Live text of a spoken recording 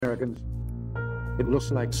Americans, it looks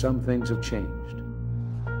like some things have changed.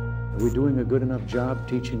 Are we doing a good enough job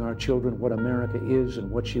teaching our children what America is and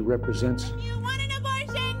what she represents? You want an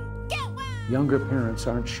abortion? Get one! Younger parents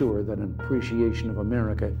aren't sure that an appreciation of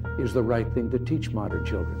America is the right thing to teach modern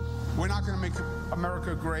children. We're not going to make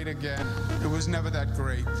America great again. It was never that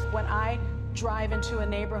great. When I drive into a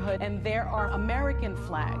neighborhood and there are American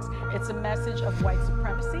flags, it's a message of white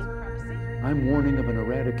supremacy. I'm warning of an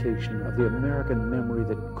eradication of the American memory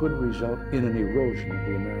that could result in an erosion of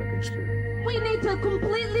the American spirit. We need to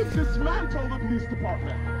completely dismantle the police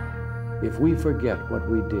department. If we forget what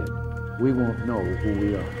we did, we won't know who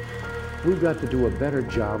we are. We've got to do a better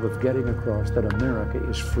job of getting across that America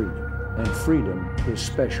is free, and freedom is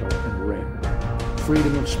special and rare.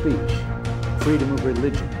 Freedom of speech, freedom of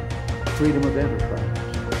religion, freedom of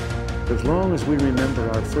enterprise. As long as we remember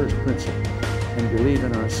our first principle and believe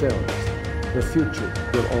in ourselves, the future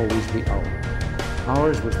will always be ours.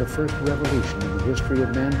 Ours was the first revolution in the history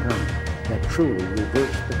of mankind that truly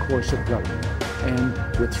reversed the course of government, and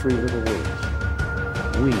with three little words: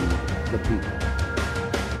 we the people.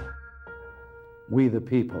 We the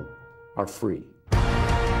people are free.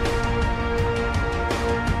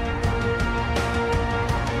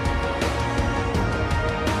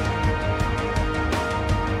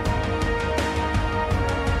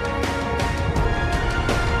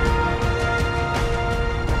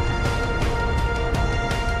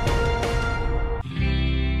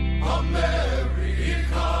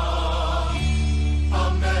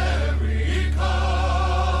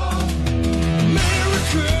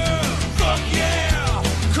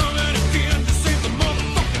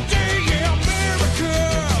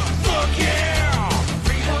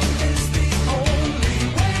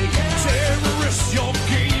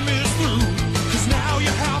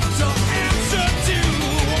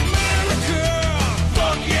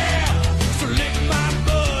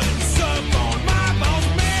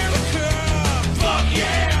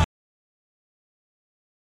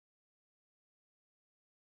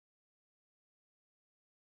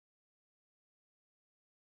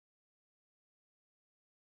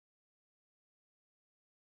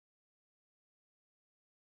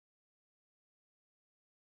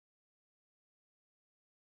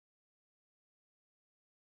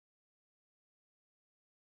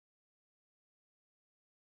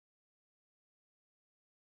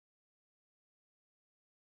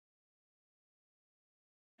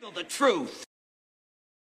 The truth.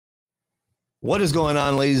 What is going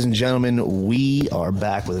on, ladies and gentlemen? We are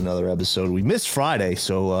back with another episode. We missed Friday,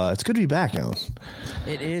 so it's good to be back now.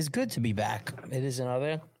 It is good to be back. It is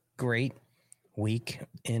another great week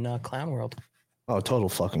in Clown World. Oh, total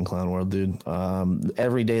fucking clown world, dude.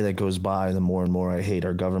 Every day that goes by, the more and more I hate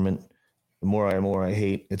our government. The more I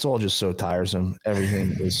hate. It's all just so tiresome.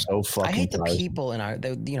 Everything is so fucking I hate the tiresome. people in our,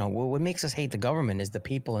 what makes us hate the government is the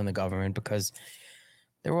people in the government, because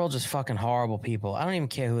they're all just fucking horrible people. I don't even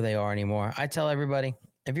care who they are anymore. I tell everybody,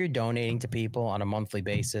 if you're donating to people on a monthly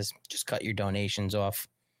basis, just cut your donations off.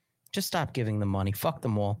 Just stop giving them money. Fuck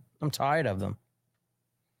them all. I'm tired of them.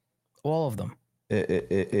 All of them.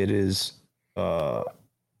 It is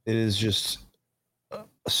just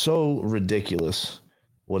so ridiculous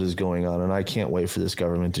what is going on, and I can't wait for this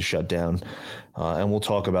government to shut down. And we'll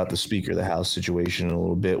talk about the Speaker of the House situation in a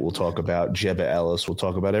little bit. We'll talk about Jebba Ellis. We'll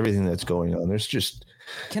talk about everything that's going on. There's just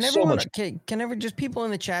Can just people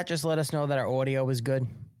in the chat just let us know that our audio is good?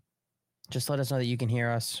 Just let us know that you can hear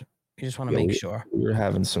us. We just want to make sure. We were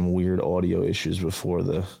having some weird audio issues before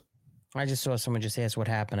the. I just saw someone just ask what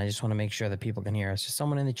happened. I just want to make sure that people can hear us. Just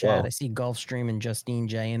someone in the chat. Wow. I see Gulfstream and Justine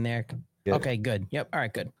J in there. Yeah. Okay, good. Yep. All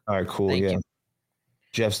right, good. All right, cool. Thank yeah. you.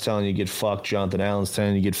 Jeff's telling you get fucked. Jonathan Allen's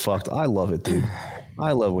telling you get fucked. I love it, dude.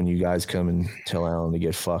 I love when you guys come and tell Allen to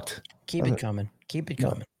get fucked. Keep it coming. Keep it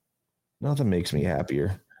coming. Nothing makes me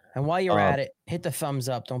happier. And while you're at it, hit the thumbs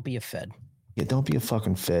up. Don't be a fed. Yeah, don't be a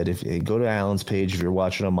fucking fed. If go to Alan's page if you're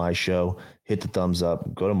watching on my show, hit the thumbs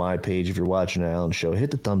up. Go to my page if you're watching an Alan show,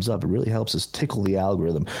 hit the thumbs up. It really helps us tickle the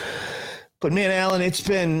algorithm. But man, Alan, it's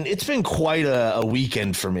been quite a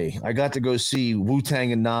weekend for me. I got to go see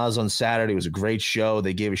Wu-Tang and Nas on Saturday. It was a great show.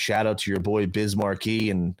 They gave a shout out to your boy Biz Marquee,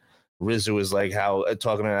 and RZA was like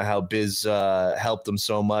talking about how Biz helped them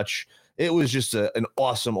so much. It was just an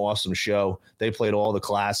awesome show. They played all the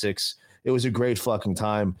classics. It was a great fucking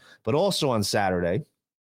time. But also on Saturday,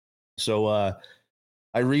 so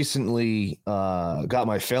I recently got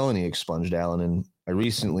my felony expunged, Alan, and I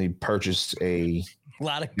recently purchased a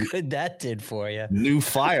lot of good that did for you. New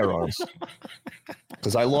firearms.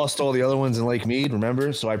 Because I lost all the other ones in Lake Mead,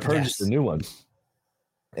 remember? So I purchased a new one.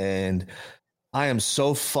 And I am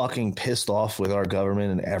so fucking pissed off with our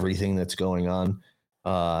government and everything that's going on.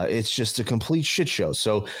 It's just a complete shit show.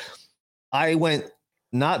 So I went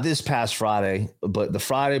not this past Friday, but the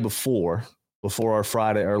Friday before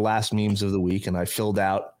our last memes of the week, and I filled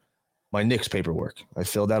out my Knicks paperwork. I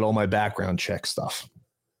filled out all my background check stuff.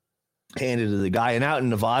 Handed to the guy, and out in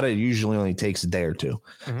Nevada, it usually only takes a day or two.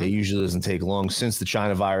 It usually doesn't take long. Since the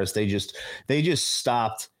China virus, they just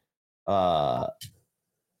stopped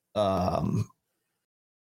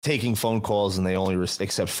taking phone calls, and they only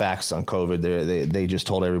accept fax on COVID. They just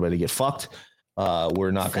told everybody to get fucked.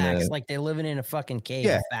 We're not going to, like they're living in a fucking cave.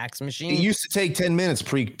 Yeah. Fax machine. It used to take 10 minutes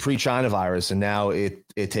pre China virus, and now it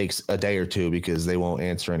takes a day or two because they won't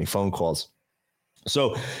answer any phone calls.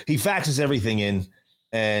 So he faxes everything in.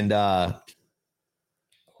 And I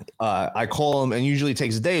call him, and usually it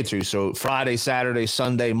takes a day or two. So Friday, Saturday,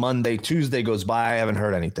 Sunday, Monday, Tuesday goes by. I haven't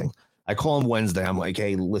heard anything. I call him Wednesday. I'm like,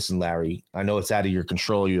 hey, listen, Larry, I know it's out of your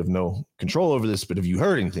control. You have no control over this, but have you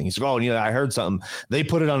heard anything? He's like, oh, I heard something. They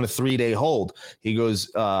put it on a 3-day hold. He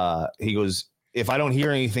goes, if I don't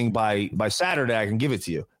hear anything by Saturday, I can give it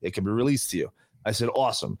to you. It can be released to you. I said,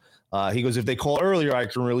 awesome. He goes, if they call earlier, I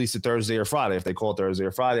can release it Thursday or Friday. If they call Thursday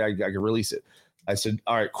or Friday, I can release it. I said,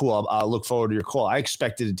 all right, cool. I'll look forward to your call. I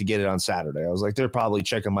expected to get it on Saturday. I was like, they're probably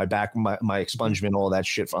checking my expungement, all that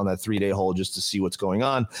shit on that 3-day hold just to see what's going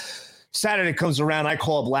on. Saturday comes around. I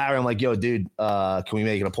call up Larry. I'm like, yo, dude, can we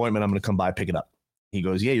make an appointment? I'm going to come by, pick it up. He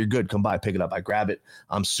goes, yeah, you're good. Come by, pick it up. I grab it.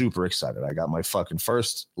 I'm super excited. I got my fucking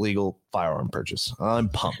first legal firearm purchase. I'm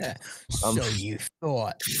pumped. So you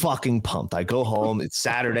thought. Fucking pumped. I go home. It's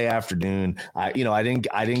Saturday afternoon. I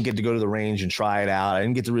didn't get to go to the range and try it out. I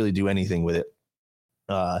didn't get to really do anything with it.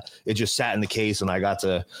 It just sat in the case, and I got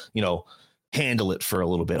to, handle it for a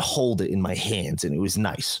little bit, hold it in my hands, and it was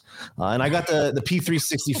nice. And I got the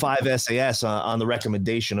P365 SAS on the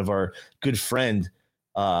recommendation of our good friend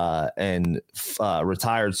and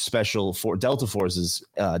retired special for Delta Forces,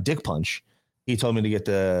 Dick Punch. He told me to get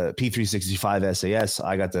the P365 SAS.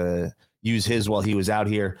 I got to use his while he was out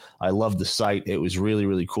here. I love the sight. It was really,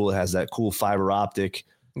 really cool. It has that cool fiber optic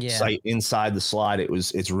sight inside the slide.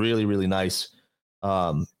 It's really, really nice.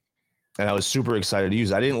 And I was super excited to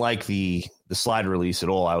use it. I didn't like the slide release at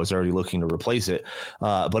all. I was already looking to replace it.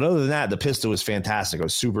 But other than that, the pistol was fantastic. I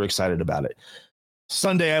was super excited about it.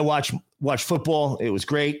 Sunday, I watched football. It was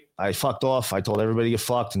great. I fucked off. I told everybody to get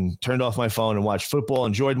fucked and turned off my phone and watched football,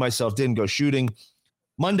 enjoyed myself, didn't go shooting.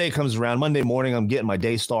 Monday comes around. Monday morning, I'm getting my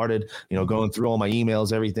day started, going through all my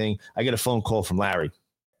emails, everything. I get a phone call from Larry.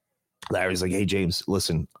 Larry's like, hey, James,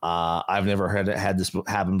 listen, I've never had this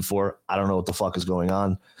happen before. I don't know what the fuck is going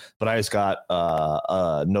on, but I just got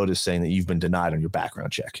a notice saying that you've been denied on your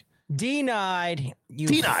background check. Denied.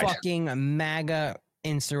 Fucking MAGA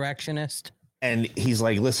insurrectionist. And he's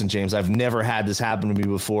like, listen, James, I've never had this happen to me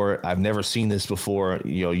before. I've never seen this before.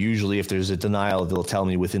 Usually if there's a denial, they'll tell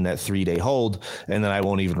me within that 3-day hold, and then I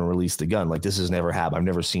won't even release the gun. Like, this has never happened. I've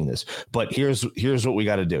never seen this. But here's what we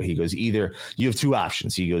got to do. He goes, either you have two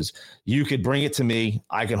options. He goes, you could bring it to me.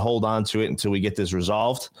 I can hold on to it until we get this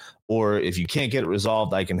resolved. Or if you can't get it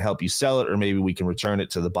resolved, I can help you sell it, or maybe we can return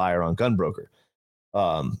it to the buyer on Gunbroker.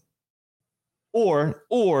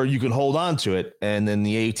 Or you can hold on to it, and then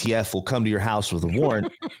the ATF will come to your house with a warrant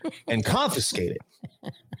and confiscate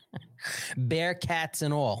it. Bear cats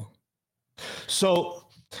and all. So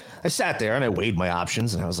I sat there and I weighed my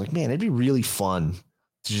options, and I was like, man, it'd be really fun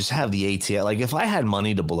to just have the ATF. Like, if I had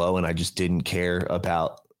money to blow and I just didn't care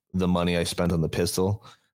about the money I spent on the pistol,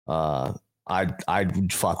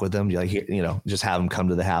 I'd fuck with them. Like, just have them come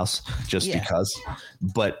to the house just because.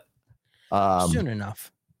 But soon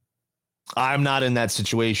enough. I'm not in that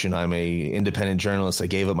situation. I'm a independent journalist. I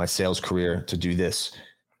gave up my sales career to do this.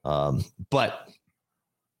 But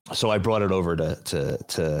so I brought it over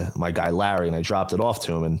to my guy, Larry, and I dropped it off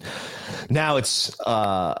to him. And now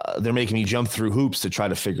they're making me jump through hoops to try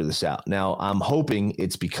to figure this out. Now I'm hoping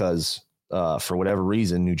it's because for whatever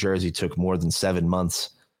reason, New Jersey took more than 7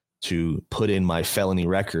 months to put in my felony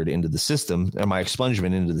record into the system, or my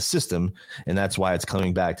expungement into the system, and that's why it's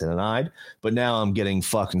coming back to denied. But now I'm getting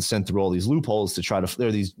fucking sent through all these loopholes to try to, there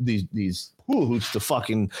are these hula hoops to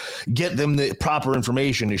fucking get them the proper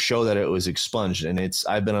information to show that it was expunged. And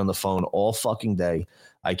I've been on the phone all fucking day.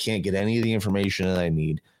 I can't get any of the information that I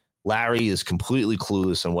need. Larry is completely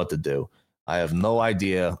clueless on what to do. I have no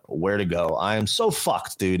idea where to go. I am so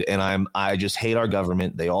fucked, dude. And I just hate our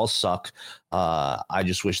government. They all suck. I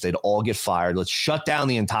just wish they'd all get fired. Let's shut down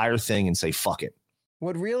the entire thing and say, fuck it.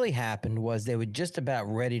 What really happened was they were just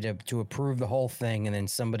about ready to approve the whole thing. And then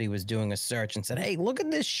somebody was doing a search and said, hey, look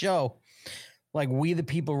at this show. Like We the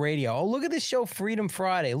People Radio. Oh, look at this show, Freedom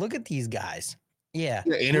Friday. Look at these guys. Yeah.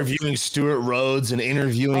 Interviewing Stuart Rhodes and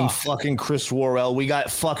interviewing Oh. fucking Chris Worrell. We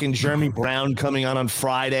got fucking Jeremy Brown coming on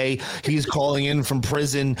Friday. He's calling in from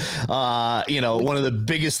prison. One of the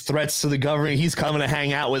biggest threats to the government. He's coming to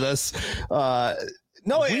hang out with us.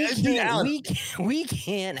 We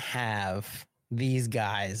can't have these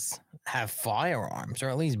guys have firearms or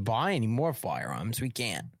at least buy any more firearms. We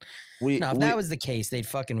can't. If that was the case,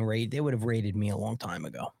 they would have raided me a long time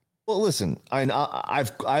ago. Well, listen,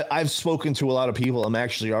 I've spoken to a lot of people. I'm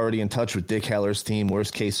actually already in touch with Dick Heller's team.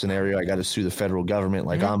 Worst case scenario, I got to sue the federal government.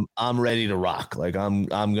 Like I'm ready to rock. Like I'm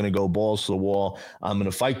going to go balls to the wall. I'm going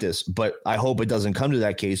to fight this, but I hope it doesn't come to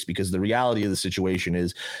that case, because the reality of the situation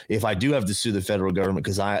is, if I do have to sue the federal government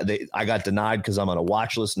because I got denied because I'm on a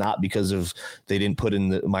watch list, not because of they didn't put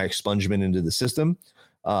in my expungement into the system.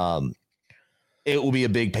 It will be a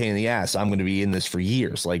big pain in the ass. I'm going to be in this for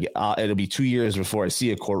years. Like it'll be 2 years before I see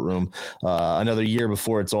a courtroom, another year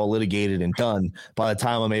before it's all litigated and done. By the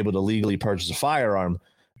time I'm able to legally purchase a firearm,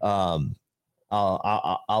 I'll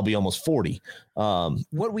be almost 40.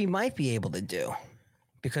 What we might be able to do,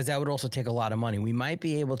 because that would also take a lot of money, we might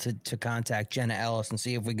be able to contact Jenna Ellis and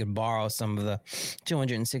see if we could borrow some of the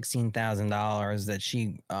 $216,000 that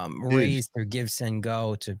she raised through Give, Send,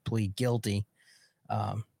 Go to plead guilty.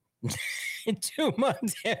 2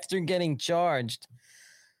 months after getting charged.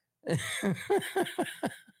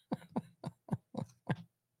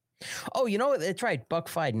 Oh, you know what? That's right. Buck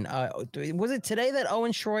Fiden. Was it today that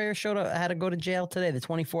Owen Schroyer had to go to jail today? The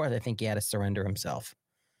 24th, I think he had to surrender himself.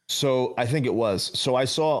 So I think it was. So I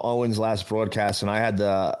saw Owen's last broadcast, and I had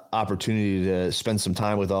the opportunity to spend some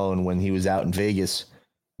time with Owen when he was out in Vegas.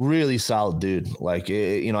 Really solid dude. Like,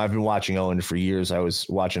 I've been watching Owen for years. I was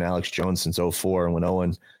watching Alex Jones since 2004. And when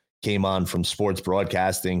Owen came on from sports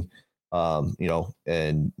broadcasting,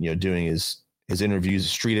 doing his interviews,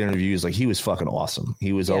 street interviews, like he was fucking awesome.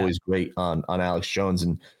 He was always great on Alex Jones.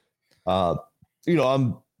 And,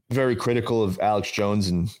 I'm very critical of Alex Jones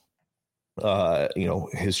and,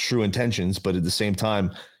 his true intentions. But at the same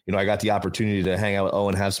time, I got the opportunity to hang out with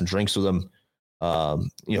Owen, have some drinks with him.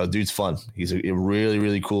 Dude's fun. He's a really,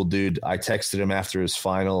 really cool dude. I texted him after his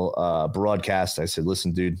final broadcast. I said,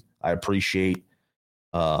 listen, dude, I appreciate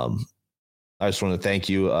I just want to thank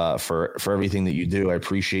you for everything that you do. I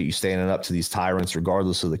appreciate you standing up to these tyrants,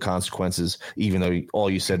 regardless of the consequences, even though all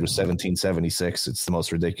you said was 1776. It's the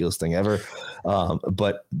most ridiculous thing ever.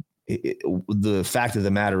 But the fact of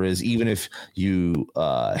the matter is, even if you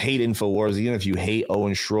hate InfoWars, even if you hate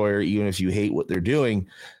Owen Schroyer, even if you hate what they're doing,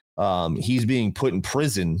 he's being put in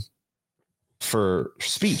prison for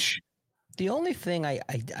speech. The only thing I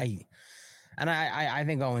think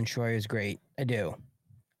Owen Schroyer is great. I do.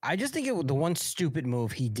 I just think the one stupid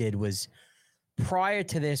move he did was prior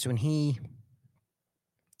to this, when he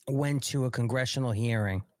went to a congressional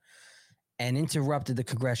hearing and interrupted the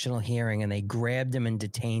congressional hearing, and they grabbed him and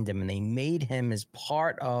detained him, and they made him as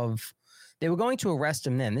part of. They were going to arrest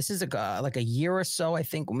him then. This is like a year or so, I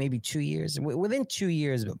think, maybe 2 years, within 2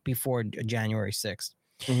 years before January 6th.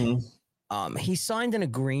 Mm-hmm. He signed an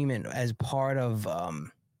agreement as part of,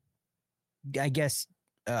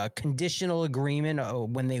 conditional agreement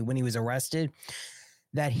when he was arrested,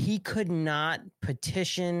 that he could not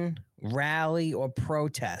petition, rally, or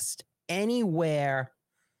protest anywhere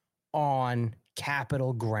on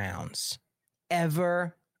Capitol grounds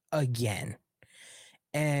ever again.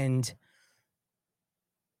 And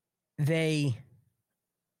they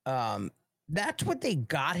that's what they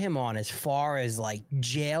got him on, as far as like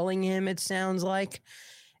jailing him, it sounds like.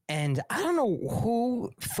 And I don't know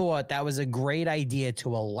who thought that was a great idea to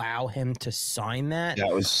allow him to sign that.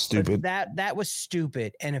 That was stupid. That was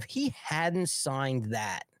stupid. And if he hadn't signed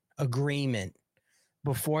that agreement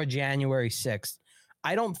before January 6th,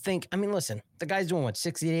 I don't think, listen, the guy's doing what,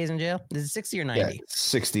 60 days in jail? Is it 60 or 90? Yeah,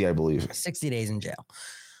 60, I believe. 60 days in jail.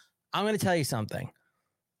 I'm going to tell you something.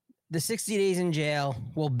 The 60 days in jail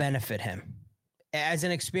will benefit him. As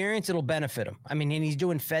an experience, it'll benefit him. And he's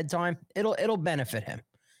doing Fed time. It'll benefit him.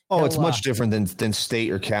 Oh, it's much different than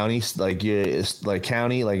state or county. Like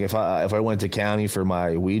county. Like if I went to county for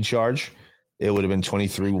my weed charge, it would have been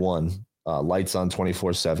 23-1, lights on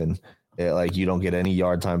 24/7. Like you don't get any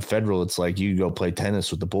yard time. Federal, it's like you go play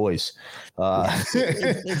tennis with the boys.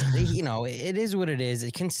 It is what it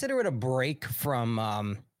is. Consider it a break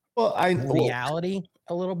from reality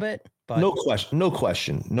a little bit. But no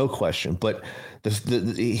question. But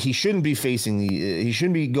he shouldn't be he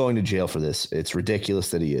shouldn't be going to jail for this. It's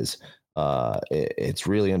ridiculous that he is. It's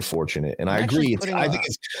really unfortunate, and I agree. I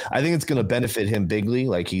think it's going to benefit him bigly.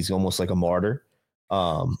 Like he's almost like a martyr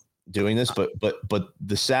doing this. But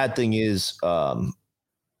the sad thing is,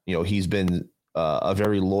 he's been a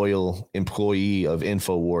very loyal employee of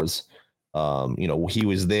InfoWars. He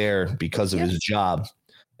was there because of his job,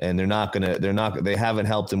 and they haven't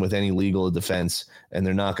helped him with any legal defense, and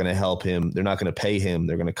they're not going to help him. They're not going to pay him.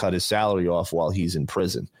 They're going to cut his salary off while he's in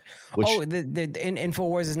prison. The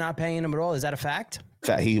InfoWars is not paying him at all. Is that a fact? In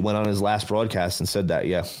fact, he went on his last broadcast and said that.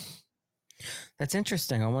 Yeah. That's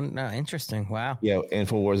interesting. Interesting. Wow. Yeah.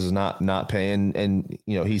 InfoWars is not paying. And,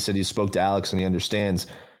 he said he spoke to Alex and he understands,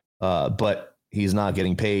 but he's not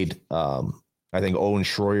getting paid. I think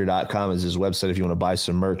OwenSchroyer.com is his website if you want to buy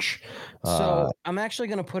some merch. So I'm actually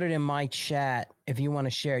going to put it in my chat if you want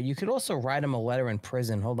to share. You could also write him a letter in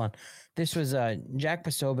prison. Hold on. This was Jack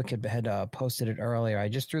Posobiec had posted it earlier. I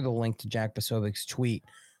just threw the link to Jack Posobiec's tweet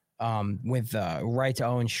with right to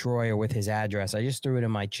Owen Schroyer with his address. I just threw it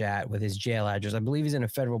in my chat with his jail address. I believe he's in a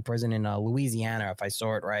federal prison in Louisiana, if I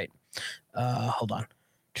saw it right. Hold on.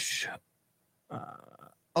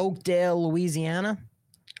 Oakdale, Louisiana.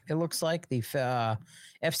 It looks like the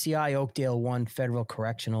FCI Oakdale 1 Federal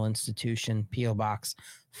Correctional Institution, P.O. Box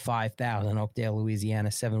 5000, Oakdale,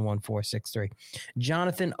 Louisiana 71463.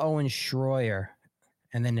 Jonathan Owen Schroyer,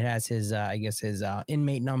 and then it has his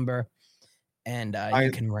inmate number, and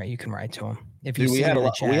you can write to him. If you we had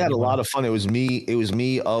a lot of fun. It was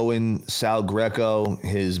me, Owen, Sal Greco,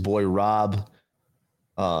 his boy Rob.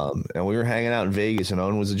 And we were hanging out in Vegas, and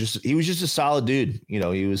Owen was just a solid dude.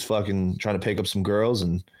 He was fucking trying to pick up some girls,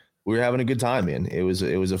 and we were having a good time, man. It was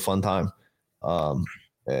a fun time.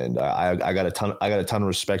 And I got a ton of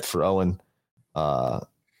respect for Owen.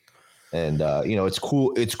 It's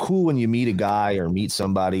cool. It's cool when you meet a guy or meet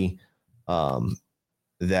somebody,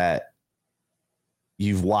 that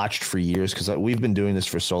you've watched for years. Cause we've been doing this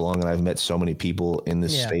for so long, and I've met so many people in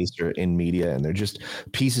this space or in media, and they're just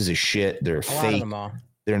pieces of shit. They're fake.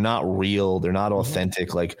 They're not real. They're not authentic.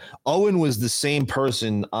 Mm-hmm. Like Owen was the same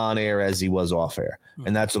person on air as he was off air. Mm-hmm.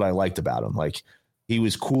 And that's what I liked about him. Like he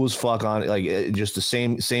was cool as fuck on, like just the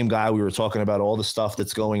same guy. We were talking about all the stuff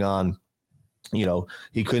that's going on.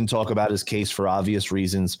 He couldn't talk about his case for obvious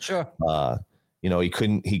reasons. Sure. He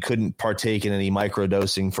couldn't partake in any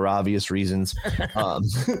microdosing for obvious reasons.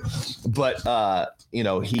 But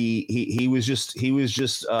he was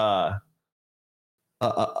just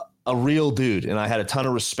a real dude, and I had a ton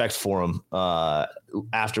of respect for him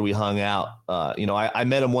after we hung out. I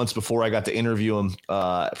met him once before I got to interview him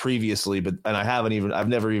previously, I've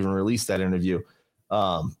never even released that interview.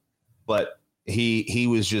 But he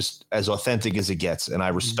was just as authentic as it gets, and I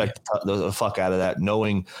respect the fuck out of that,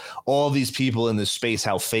 knowing all these people in this space,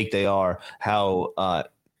 how fake they are, how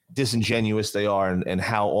disingenuous they are, and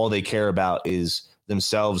how all they care about is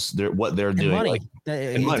themselves, what they're doing. Money.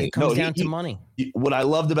 Money. It comes down to money. What I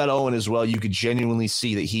loved about Owen as well, you could genuinely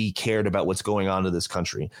see that he cared about what's going on to this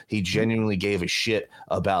country. He genuinely gave a shit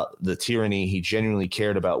about the tyranny. He genuinely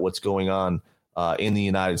cared about what's going on in the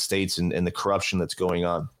United States and the corruption that's going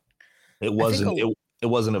on. It wasn't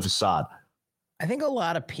a facade. I think a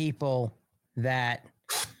lot of people that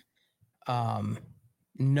I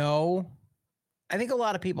think a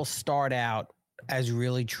lot of people start out as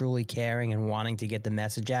really truly caring and wanting to get the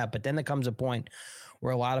message out, but then there comes a point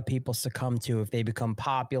where a lot of people succumb to, if they become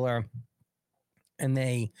popular and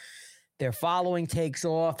their following takes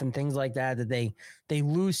off and things like that, that they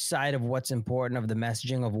lose sight of what's important, of the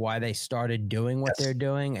messaging of why they started doing what they're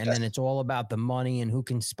doing. And then it's all about the money and who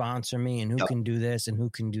can sponsor me and who can do this and who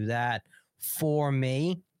can do that for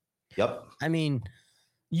me. Yep. I mean,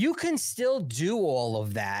 you can still do all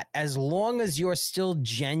of that as long as you're still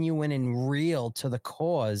genuine and real to the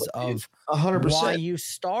cause of 100%. Why you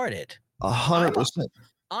started. 100%.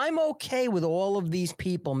 I'm okay with all of these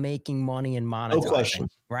people making money and monetizing. No question.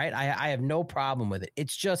 Right? I have no problem with it.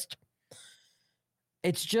 It's just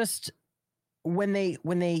when they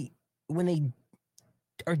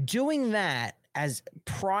are doing that as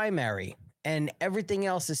primary and everything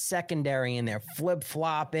else is secondary, and they're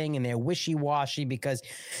flip-flopping and they're wishy-washy because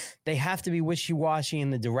they have to be wishy-washy in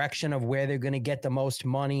the direction of where they're going to get the most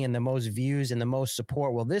money and the most views and the most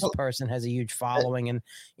support. Well, this person has a huge following, and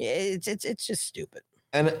it's just stupid.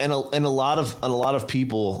 And a lot of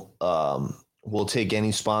people will take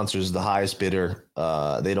any sponsors, the highest bidder.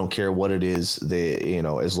 They don't care what it is. They,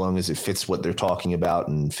 as long as it fits what they're talking about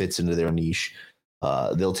and fits into their niche,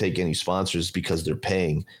 they'll take any sponsors because they're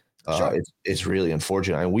paying. Sure. It's really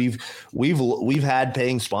unfortunate. And we've had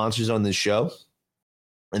paying sponsors on this show,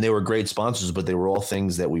 and they were great sponsors, but they were all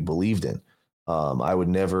things that we believed in. I would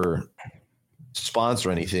never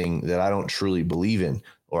sponsor anything that I don't truly believe in,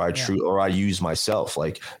 or I use myself.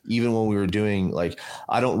 Like, even when we were doing, like,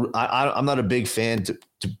 I'm not a big fan,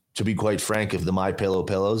 to be quite frank, of the MyPillow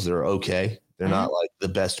pillows. They're okay. They're not like the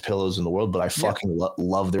best pillows in the world, but I fucking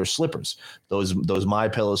love their slippers. Those My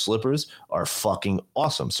Pillow slippers are fucking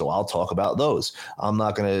awesome. So I'll talk about those. I'm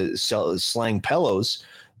not going to slang pillows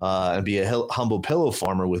and be a humble pillow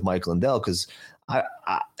farmer with Mike Lindell because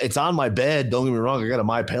it's on my bed. Don't get me wrong. I got a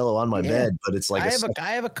My Pillow on my bed, but it's like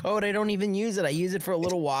I have a code. I don't even use it. I use it for a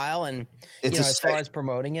little while, and as far as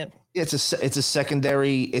promoting it, it's a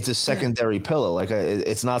secondary pillow. Like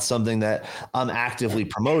it's not something that I'm actively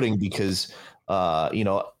promoting because I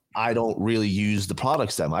don't really use the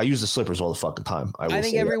products that I use the slippers all the fucking time. I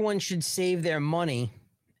think everyone should save their money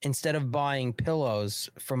instead of buying pillows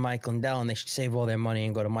from Mike Lindell, and they should save all their money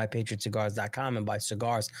and go to mypatriotcigars.com and buy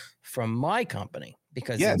cigars from my company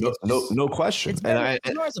because no question. I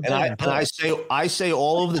say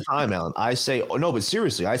all of the time, Alan. But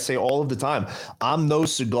seriously, I say all of the time. I'm no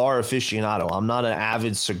cigar aficionado. I'm not an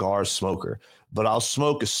avid cigar smoker, but I'll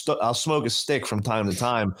smoke a stick from time to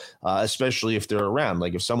time, especially if they're around.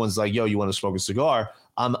 Like if someone's like, "Yo, you want to smoke a cigar?"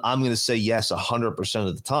 I'm going to say yes 100%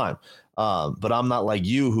 of the time. But I'm not like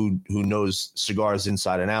you who knows cigars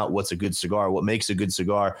inside and out. What's a good cigar? What makes a good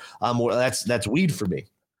cigar? That's weed for me.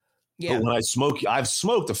 Yeah. But when I smoke, I've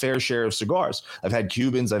smoked a fair share of cigars. I've had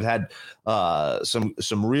Cubans. I've had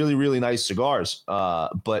some really, really nice cigars.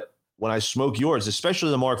 But when I smoke yours,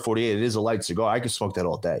 especially the Mark 48, it is a light cigar. I could smoke that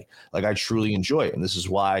all day. Like I truly enjoy it. And this is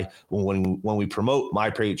why when we promote My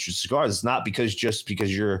Patriot Cigars, it's not because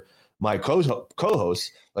you're my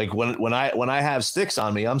co-host, like when I have sticks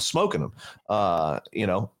on me, I'm smoking them.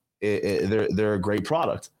 They're a great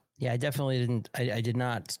product. Yeah, I definitely didn't. I did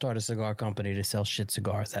not start a cigar company to sell shit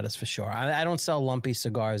cigars. That is for sure. I don't sell lumpy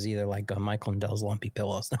cigars either, like Mike Lindell's lumpy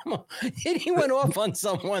pillows. He went off on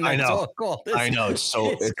someone. I know. I know. It's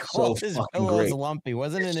so his pillows great. Lumpy,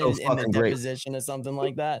 wasn't it? In the deposition or something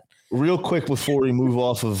like that. Real quick before we move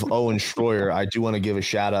off of Owen Schroyer, I do want to give a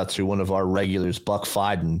shout out to one of our regulars, Buck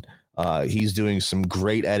Fiden. He's doing some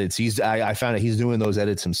great edits. I found out he's doing those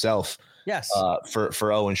edits himself. Yes.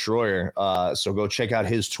 For Owen Schroyer. So go check out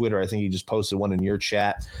his Twitter. I think he just posted one in your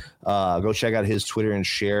chat. Go check out his Twitter and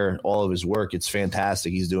share all of his work. It's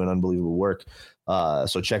fantastic. He's doing unbelievable work.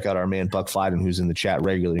 So check out our man Buck Fiden, who's in the chat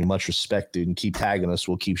regularly. Much respect, dude, and keep tagging us.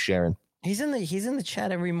 We'll keep sharing. He's in the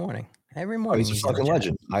chat every morning. Every morning. He's a fucking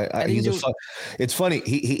legend. It's funny.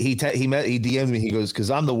 He DM'd me. He goes,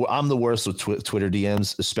 because I'm the worst with Twitter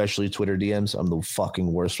DMs, especially Twitter DMs. I'm the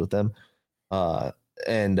fucking worst with them.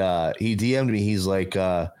 And he DM'd me. He's like,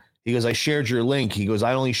 he goes, I shared your link. He goes,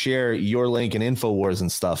 I only share your link and InfoWars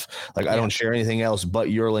and stuff. Like I don't share anything else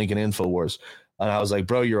but your link and InfoWars. And I was like,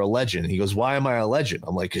 bro, you're a legend. He goes, why am I a legend?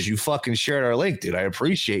 I'm like, because you fucking shared our link, dude. I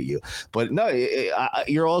appreciate you. But no,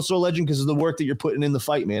 you're also a legend because of the work that you're putting in the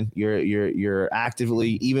fight, man. You're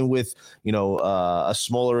actively, even with, a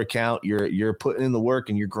smaller account, you're putting in the work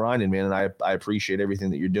and you're grinding, man. And I appreciate everything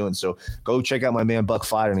that you're doing. So go check out my man, Buck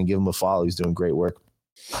Fiden, and give him a follow. He's doing great work.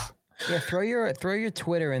 Yeah. Throw your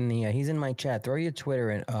Twitter in the, he's in my chat. Throw your Twitter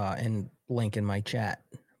and link in my chat,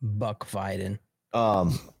 Buck Fiden.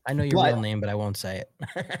 I know your real name, but I won't say it.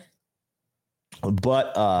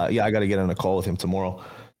 But I got to get on a call with him tomorrow.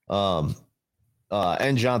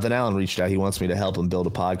 And Jonathan Allen reached out. He wants me to help him build a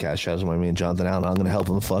podcast. Shout out to my man Jonathan Allen. I'm going to help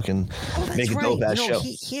him fucking make a dope ass show.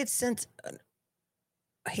 He had sent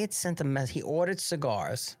a message. He ordered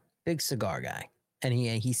cigars, big cigar guy, and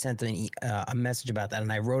he sent a message about that.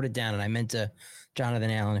 And I wrote it down. And I meant to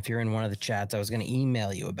Jonathan Allen, if you're in one of the chats, I was going to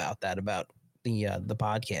email you about that, about the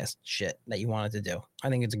podcast shit that you wanted to do. I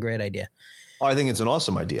think it's a great idea. Oh, I think it's an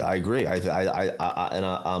awesome idea. I agree.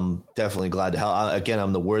 I'm definitely glad to help. Again,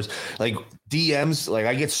 I'm the worst. Like DMs, like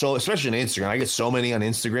I get so, especially on Instagram, I get so many on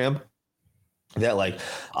Instagram that like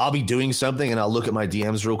I'll be doing something and I'll look at my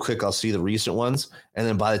DMs real quick. I'll see the recent ones, and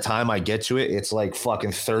then by the time I get to it, it's like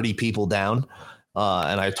fucking 30 people down,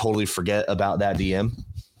 and I totally forget about that DM.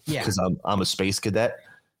 Yeah, because I'm a space cadet.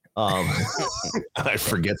 I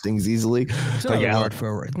forget things easily. Another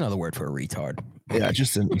word for a retard. Yeah,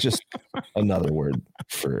 just another word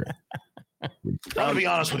for. I'm gonna be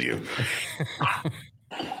honest with you.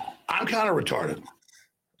 I'm kind of retarded.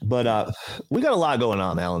 But we got a lot going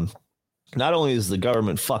on, Alan. Not only is the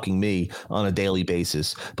government fucking me on a daily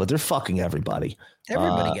basis, but they're fucking everybody.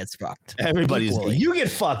 Everybody gets fucked. Everybody's equally. You get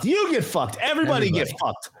fucked. You get fucked. Everybody get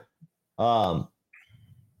fucked.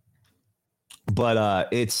 But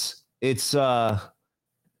it's all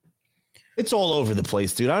over the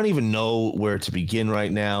place, dude. I don't even know where to begin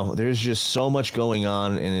right now. There's just so much going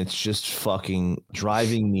on, and it's just fucking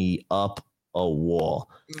driving me up a wall.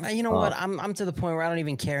 You know what? I'm to the point where I don't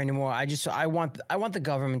even care anymore. I want the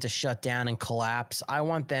government to shut down and collapse. I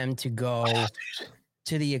want them to go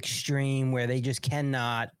to the extreme where they just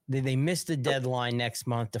cannot. They miss the deadline next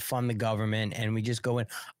month to fund the government, and we just go in.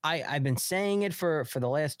 I've been saying it for the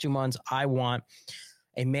last 2 months. I want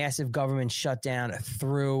a massive government shutdown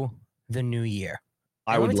through the new year.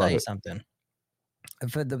 I would want to love tell you it. something.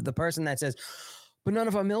 For the person that says, but none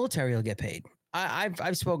of our military will get paid.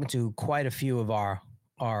 I've spoken to quite a few of our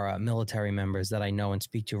military members that I know and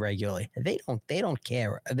speak to regularly. They don't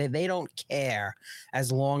care. They don't care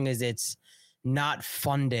as long as it's not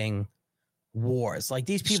funding wars. Like,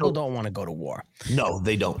 these people don't want to go to war. No,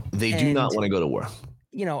 they don't. They do not want to go to war.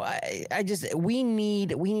 You know, we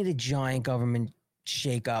need a giant government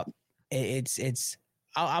shakeup.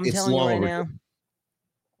 I'm telling you right now,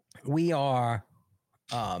 we are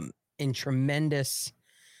in tremendous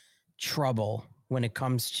trouble when it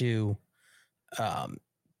comes to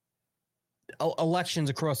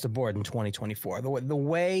elections across the board in 2024. The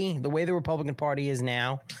way the Republican Party is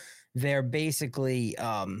now, they're basically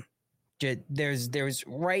there's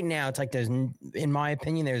right now, it's like in my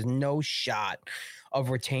opinion, there's no shot of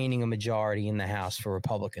retaining a majority in the House for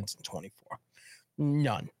Republicans in 24.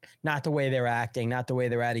 None. Not the way they're acting, not the way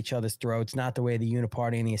they're at each other's throats, not the way the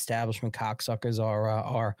uniparty and the establishment cocksuckers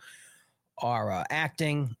are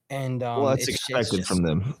acting. And well, that's expected from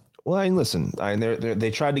them. Well, I mean, listen, they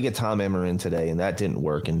tried to get Tom Emmer in today, and that didn't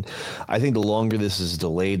work. And I think the longer this is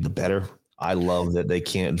delayed, the better. I love that they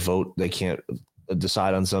can't vote. They can't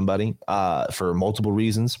decide on somebody for multiple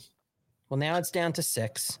reasons. Well, now it's down to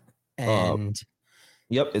 6. And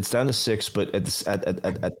yep, it's down to 6. But at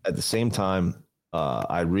the same time,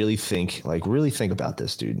 I really think about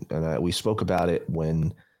this, dude. And we spoke about it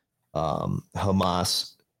when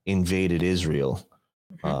Hamas invaded Israel.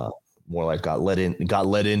 More like got let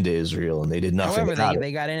into Israel, and they did nothing. However,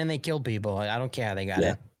 they got in and they killed people. I don't care how they got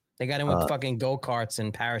in. They got in with fucking go-karts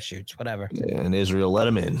and parachutes, whatever. And Israel let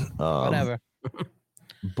them in. Whatever.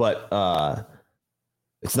 But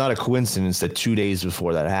it's not a coincidence that 2 days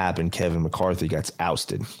before that happened, Kevin McCarthy gets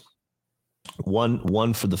ousted.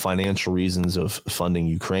 One for the financial reasons of funding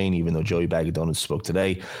Ukraine, even though Joey Bag of Donuts spoke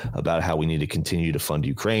today about how we need to continue to fund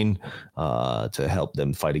Ukraine to help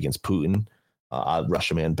them fight against Putin.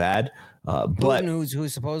 Russia man bad. But Putin,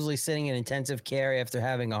 who's supposedly sitting in intensive care after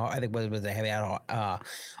having a heart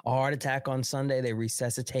attack on Sunday. They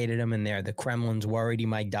resuscitated him, and the Kremlin's worried he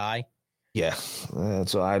might die. Yeah,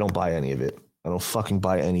 so I don't buy any of it. I don't fucking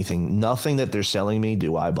buy anything. Nothing that they're selling me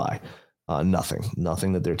do I buy.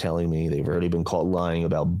 Nothing that they're telling me. They've already been caught lying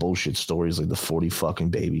about bullshit stories like the 40 fucking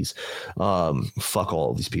babies. Fuck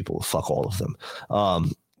all of these people. Fuck all of them.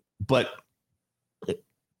 But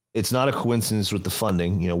it's not a coincidence with the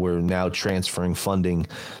funding. You know, we're now transferring funding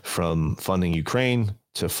from funding Ukraine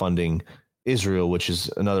to funding Israel, which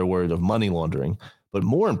is another word of money laundering. But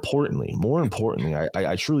more importantly,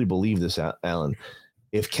 I truly believe this, Alan.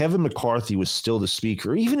 If Kevin McCarthy was still the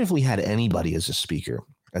speaker, even if we had anybody as a speaker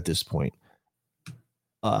at this point,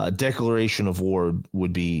 a declaration of war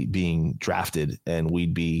would be being drafted, and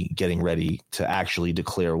we'd be getting ready to actually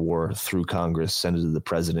declare war through Congress, send it to the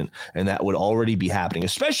president, and that would already be happening,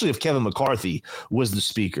 especially if Kevin McCarthy was the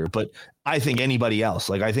speaker. But I think anybody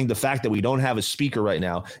else, I think the fact that we don't have a speaker right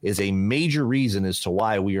now is a major reason as to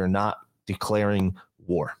why we are not declaring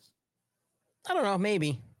war. I don't know.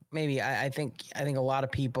 Maybe. I think a lot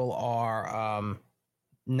of people are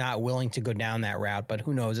not willing to go down that route, but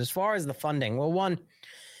who knows? As far as the funding, well, one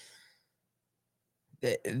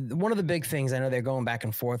of the big things I know they're going back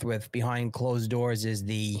and forth with behind closed doors is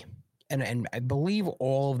and I believe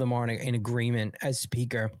all of them are in agreement as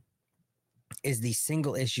speaker, is the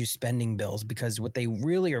single issue spending bills, because what they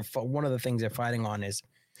really are, one of the things they're fighting on is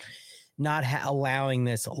not allowing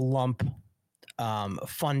this lump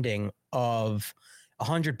funding of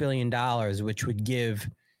 $100 billion, which would give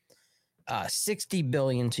 $60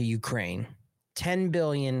 billion to Ukraine, $10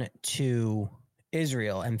 billion to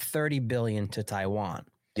Israel, and $30 billion to Taiwan.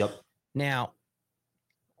 Yep. Now,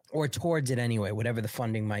 or towards it anyway, whatever the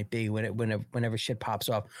funding might be, whenever shit pops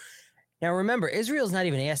off. Now, remember, Israel's not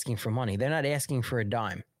even asking for money. They're not asking for a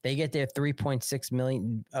dime. They get their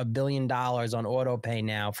 $3.6 billion on auto pay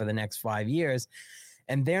now for the next 5 years,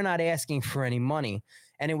 and they're not asking for any money.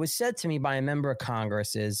 And it was said to me by a member of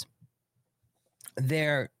Congress is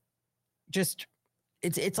they're just,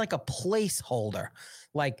 it's like a placeholder.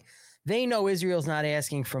 Like, they know Israel's not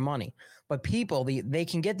asking for money, but they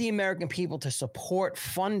can get the American people to support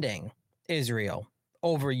funding Israel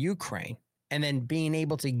over Ukraine, and then being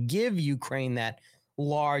able to give Ukraine that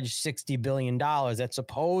large $60 billion that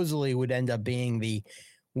supposedly would end up being the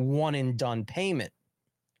one and done payment.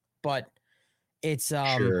 But it's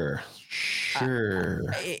sure.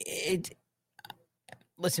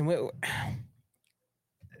 Listen,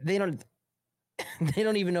 they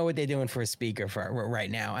don't even know what they're doing for a speaker for right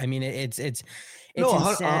now. I mean, it's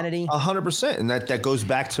insanity. 100%. And that goes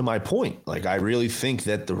back to my point. Like, I really think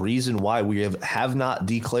that the reason why we have not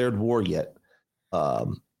declared war yet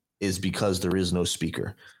is because there is no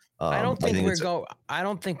speaker. I don't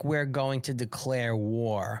think we're going to declare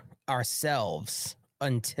war ourselves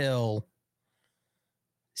until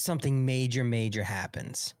something major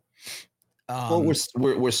happens. Well,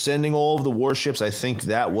 we're sending all of the warships. I think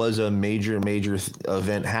that was a major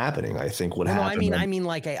event happening. I think what happened. I mean,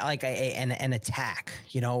 like an attack.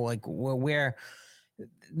 You know, like where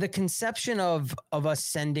the conception of us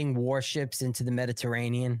sending warships into the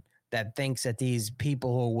Mediterranean that thinks that these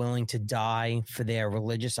people who are willing to die for their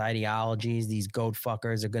religious ideologies, these goat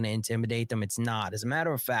fuckers, are going to intimidate them. It's not. As a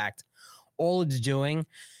matter of fact, all it's doing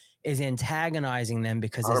is antagonizing them,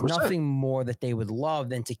 because there's 100%. nothing more that they would love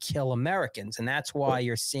than to kill Americans. And that's why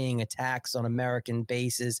you're seeing attacks on American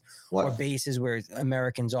bases or bases where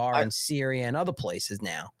Americans are in Syria and other places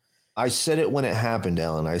now. I said it when it happened,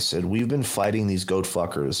 Alan. I said, we've been fighting these goat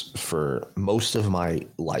fuckers for most of my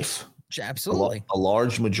life. Absolutely. A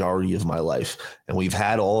large majority of my life. And we've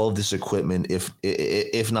had all of this equipment,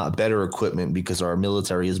 if not better equipment, because our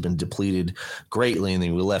military has been depleted greatly. And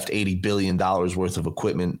then we left $80 billion worth of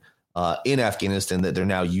equipment in Afghanistan that they're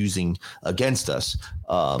now using against us.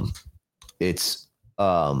 It's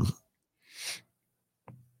not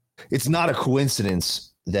a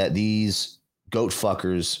coincidence that these goat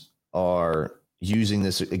fuckers are using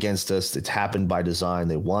this against us. It's happened by design.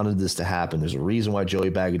 They wanted this to happen. There's a reason why Joey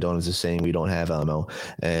Bag of Donuts is saying we don't have ammo,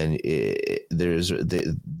 and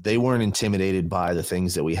they weren't intimidated by the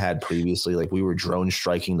things that we had previously. Like, we were drone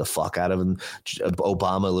striking the fuck out of them.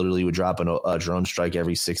 Obama literally would drop a drone strike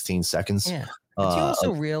every 16 seconds. Yeah. But you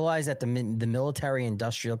also realize that the military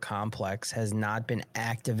industrial complex has not been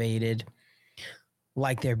activated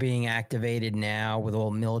like they're being activated now with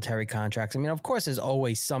all military contracts. I mean, of course, there's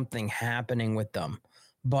always something happening with them,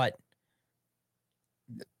 but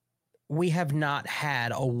we have not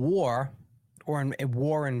had a war or a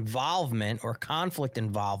war involvement or conflict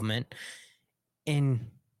involvement in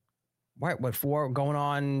what for going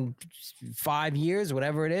on 5 years,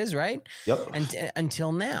 whatever it is, right? Yep. And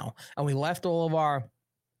until now, and we left all of our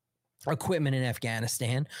equipment in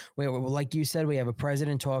Afghanistan. Like you said, we have a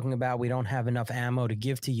president talking about we don't have enough ammo to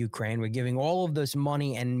give to Ukraine. We're giving all of this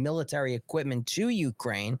money and military equipment to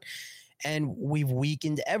Ukraine, and we've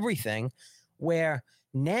weakened everything. Where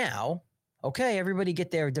now, okay, everybody get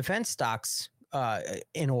their defense stocks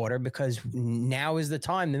in order, because now is the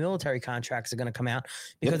time the military contracts are going to come out,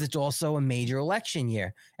 because it's also a major election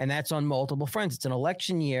year, and that's on multiple fronts. It's an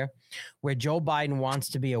election year where Joe Biden wants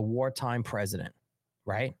to be a wartime president,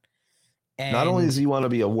 right? And not only does he want to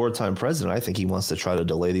be a wartime president, I think he wants to try to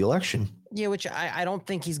delay the election. Yeah, which I don't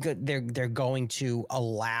think he's good. They're going to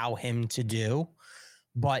allow him to do,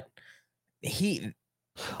 but they're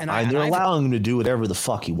allowing him to do whatever the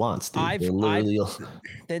fuck he wants. Dude.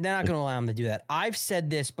 They're not going to allow him to do that. I've said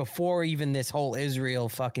this before, even this whole Israel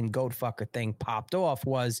fucking goat fucker thing popped off,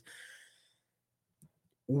 was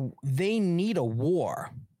they need a war.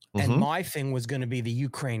 And my thing was going to be the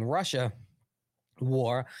Ukraine-Russia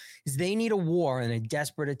war. Is they need a war in a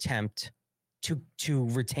desperate attempt to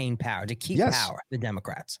retain power, to keep power, the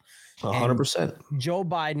Democrats. 100%. Joe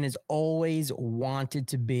Biden has always wanted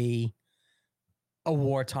to be a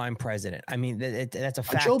wartime president. I mean, that's a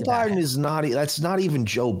fact. Joe Biden is not. That's not even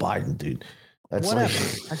Joe Biden, dude. That's whatever.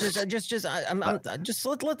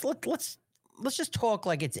 Let's just talk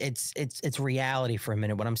like it's reality for a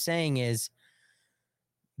minute. What I'm saying is,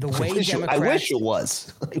 the way I wish it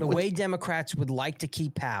was. The way Democrats would like to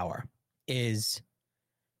keep power is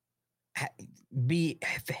be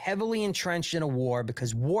heavily entrenched in a war,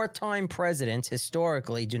 because wartime presidents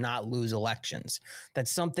historically do not lose elections. That's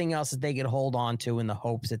something else that they can hold on to in the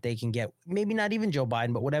hopes that they can get, maybe not even Joe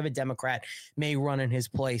Biden, but whatever Democrat may run in his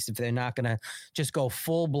place, if they're not going to just go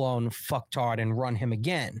full-blown fucktard and run him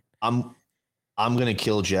again. I'm going to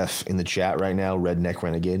kill Jeff in the chat right now, Redneck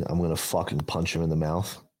Renegade. I'm going to fucking punch him in the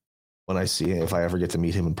mouth when I see him, if I ever get to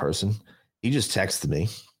meet him in person. He just texted me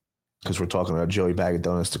because we're talking about Joey Bag of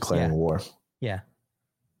Donuts declaring war. Yeah.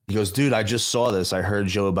 He goes, dude, I just saw this. I heard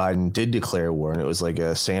Joe Biden did declare war, and it was like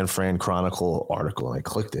a San Fran Chronicle article, and I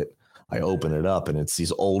clicked it. I open it up, and it's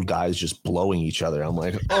these old guys just blowing each other. I'm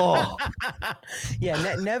like, oh.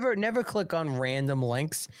 Yeah, never click on random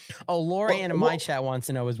links. Oh, Laura Ann in my chat wants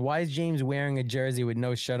to know why is James wearing a jersey with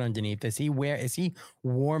no shirt underneath? Is he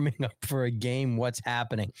warming up for a game? What's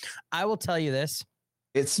happening? I will tell you this.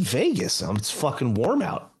 It's Vegas. It's fucking warm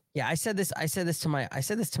out. Yeah, I said this to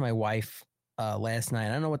my wife last night.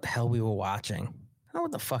 I don't know what the hell we were watching. don't know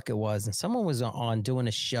what the fuck it was. And someone was on doing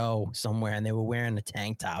a show somewhere and they were wearing a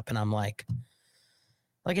tank top. And I'm like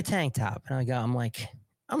a tank top. And I'm like,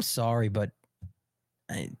 I'm sorry, but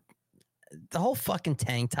the whole fucking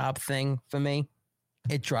tank top thing for me,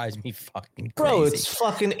 it drives me fucking crazy. Bro, it's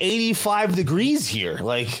fucking 85 degrees here.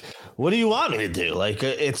 Like, what do you want me to do? Like,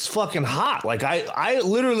 it's fucking hot. Like, I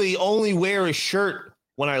literally only wear a shirt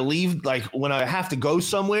when I leave, like, when I have to go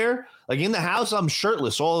somewhere. Like, in the house, I'm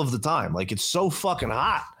shirtless all of the time. Like, it's so fucking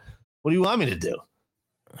hot. What do you want me to do?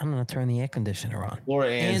 I'm going to turn the air conditioner on. Laura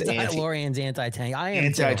Ann's anti-tank. I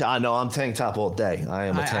am. No, I'm tank top all day. I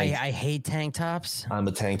am a tank. I hate tank tops. I'm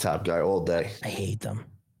a tank top guy all day. I hate them.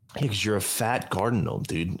 Because you're a fat garden gnome,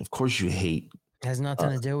 dude. Of course you hate. It has nothing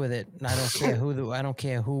to do with it. I don't care I don't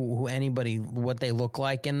care who anybody, what they look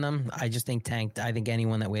like in them. I just think I think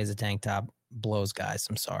anyone that wears a tank top blows guys.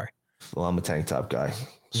 I'm sorry. Well, I'm a tank top guy.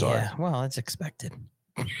 Sorry. Yeah, well, it's expected.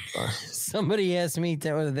 Somebody asked me,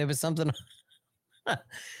 there was something.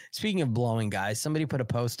 Speaking of blowing guys, somebody put a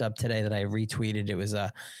post up today that I retweeted. It was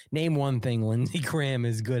name one thing Lindsey Graham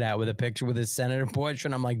is good at, with a picture with his senator portrait.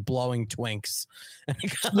 And I'm like, blowing twinks.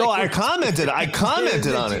 No, I commented on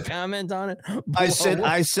it. Comment on it. I said,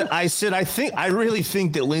 I really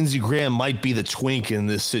think that Lindsey Graham might be the twink in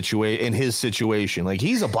this in his situation. Like,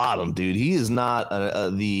 he's a bottom, dude. He is not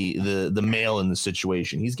the male in the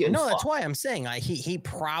situation. He's getting no. fucked. That's why I'm saying he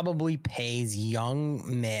probably pays young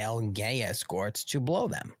male gay escorts to blow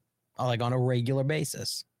them, like on a regular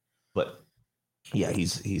basis. But yeah,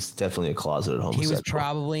 he's definitely a closeted homosexual. He was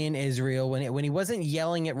probably in Israel when he wasn't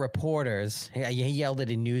yelling at reporters. He yelled at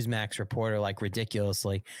a Newsmax reporter like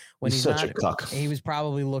ridiculously. When he's such a cuck. He was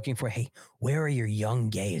probably looking for, hey, where are your young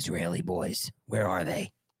gay Israeli boys? Where are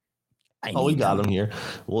they? We got them here.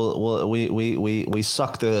 Well, we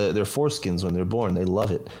suck their foreskins when they're born. They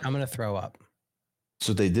love it. I'm gonna throw up. That's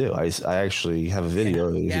what they do. I actually have a video.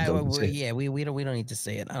 We don't need to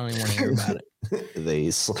see it. I don't even want to hear about it.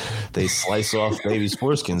 They slice off baby's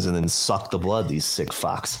foreskins and then suck the blood. These sick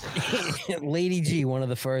fucks. Lady G, one of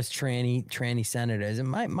the first tranny senators, and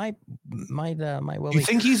might well. You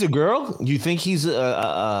think he's a girl? You think he's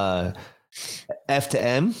a F to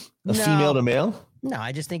M, female to male? No,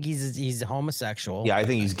 I just think he's homosexual. Yeah, I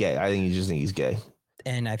think he's gay. I think he's gay,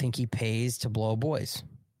 and I think he pays to blow boys.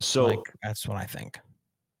 So that's what I think.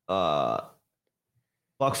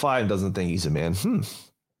 Buck Fine doesn't think he's a man.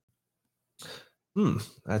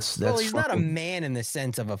 That's well, he's not a man in the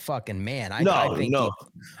sense of a fucking man.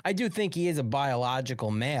 I do think he is a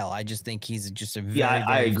biological male. I just think he's just a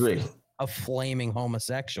I agree. A flaming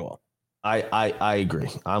homosexual. I agree.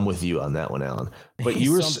 I'm with you on that one, Alan. But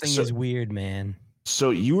something is weird, man. So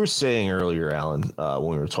you were saying earlier, Alan,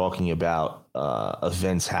 when we were talking about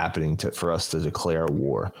events happening for us to declare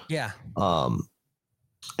war. Yeah.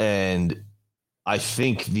 And I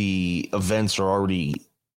think the events are already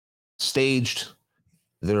staged.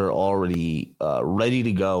 They're already ready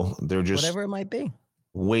to go. They're just whatever it might be,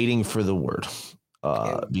 waiting for the word.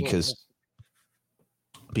 Because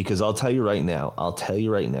I'll tell you right now,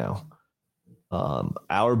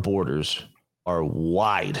 our borders are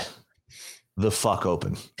wide the fuck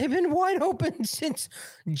open. They've been wide open since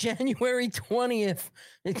January 20th,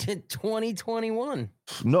 2021.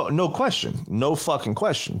 No question. No fucking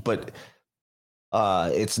question. But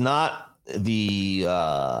it's not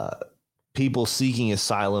the people seeking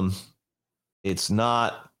asylum. It's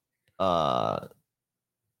not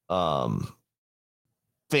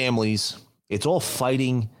families. It's all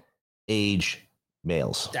fighting age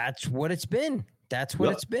males. That's what it's been.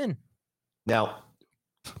 It's been. Now,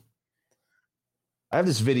 I have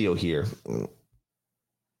this video here,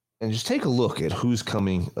 and just take a look at who's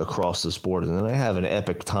coming across this border. And then I have an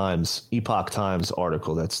Epoch Times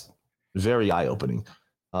article that's very eye-opening.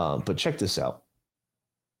 But check this out.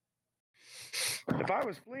 If I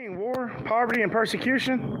was fleeing war, poverty, and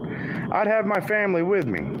persecution, I'd have my family with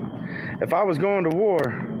me. If I was going to war,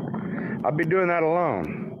 I'd be doing that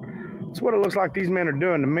alone. It's what it looks like these men are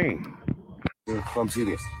doing to me. You're from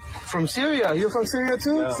Syria. From Syria? You're from Syria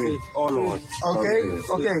too? Yeah, all over. Okay.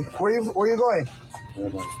 Where you going?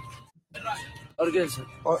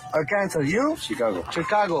 Arkansas. You?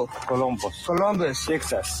 Chicago. Columbus.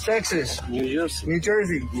 Texas. New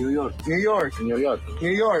Jersey. New York.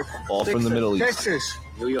 All from the Middle East. Texas.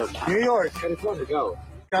 New York.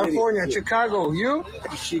 California. Chicago. You?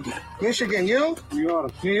 Michigan. You? New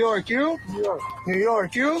York. You? New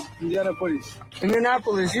York. You?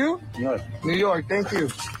 Indianapolis. You? New York. Thank you.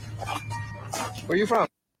 Where you from?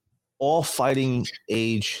 All fighting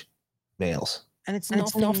age males. And it's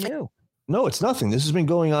nothing new. No, it's nothing. This has been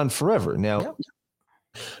going on forever. Now,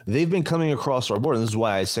 They've been coming across our border. And this is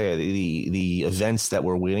why I say the events that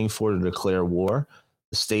we're waiting for to declare war,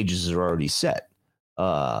 the stages are already set.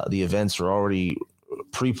 The events are already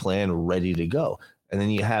pre-planned, ready to go. And then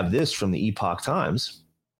you have this from the Epoch Times.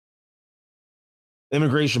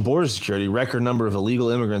 Immigration Border Security, record number of illegal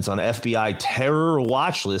immigrants on FBI terror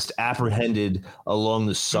watch list apprehended along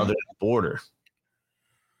the southern border.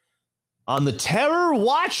 On the terror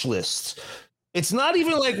watch list. It's not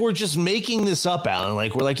even like we're just making this up, Alan.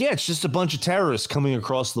 Like we're like, yeah, it's just a bunch of terrorists coming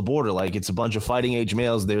across the border. Like it's a bunch of fighting age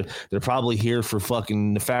males. They're probably here for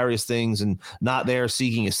fucking nefarious things and not there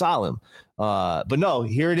seeking asylum. But no,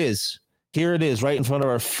 here it is. Here it is, right in front of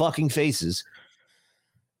our fucking faces.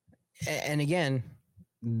 And again,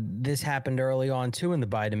 this happened early on too in the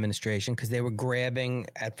Biden administration because they were grabbing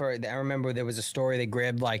at first. I remember there was a story they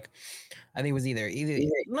grabbed like, I think it was either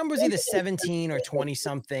numbers either 17 or 20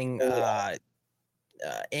 something.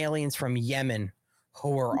 Aliens from Yemen who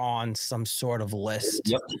were on some sort of list.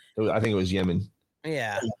 Yep. I think it was Yemen.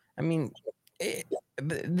 Yeah. I mean,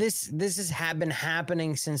 this has been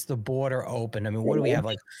happening since the border opened. I mean, what do we have?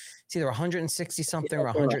 Like, it's either 160 something or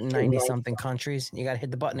 190 something countries. You got to hit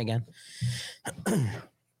the button again.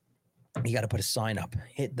 You got to put a sign up,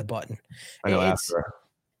 hit the button. I know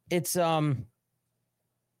it's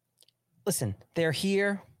listen, they're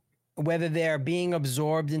here. Whether they're being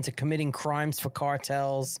absorbed into committing crimes for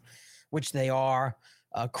cartels, which they are,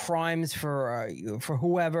 crimes for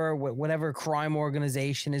whoever, whatever crime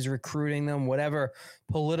organization is recruiting them, whatever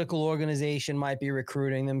political organization might be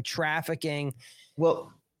recruiting them, trafficking.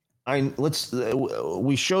 Well,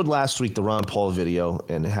 we showed last week the Ron Paul video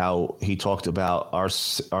and how he talked about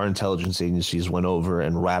our intelligence agencies went over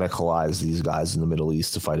and radicalized these guys in the Middle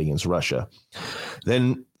East to fight against Russia.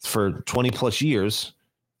 Then for 20 plus years,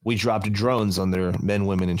 we dropped drones on their men,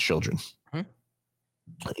 women, and children,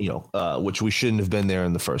 which we shouldn't have been there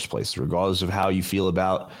in the first place, regardless of how you feel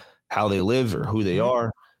about how they live or who they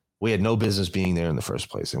are. We had no business being there in the first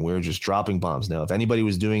place. And we were just dropping bombs. Now, if anybody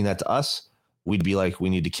was doing that to us, we'd be like, we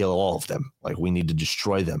need to kill all of them. Like we need to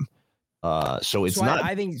destroy them. So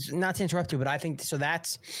I think, not to interrupt you, but I think, so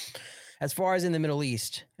that's, as far as in the Middle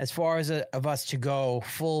East, as far as of us to go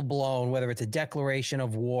full blown, whether it's a declaration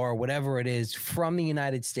of war, whatever it is from the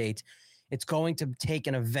United States, it's going to take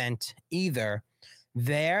an event either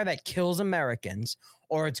there that kills Americans,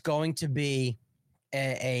 or it's going to be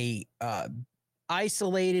a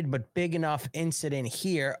isolated but big enough incident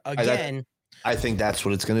here again. I think that's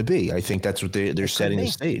what it's going to be. I think that's what they're setting the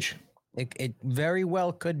stage. It very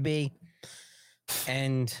well could be.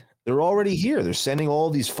 And they're already here. They're sending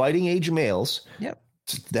all these fighting age males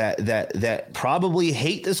that probably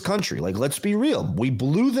hate this country. Like, let's be real. We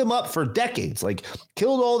blew them up for decades, like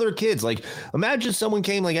killed all their kids. Like, imagine someone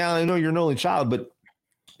came like, Alan, I know you're an only child, but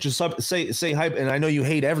just say hype. And I know you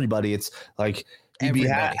hate everybody. It's like, you'd be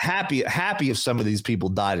happy if some of these people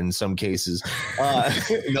died in some cases,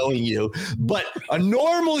 knowing you. But a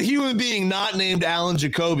normal human being not named Alan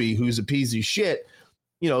Jacoby, who's a piece of shit,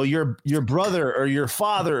 your brother or your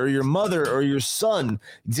father or your mother or your son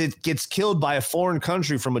gets killed by a foreign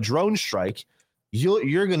country from a drone strike,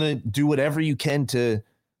 you're going to do whatever you can to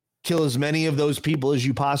kill as many of those people as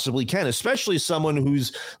you possibly can, especially someone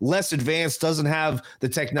who's less advanced, doesn't have the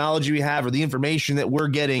technology we have or the information that we're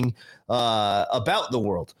getting about the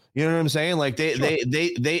world. You know what I'm saying? Like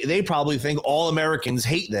they probably think all Americans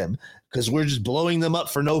hate them because we're just blowing them up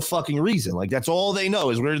for no fucking reason. Like that's all they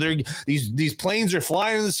know is these planes are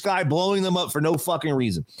flying in the sky, blowing them up for no fucking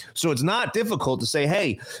reason. So it's not difficult to say,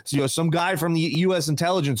 hey, some guy from the U.S.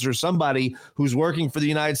 intelligence or somebody who's working for the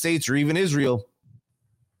United States or even Israel,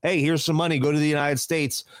 hey, here's some money. Go to the United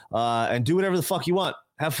States and do whatever the fuck you want.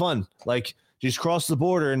 Have fun. Like just cross the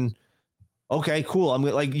border and okay, cool. I'm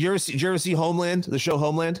like, did you ever see Homeland, the show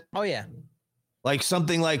Homeland? Oh yeah. Like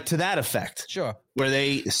something like to that effect. Sure. Where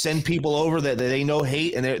they send people over that they know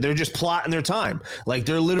hate and they're just plotting their time. Like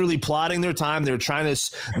they're literally plotting their time. They're trying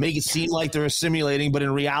to make it seem like they're assimilating, but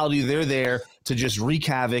in reality, they're there to just wreak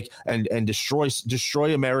havoc and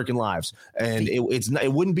destroy American lives. And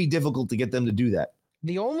it wouldn't be difficult to get them to do that.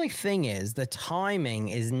 The only thing is the timing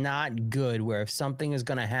is not good where if something is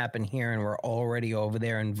going to happen here and we're already over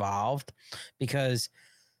there involved, because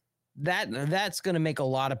that's going to make a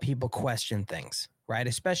lot of people question things, right?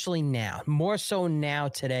 Especially now, more so now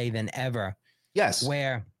today than ever. Yes.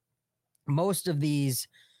 Where most of these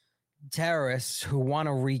terrorists who want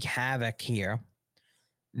to wreak havoc here,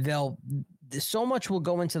 so much will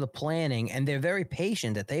go into the planning and they're very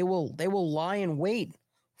patient that they will lie in wait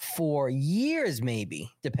for years, maybe,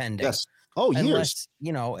 depending. Yes. Oh, years.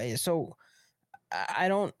 So I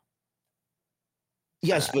don't.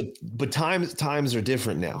 Yes, but times are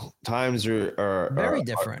different now. Times are very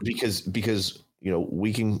different because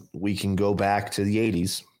we can go back to the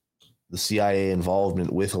 80s, the CIA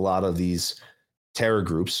involvement with a lot of these terror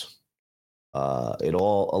groups. A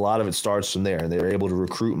lot of it starts from there, and they're able to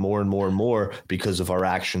recruit more and more and more because of our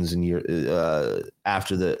actions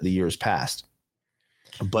after the years passed.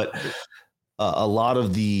 But a lot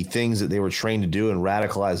of the things that they were trained to do and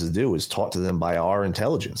radicalized to do is taught to them by our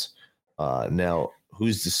intelligence. Now,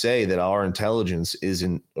 who's to say that our intelligence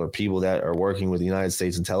isn't, or people that are working with the United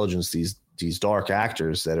States intelligence, these dark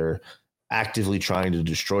actors that are actively trying to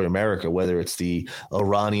destroy America, whether it's the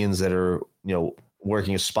Iranians that are,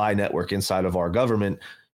 working a spy network inside of our government,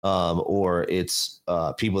 or it's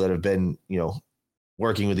people that have been,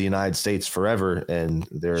 working with the United States forever, and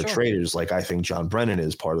they're traitors. Like I think John Brennan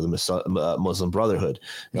is part of the Muslim Brotherhood.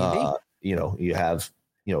 You have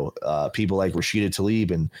people like Rashida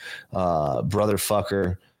Tlaib and Brother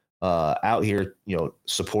Fucker out here,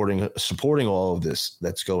 supporting all of this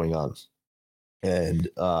that's going on, and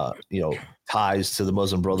ties to the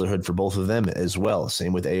Muslim Brotherhood for both of them as well.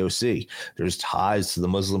 Same with AOC. There's ties to the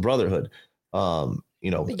Muslim Brotherhood.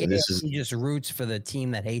 This is just roots for the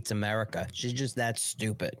team that hates America. She's just that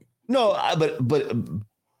stupid. No,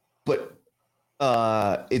 but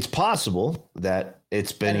it's possible that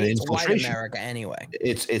it's been an infiltration. White America anyway.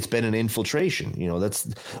 It's been an infiltration.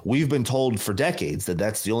 We've been told for decades that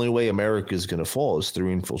that's the only way America is going to fall is through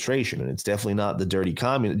infiltration, and it's definitely not the dirty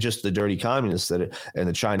communists and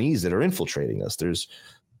the Chinese that are infiltrating us. There's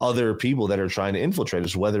other people that are trying to infiltrate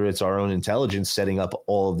us, whether it's our own intelligence setting up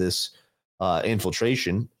all of this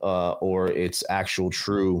infiltration, or it's actual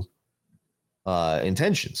true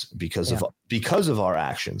intentions because of our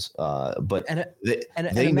actions. But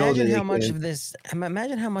imagine how much of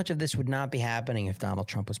this would not be happening if Donald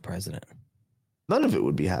Trump was president. None of it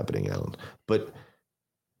would be happening, Alan. But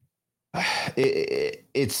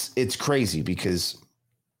it's crazy because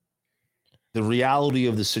the reality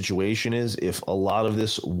of the situation is, if a lot of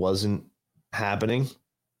this wasn't happening,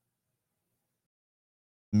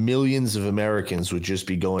 millions of Americans would just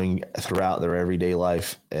be going throughout their everyday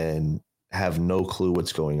life and have no clue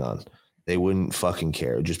what's going on. They wouldn't fucking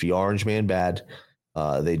care. It'd just be Orange Man bad.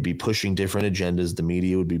 They'd be pushing different agendas. The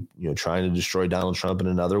media would be, trying to destroy Donald Trump in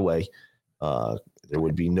another way. There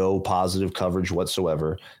would be no positive coverage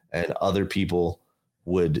whatsoever, and other people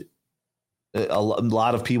would. A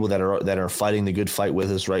lot of people that are fighting the good fight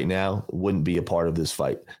with us right now wouldn't be a part of this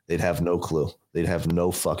fight. They'd have no clue. They'd have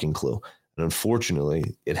no fucking clue. And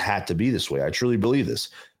unfortunately, it had to be this way. I truly believe this.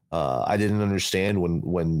 I didn't understand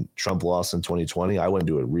when Trump lost in 2020. I went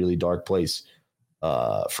to a really dark place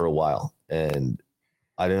for a while, and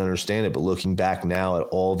I didn't understand it. But looking back now at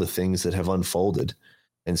all the things that have unfolded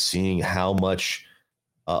and seeing how much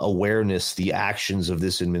awareness the actions of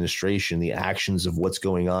this administration, the actions of what's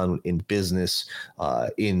going on in business,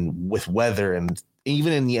 with weather, and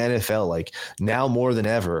even in the NFL, like now more than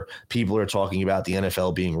ever, people are talking about the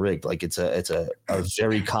NFL being rigged. Like it's a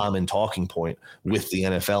very common talking point with the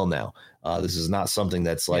NFL now. This is not something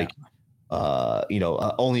that's like,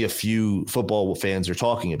 only a few football fans are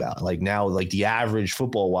talking about. Like now, like the average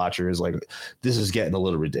football watcher is like, this is getting a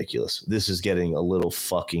little ridiculous. This is getting a little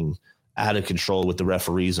fucking out of control with the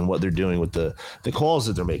referees and what they're doing with the calls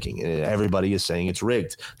that they're making. And everybody is saying it's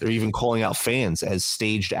rigged. They're even calling out fans as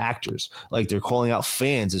staged actors. Like they're calling out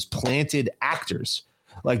fans as planted actors.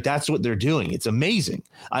 Like that's what they're doing. It's amazing.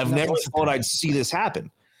 I've never thought I'd see this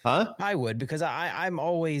happen. Huh? I would, because I've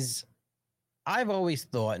always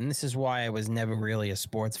thought, and this is why I was never really a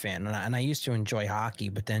sports fan. And I used to enjoy hockey,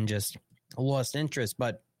 but then just lost interest.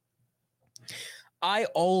 But I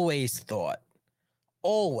always thought,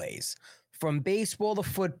 from baseball to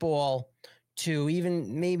football to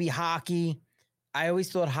even maybe hockey, I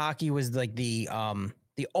always thought hockey was like the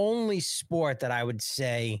only sport that I would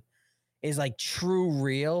say is like true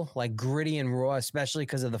real, like gritty and raw, especially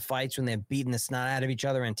because of the fights when they're beating the snot out of each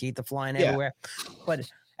other and teeth are flying everywhere. But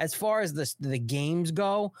as far as the games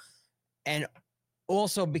go, and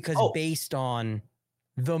also because based on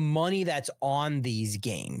the money that's on these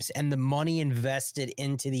games and the money invested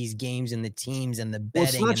into these games and the teams and the betting.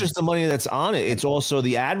 Well, it's not just the money that's on it. It's also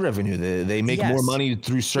the ad revenue. They make more money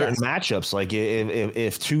through certain matchups. Like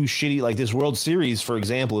if two shitty, like this World Series, for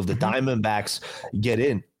example, if the Diamondbacks get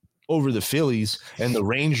in over the Phillies and the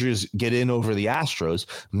Rangers get in over the Astros,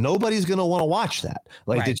 nobody's going to want to watch that.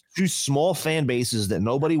 Like it's two small fan bases that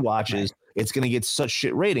nobody watches. It's going to get such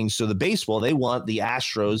shit ratings. So the baseball, they want the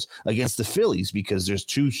Astros against the Phillies because there's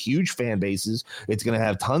two huge fan bases. It's going to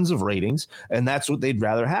have tons of ratings, and that's what they'd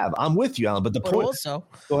rather have. I'm with you, Alan. But the point also,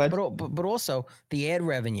 go ahead. But also the ad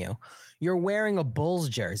revenue. You're wearing a Bulls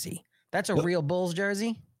jersey. That's a real Bulls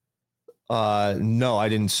jersey? No, I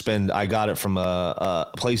didn't spend. I got it from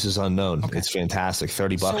Places Unknown. Okay. It's fantastic.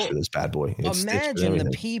 $30 for this bad boy. Imagine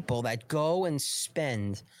the people that go and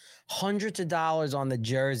spend hundreds of dollars on the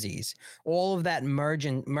jerseys, all of that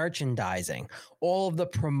merchandising, all of the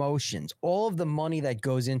promotions, all of the money that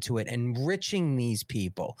goes into it, enriching these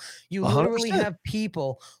people. You literally 100%. Have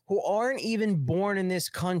people who aren't even born in this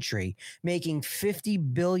country making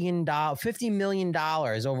 $50 million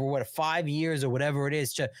over what 5 years or whatever it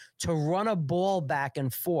is to run a ball back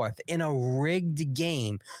and forth in a rigged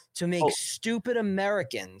game to make stupid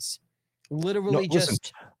Americans literally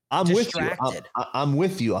just. I'm distracted. with you. I'm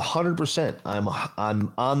with you 100%. I'm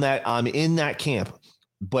on that. I'm in that camp.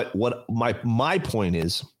 But what my point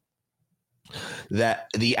is that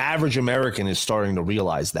the average American is starting to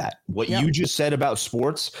realize that what you just said about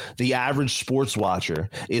sports, the average sports watcher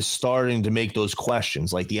is starting to make those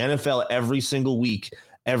questions. Like the NFL, every single week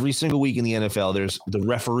in the NFL, there's the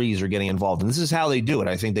referees are getting involved, and this is how they do it.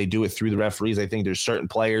 I think they do it through the referees. I think there's certain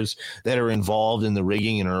players that are involved in the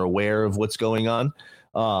rigging and are aware of what's going on.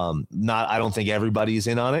 I don't think everybody's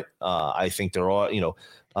in on it. I think they're all,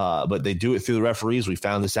 but they do it through the referees. We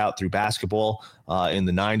found this out through basketball in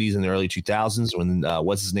the 90s and the early 2000s when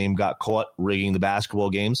what's his name got caught rigging the basketball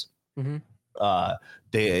games. Mm-hmm.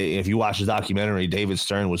 If you watch the documentary, David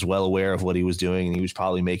Stern was well aware of what he was doing, and he was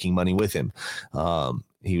probably making money with him.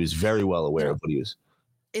 He was very well aware of what he was.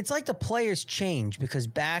 It's like the players change because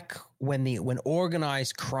back when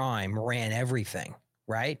organized crime ran everything.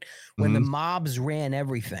 Right? When the mobs ran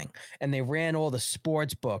everything and they ran all the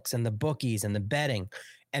sports books and the bookies and the betting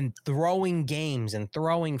and throwing games and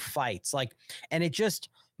throwing fights, and it just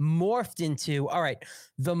morphed into, all right,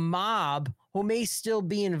 the mob who may still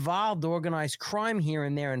be involved, organized crime here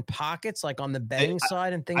and there in pockets, like on the betting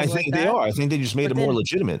side and things like that. I think they are. I think they just made it more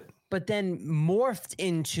legitimate. But then morphed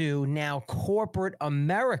into now corporate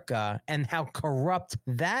America and how corrupt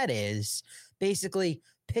that is, basically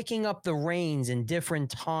picking up the reins in different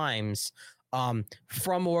times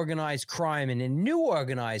from organized crime and in new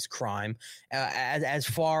organized crime as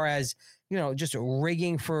far as, just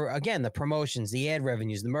rigging for, again, the promotions, the ad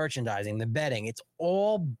revenues, the merchandising, the betting. It's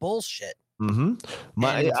all bullshit. Mm-hmm.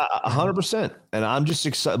 100%. And I'm just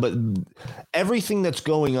excited. But everything that's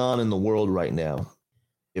going on in the world right now,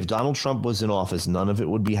 if Donald Trump was in office, none of it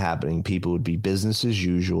would be happening. People would be business as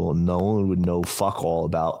usual. No one would know fuck all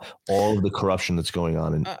about all of the corruption that's going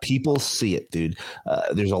on. And people see it, dude.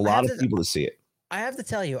 There's a lot of people that see it. I have to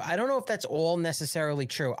tell you, I don't know if that's all necessarily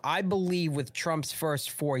true. I believe with Trump's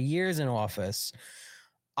first 4 years in office,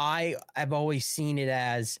 I have always seen it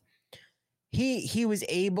as he was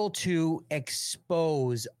able to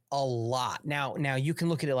expose a lot. Now you can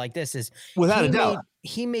look at it like this: is without a doubt,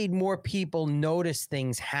 he made more people notice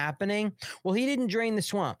things happening. Well, he didn't drain the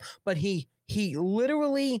swamp, but he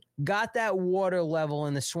literally got that water level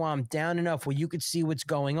in the swamp down enough where you could see what's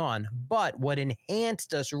going on. But what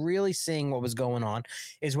enhanced us really seeing what was going on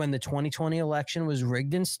is when the 2020 election was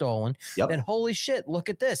rigged and stolen. Then holy shit, look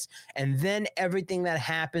at this. And then everything that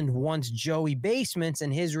happened once Joey Basements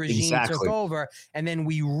and his regime took over, and then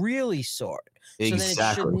we really saw it. So then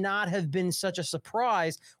it should not have been such a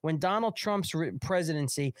surprise when Donald Trump's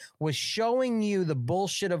presidency was showing you the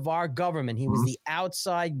bullshit of our government. He was the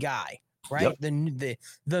outside guy. Right.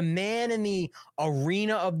 The man in the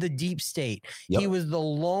arena of the deep state. He was the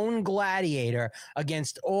lone gladiator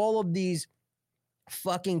against all of these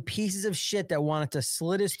fucking pieces of shit that wanted to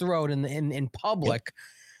slit his throat in public.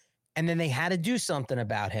 And then they had to do something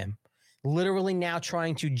about him. Literally now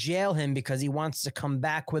trying to jail him because he wants to come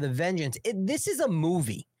back with a vengeance. This is a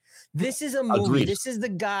movie. This is a movie. Agreed. This is the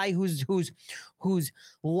guy whose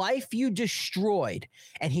life you destroyed,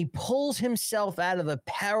 and he pulls himself out of the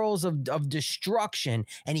perils of destruction,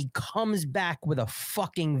 and he comes back with a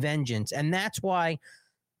fucking vengeance. And that's why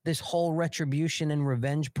this whole retribution and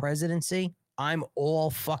revenge presidency, I'm all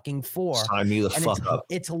fucking for. Sign me the fuck up.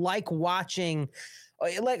 It's like watching.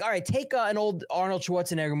 All right, take an old Arnold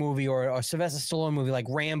Schwarzenegger movie or Sylvester Stallone movie like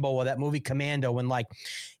Rambo or that movie Commando, when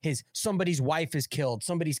somebody's wife is killed,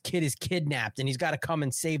 somebody's kid is kidnapped, and he's got to come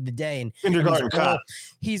and save the day. And Kindergarten Cop.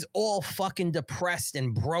 He's all fucking depressed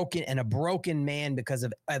and broken and a broken man because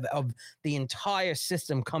of the entire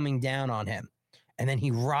system coming down on him. And then he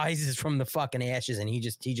rises from the fucking ashes and he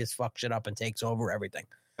just fucks it up and takes over everything.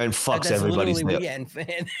 And fucks everybody's nip. Yeah,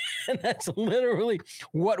 and that's literally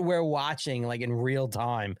what we're watching, like in real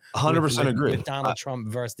time. 100% agree. With Donald Trump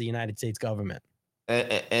versus the United States government.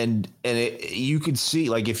 And you could see,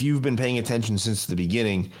 like, if you've been paying attention since the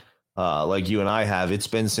beginning, like you and I have. It's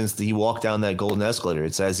been since he walked down that golden escalator.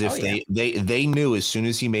 It's as if they knew as soon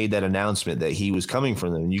as he made that announcement that he was coming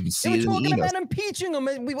from them. You could see it in the emails. They were talking about impeaching him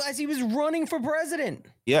as he was running for president.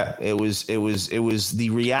 Yeah, it was the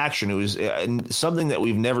reaction. It was something that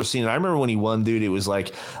we've never seen. And I remember when he won, dude. It was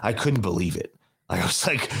like I couldn't believe it. I was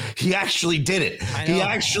like, he actually did it. He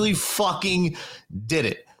actually fucking did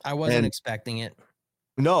it. I wasn't expecting it.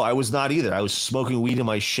 No, I was not either. I was smoking weed in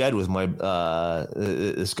my shed with my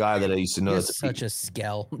this guy that I used to know. You're such a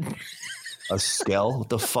skell. A skell? What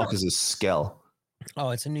the fuck is a skell? Oh,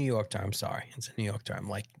 it's a New York term. Sorry, it's a New York term.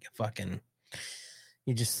 Like fucking,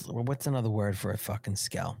 what's another word for a fucking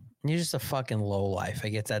skell? You're just a fucking low life. I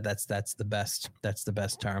guess that's the best. That's the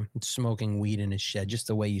best term. It's smoking weed in his shed, just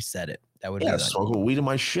the way you said it. That would be smoking weed in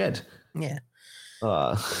my shed. Yeah.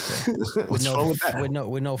 What's wrong with that?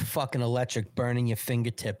 With no fucking electric burning your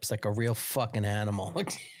fingertips like a real fucking animal.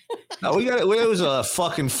 No, it was a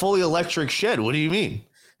fucking fully electric shed. What do you mean?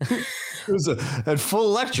 It had full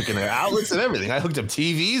electric in there, outlets and everything. I hooked up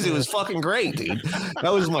TVs. It was fucking great, dude.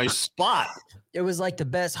 That was my spot. It was like the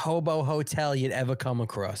best hobo hotel you'd ever come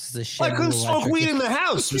across. I couldn't smoke weed in the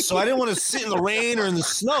house, so I didn't want to sit in the rain or in the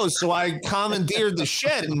snow. So I commandeered the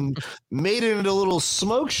shed and made it into a little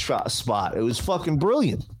smoke spot. It was fucking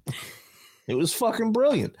brilliant. It was fucking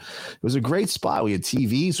brilliant. It was a great spot. We had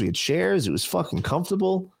TVs, we had chairs. It was fucking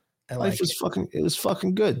comfortable. Life was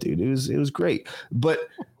fucking good, dude. It was great. But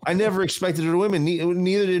I never expected it to win.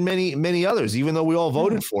 Neither did many others, even though we all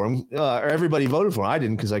voted for him, or everybody voted for him. I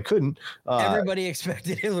didn't because I couldn't. Everybody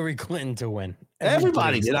expected Hillary Clinton to win.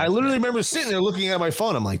 Everybody did. I literally remember sitting there looking at my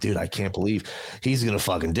phone. I'm like, dude, I can't believe he's going to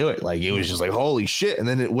fucking do it. Like, it was just like, holy shit. And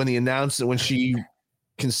then when he announced it, when she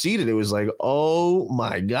conceded, it was like, oh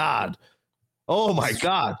my God. Oh my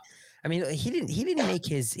God. I mean, he didn't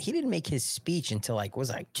make his speech until like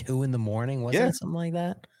 2 a.m. Wasn't it something like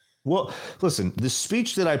that? Well, listen, the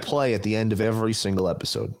speech that I play at the end of every single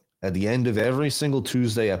episode, at the end of every single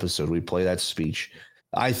Tuesday episode, we play that speech.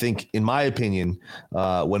 I think, in my opinion,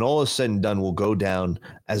 when all is said and done, will go down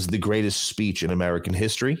as the greatest speech in American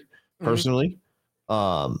history. Personally,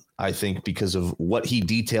 I think because of what he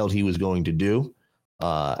detailed he was going to do,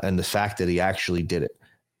 and the fact that he actually did it.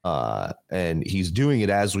 And he's doing it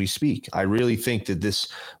as we speak. I really think that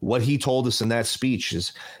what he told us in that speech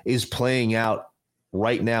is playing out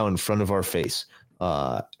right now in front of our face.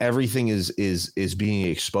 Everything is being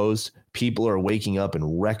exposed. People are waking up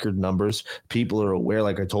in record numbers. People are aware.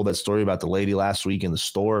 Like I told that story about the lady last week in the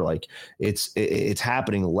store. Like it's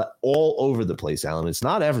happening all over the place, Alan. It's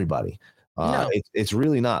not everybody. No. It's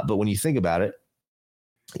really not. But when you think about it,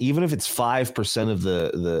 even if it's 5% of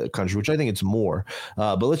the country, which I think it's more,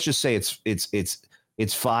 but let's just say it's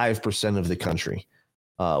 5% of the country.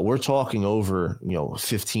 We're talking over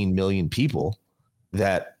 15 million people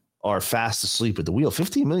that are fast asleep at the wheel.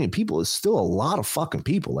 15 million people is still a lot of fucking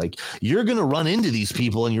people. Like, you're gonna run into these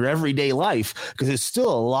people in your everyday life because it's still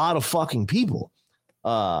a lot of fucking people.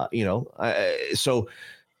 So.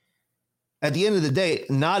 At the end of the day,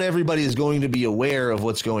 not everybody is going to be aware of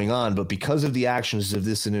what's going on, but because of the actions of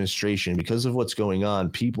this administration, because of what's going on,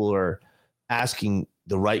 people are asking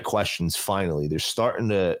the right questions. Finally, they're starting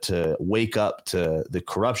to wake up to the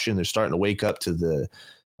corruption. They're starting to wake up to the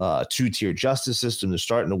two-tier justice system. They're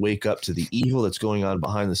starting to wake up to the evil that's going on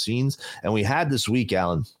behind the scenes. And we had this week,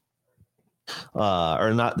 Alan,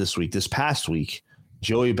 or not this week, this past week,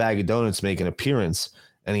 Joey Bag of Donuts make an appearance.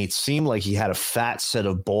 And it seemed like he had a fat set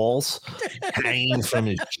of balls hanging from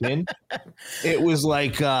his chin. It was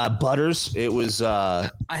like Butters. It was.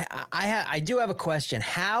 I do have a question.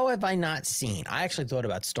 How have I not seen? I actually thought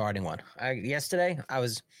about starting one. Yesterday, I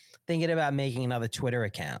was thinking about making another Twitter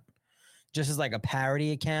account, just as like a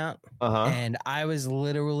parody account. And I was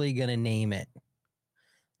literally gonna name it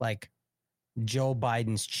like Joe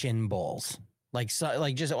Biden's chin balls.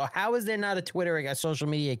 How is there not a Twitter, a social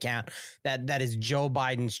media account that is Joe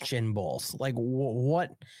Biden's chin balls? Like, what?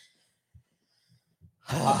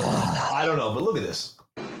 I don't know, but look at this.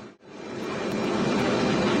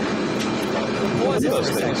 Look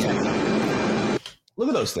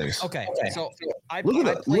at those things. Okay. So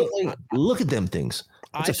look at them things.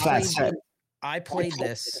 It's a fat set. I played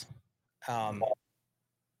this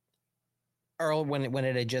early when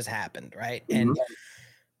it had just happened, right? And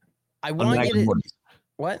I want you to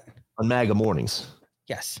what? On MAGA mornings.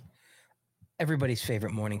 Yes. Everybody's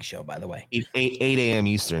favorite morning show, by the way. 8 a.m.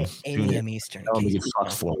 Eastern. 8 a.m. Eastern. For me.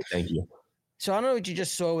 Thank you. So I don't know what you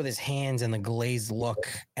just saw with his hands and the glazed look.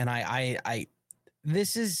 And I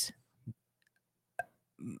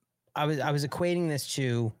was equating this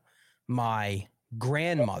to my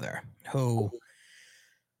grandmother, who,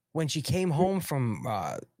 when she came home from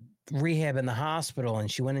rehab in the hospital,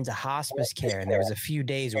 and she went into hospice care, and there was a few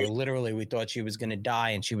days where literally we thought she was going to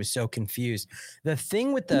die, and she was so confused. The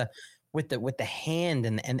thing with the hand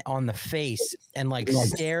and on the face and like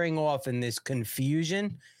staring off in this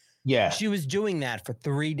confusion. Yeah. She was doing that for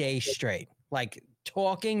 3 days straight, like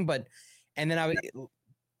talking, and then I would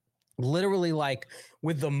literally like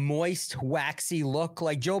with the moist, waxy look,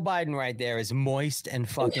 like Joe Biden right there is moist and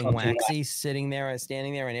fucking waxy, sitting there,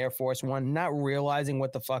 standing there in Air Force One, not realizing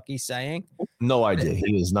what the fuck he's saying. No idea.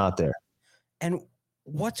 He is not there. And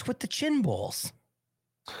what's with the chin balls?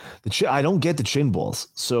 I don't get the chin balls.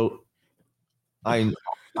 So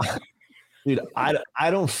dude, I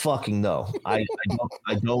don't fucking know. I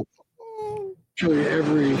don't. Actually,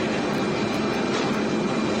 every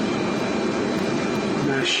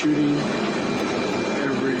mass shooting,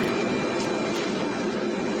 every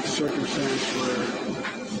circumstance where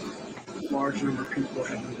a large number of people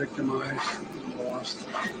have been victimized and lost,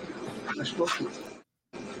 I spoke to them.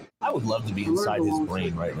 I would love to be inside his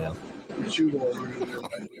brain right now. But you all are in there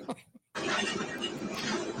right now.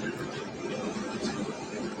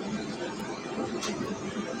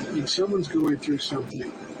 When someone's going through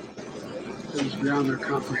something that is beyond their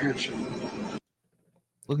comprehension.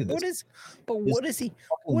 Look at this. What is he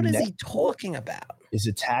talking about? Is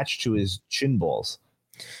attached to his chin balls.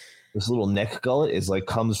 This little neck gullet is like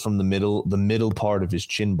comes from the middle part of his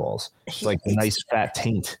chin balls. It's like a nice fat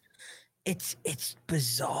taint. It's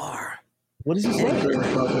bizarre. What is he saying?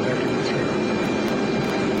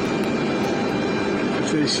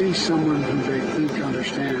 If they see someone who they think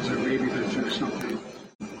understands or maybe been through something,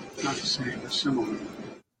 not the same, but similar,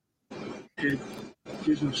 it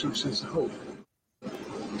gives them some sense of hope.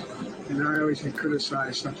 And I always get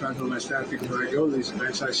criticized sometimes when my staff, because when I go to these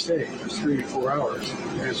events, I stay for 3 to 4 hours to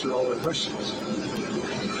answer all their questions.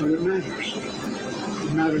 But it matters.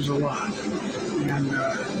 It matters a lot. And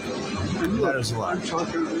look, matters a lot. I'm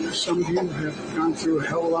talking, some of you have gone through a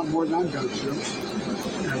hell of a lot more than I've gone through,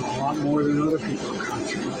 and a lot more than other people have gone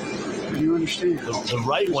through. And you understand. The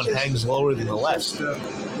right one hangs lower than the left.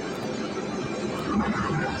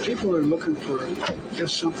 People are looking for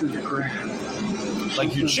just something to grab.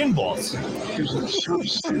 Like your chin balls. Gives them some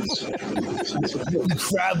sense of hope.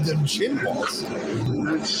 Grab them chin balls. And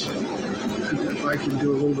that's, if I can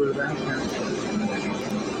do a little bit of that, then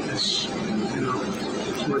it's,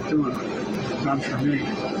 it's worth doing. Done for me.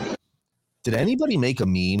 Did anybody make a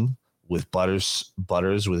meme with Butters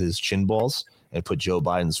with his chin balls and put Joe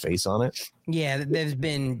Biden's face on it? Yeah, there's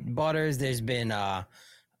been Butters. There's been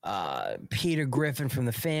Peter Griffin from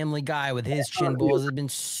the Family Guy with his chin balls. There's been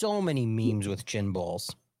so many memes with chin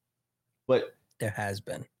balls. But there has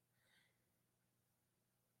been.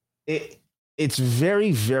 It's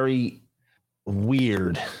very, very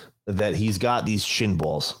weird that he's got these chin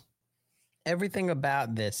balls. Everything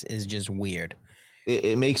about this is just weird.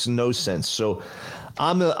 It makes no sense. So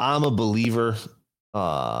I'm a believer.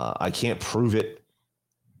 I can't prove it,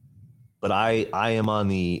 but I am on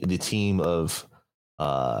the team of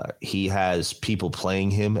he has people playing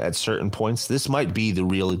him at certain points. This might be the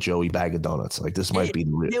real Joey Bag of Donuts. Like this might be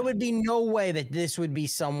the real. There would be no way that this would be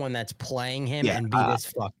someone that's playing him and be this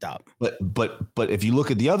fucked up. But if you look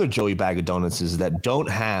at the other Joey Bag of Donuts that don't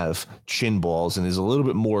have chin balls and is a little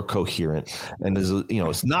bit more coherent and is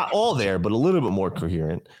it's not all there, but a little bit more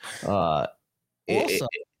coherent. Also,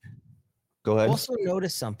 go ahead. Also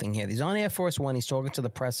notice something here. He's on Air Force One. He's talking to the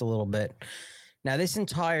press a little bit. Now, this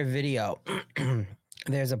entire video.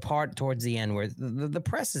 There's a part towards the end where the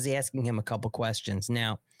press is asking him a couple questions.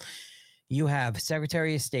 Now, you have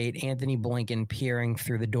Secretary of State Anthony Blinken peering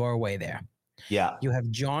through the doorway there. Yeah. You have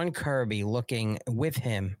John Kirby looking with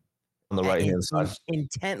him on the right-hand side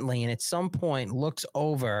intently, and at some point looks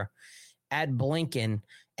over at Blinken,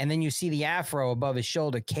 and then you see the afro above his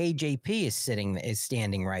shoulder. KJP is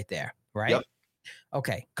standing right there, right? Yep.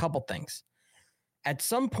 Okay, couple things. At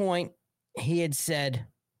some point, he had said,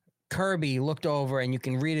 Kirby looked over, and you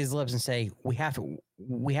can read his lips and say, "We have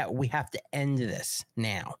to end this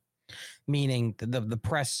now," meaning the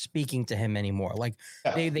press speaking to him anymore. Like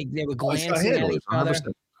they were glancing at each other.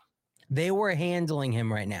 They were handling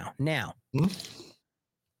him right now. Now,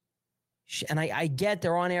 and I get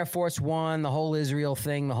they're on Air Force One, the whole Israel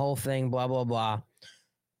thing, the whole thing, blah blah blah.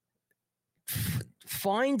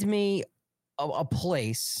 Find me a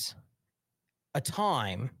place, a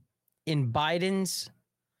time in Biden's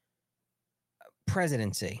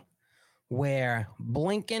presidency where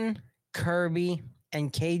Blinken, Kirby,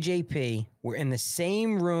 and KJP were in the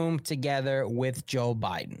same room together with Joe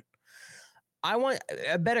Biden. I want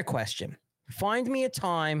a better question. Find me a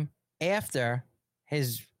time after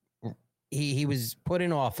he was put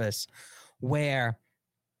in office where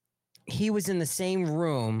he was in the same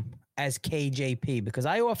room as KJP, because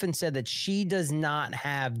I often said that she does not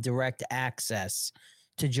have direct access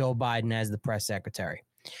to Joe Biden as the press secretary.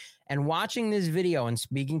 And watching this video and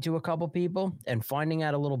speaking to a couple people and finding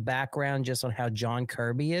out a little background just on how John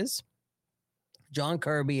Kirby is. John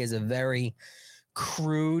Kirby is a very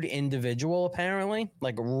crude individual, apparently,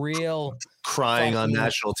 like real crying on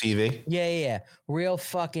national TV. Yeah. Real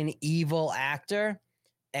fucking evil actor.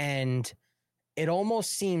 And it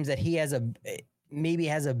almost seems that he has maybe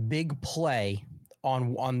has a big play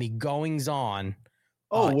on the goings on.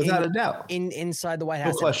 Oh, without a doubt. Inside the White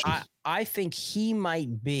House. No question. I think he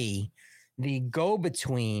might be the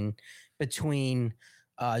go-between between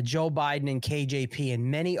Joe Biden and KJP and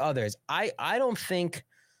many others. I don't think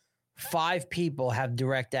 5 people have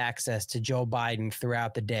direct access to Joe Biden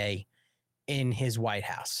throughout the day in his White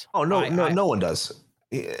House. Oh, no one does.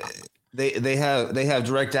 They have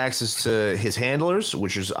direct access to his handlers,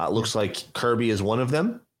 which is looks like Kirby is one of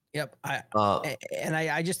them. Yep.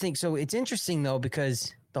 I just think so. It's interesting though,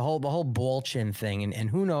 because the whole Bolchin thing and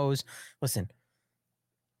who knows, listen,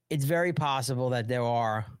 it's very possible that there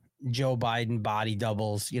are Joe Biden body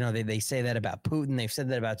doubles. You know, they say that about Putin. They've said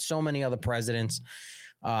that about so many other presidents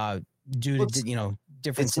due to,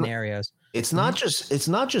 different scenarios. It's not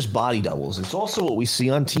just body doubles. It's also what we see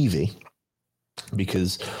on TV,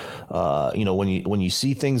 because when you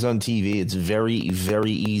see things on TV, it's very,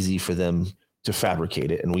 very easy for them to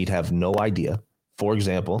fabricate it, and we'd have no idea. For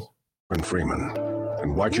example, Freeman,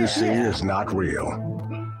 and what you see is not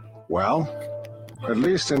real. Well, at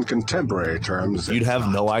least in contemporary terms, you'd have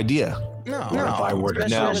no idea. No. If I were to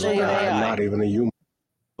tell you I'm not even a human.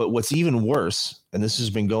 But what's even worse, and this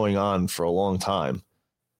has been going on for a long time,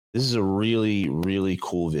 this is a really, really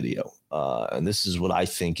cool video, and this is what I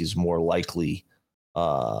think is more likely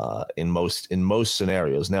in most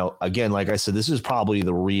scenarios. Now, again, like I said, this is probably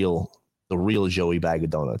the real Joey Bag of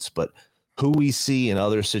Donuts, but who we see in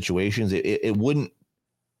other situations, it wouldn't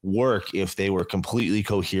work if they were completely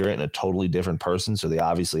coherent and a totally different person. So they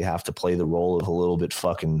obviously have to play the role of a little bit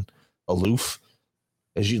fucking aloof,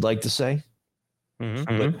 as you'd like to say.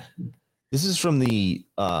 Mm-hmm. But this is from the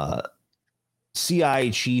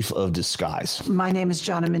CIA chief of disguise. My name is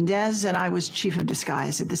Jonna Mendez, and I was chief of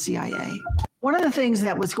disguise at the CIA. One of the things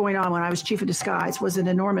that was going on when I was chief of disguise was an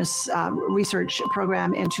enormous research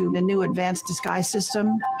program into the new advanced disguise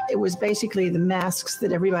system. It was basically the masks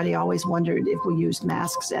that everybody always wondered if we used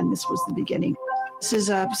masks, and this was the beginning. This is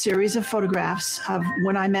a series of photographs of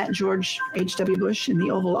when I met George H.W. Bush in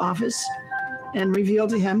the Oval Office and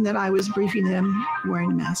revealed to him that I was briefing him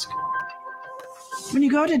wearing a mask. When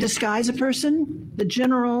you go to disguise a person, the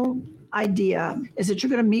general idea is that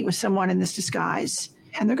you're going to meet with someone in this disguise,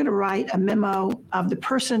 and they're going to write a memo of the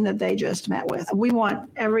person that they just met with. We want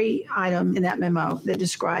every item in that memo that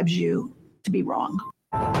describes you to be wrong.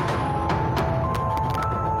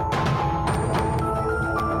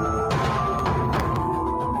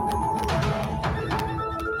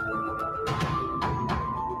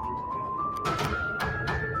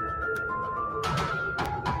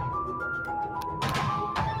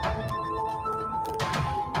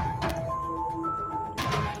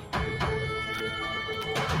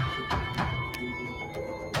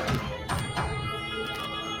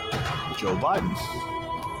 Joe Biden.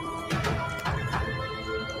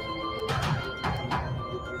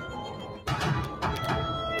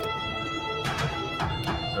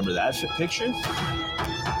 Remember that picture?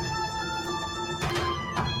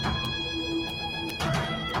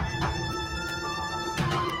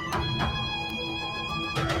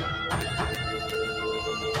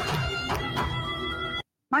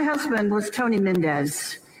 My husband was Tony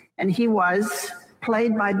Mendez, and he was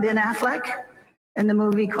played by Ben Affleck in the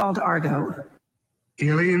movie called Argo.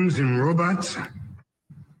 Aliens and robots?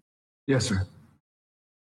 Yes, sir.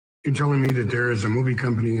 You're telling me that there is a movie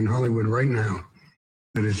company in Hollywood right now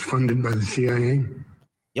that is funded by the CIA?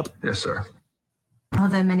 Yep. Yes, sir. Are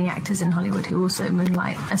there many actors in Hollywood who also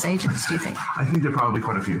moonlight as agents, do you think? I think there are probably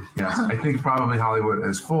quite a few, yes. I think probably Hollywood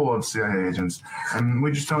is full of CIA agents, and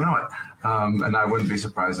we just don't know it. And I wouldn't be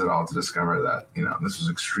surprised at all to discover that, this was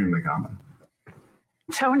extremely common.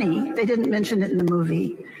 Tony, they didn't mention it in the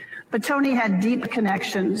movie, but Tony had deep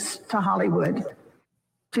connections to Hollywood,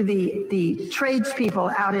 to the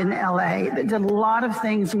tradespeople out in LA that did a lot of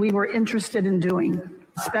things we were interested in doing.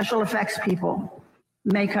 Special effects people,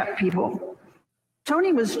 makeup people.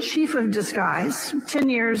 Tony was chief of disguise 10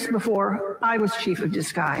 years before I was chief of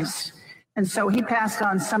disguise. And so he passed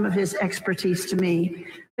on some of his expertise to me.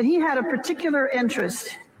 But he had a particular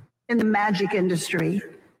interest in the magic industry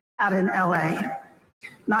out in LA.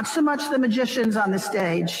 Not so much the magicians on the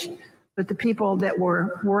stage, but the people that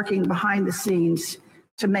were working behind the scenes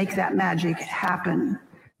to make that magic happen.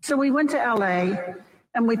 So we went to LA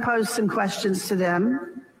and we posed some questions to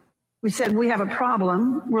them. We said, we have a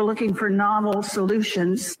problem. We're looking for novel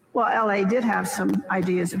solutions. Well, LA did have some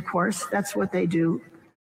ideas, of course. That's what they do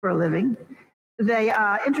for a living. They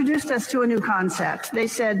introduced us to a new concept. They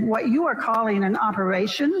said, what you are calling an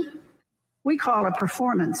operation, we call a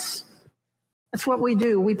performance. That's what we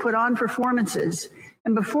do. We put on performances.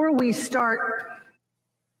 And before we start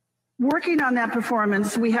working on that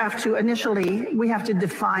performance, we have to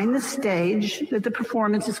define the stage that the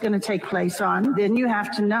performance is going to take place on. Then you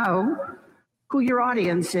have to know who your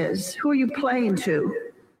audience is. Who are you playing to?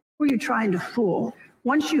 Who are you trying to fool?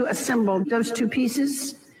 Once you assemble those two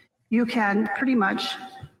pieces, you can pretty much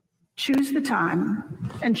choose the time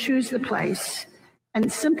and choose the place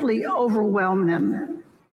and simply overwhelm them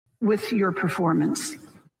with your performance.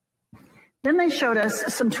 Then they showed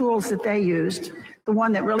us some tools that they used. The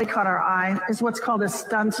one that really caught our eye is what's called a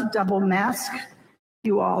stunt double mask.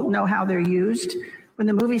 You all know how they're used. When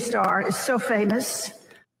the movie star is so famous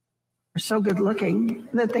or so good looking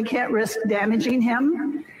that they can't risk damaging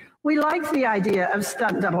him. We like the idea of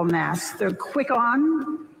stunt double masks. They're quick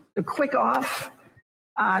on, they're quick off.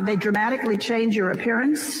 They dramatically change your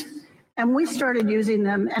appearance. And we started using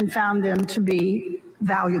them and found them to be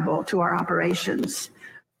valuable to our operations.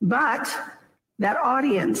 But that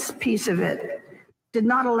audience piece of it did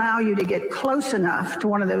not allow you to get close enough to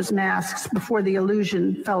one of those masks before the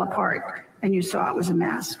illusion fell apart and you saw it was a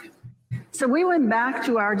mask. So we went back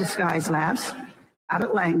to our disguise labs out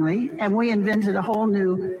at Langley and we invented a whole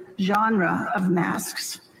new genre of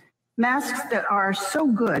masks. Masks that are so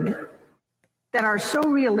good, that are so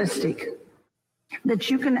realistic, that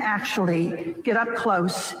you can actually get up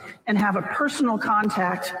close and have a personal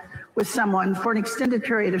contact with someone for an extended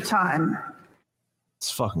period of time.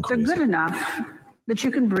 It's fucking crazy. They're good enough that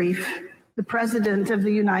you can brief the President of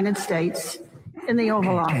the United States in the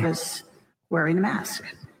Oval Office wearing a mask.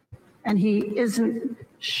 And he isn't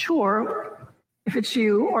sure if it's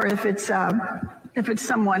you or if it's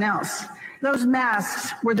someone else. Those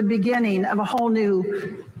masks were the beginning of a whole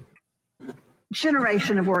new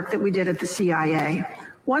generation of work that we did at the CIA.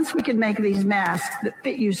 Once we could make these masks that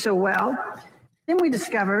fit you so well, then we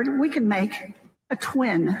discovered we could make a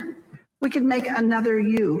twin. We could make another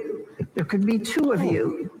you. There could be two of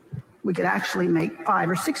you. We could actually make 5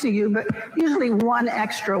 or 6 of you, but usually one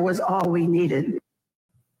extra was all we needed.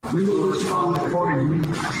 We will respond accordingly.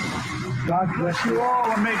 God bless you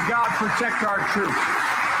all, and may God protect our troops.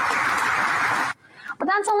 But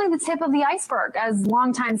that's only the tip of the iceberg. As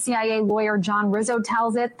longtime CIA lawyer John Rizzo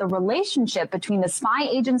tells it, the relationship between the spy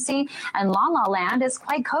agency and La La Land is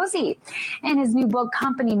quite cozy. In his new book,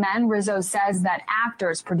 Company Men, Rizzo says that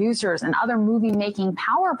actors, producers, and other movie-making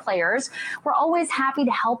power players were always happy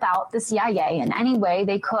to help out the CIA in any way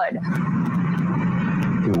they could.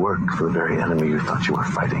 You work for the very enemy you thought you were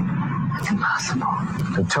fighting. It's impossible.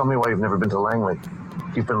 And tell me why you've never been to Langley.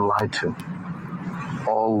 You've been lied to.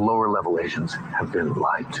 All lower-level agents have been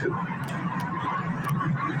lied to.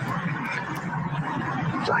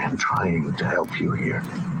 I am trying to help you here.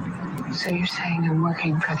 So you're saying I'm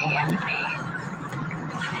working for the enemy?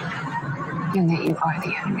 And that you are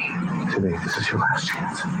the enemy? Today, this is your last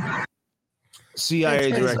chance.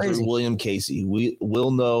 CIA Director William Casey, we will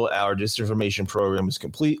know our disinformation program is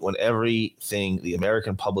complete when everything the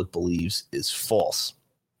American public believes is false.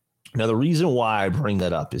 Now, the reason why I bring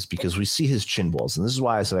that up is because we see his chin balls, and this is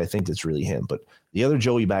why I said I think it's really him. But the other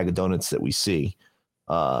Joey Bag of Donuts that we see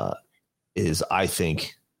is, I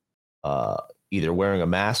think, either wearing a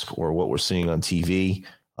mask or what we're seeing on TV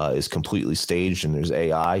is completely staged, and there's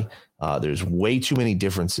AI. There's way too many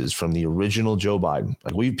differences from the original Joe Biden.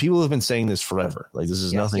 Like people have been saying this forever. Like this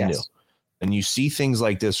is nothing new. And you see things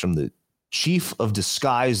like this from the chief of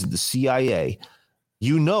disguise of the CIA.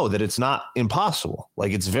 You know that it's not impossible.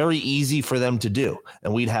 Like it's very easy for them to do,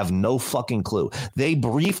 and we'd have no fucking clue. They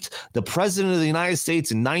briefed the president of the United States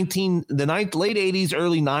in late 80s,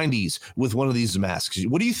 early 90s with one of these masks.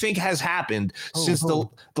 What do you think has happened since the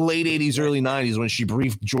late 80s, early 90s when she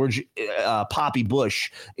briefed George Poppy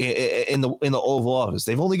Bush in the Oval Office?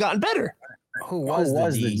 They've only gotten better. Who was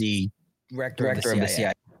the director of the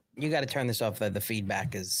CIA? You got to turn this off. The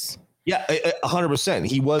feedback is. Yeah, 100%.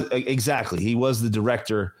 He was exactly. He was the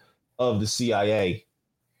director of the CIA.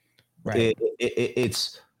 Right.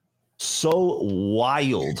 It's so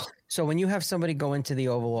wild. So when you have somebody go into the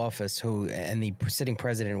Oval Office and the sitting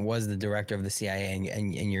president was the director of the CIA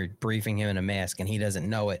and you're briefing him in a mask and he doesn't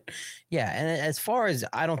know it. Yeah. And as far as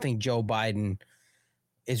I don't think Joe Biden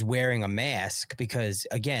is wearing a mask, because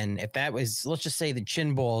again, if that was, let's just say the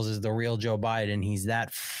chin balls is the real Joe Biden, he's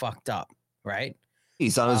that fucked up, right?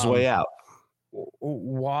 He's on his way out.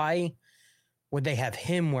 Why would they have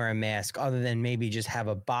him wear a mask other than maybe just have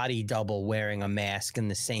a body double wearing a mask in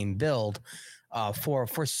the same build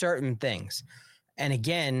for certain things? And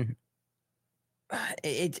again,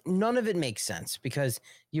 none of it makes sense, because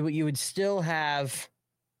you would still have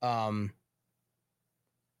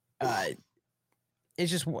it's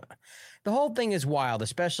just, the whole thing is wild,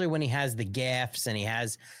 especially when he has the gaffes and he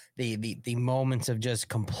has the moments of just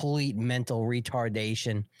complete mental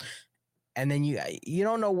retardation. And then you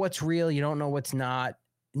don't know what's real. You don't know what's not.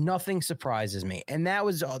 Nothing surprises me. And that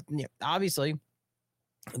was obviously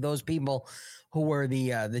those people who were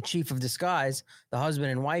the chief of disguise, the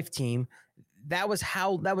husband and wife team. That was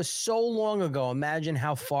so long ago. Imagine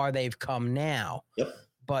how far they've come now. Yep.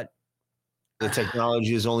 But the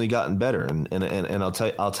technology has only gotten better, and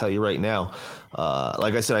I'll tell you right now,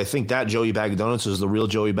 like I said, I think that Joey Bag of Donuts was the real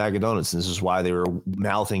Joey Bag of Donuts. And this is why they were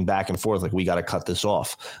mouthing back and forth like, we got to cut this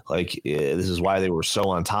off. Like, this is why they were so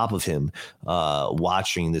on top of him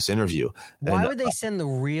watching this interview. Why would they send the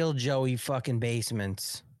real Joey fucking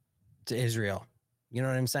Basements to Israel? You know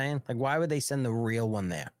what I'm saying? Like, why would they send the real one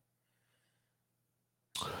there?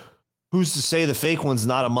 Who's to say the fake one's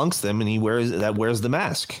not amongst them and he wears the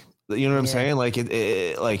mask? You know what I'm saying? Like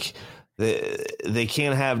they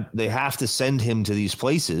can't have, they have to send him to these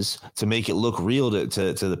places to make it look real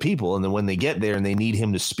to the people. And then when they get there and they need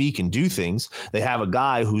him to speak and do things, they have a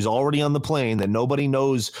guy who's already on the plane that nobody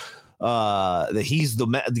knows that he's the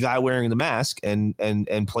guy wearing the mask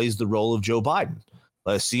and plays the role of Joe Biden.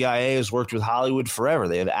 CIA has worked with Hollywood forever.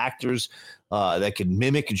 They have actors that could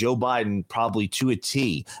mimic Joe Biden probably to a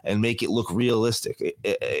T and make it look realistic.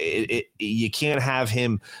 You can't have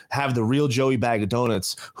him have the real Joey Bag of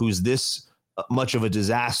Donuts, who's this much of a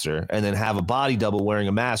disaster, and then have a body double wearing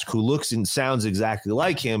a mask who looks and sounds exactly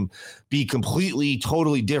like him, be completely,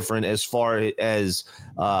 totally different as far as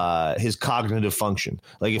his cognitive function.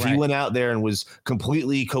 Like if he went out there and was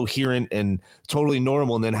completely coherent and totally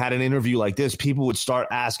normal and then had an interview like this, people would start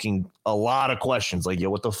asking a lot of questions like, yo,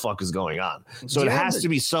 what the fuck is going on? So it has to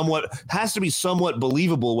be somewhat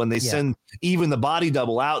believable when they send even the body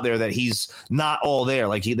double out there that he's not all there.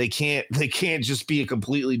 Like they can't just be a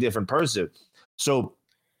completely different person. So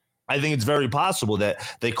I think it's very possible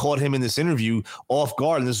that they caught him in this interview off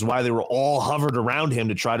guard, and this is why they were all hovered around him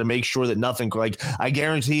to try to make sure that nothing, like, I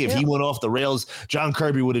guarantee if he went off the rails, John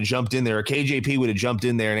Kirby would have jumped in there, or KJP would have jumped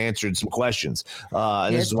in there and answered some questions.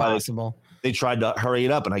 And this is why they tried to hurry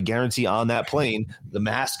it up. And I guarantee on that plane, the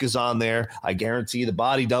mask is on there. I guarantee the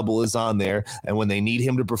body double is on there. And when they need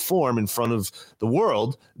him to perform in front of the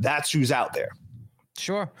world, that's who's out there.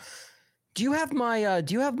 Sure. Do you have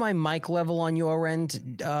my mic level on your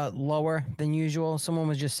end lower than usual? Someone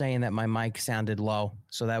was just saying that my mic sounded low,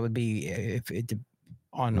 so that would be if it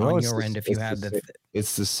on your end. If you have the,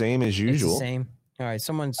 it's the same as usual. It's the same. All right,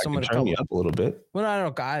 someone turn me up a little bit. Well, I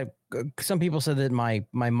don't know. Some people said that my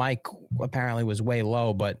mic apparently was way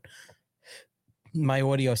low, but my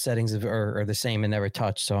audio settings are the same and never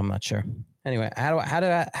touch, so I'm not sure. Anyway, how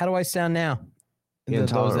do I sound now? Those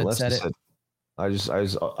that said it.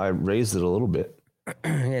 I raised it a little bit.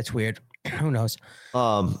 It's weird. Who knows?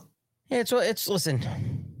 Listen,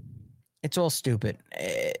 it's all stupid.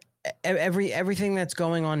 Everything that's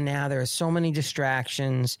going on now, there are so many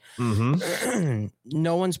distractions. Mm-hmm.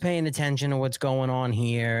 No one's paying attention to what's going on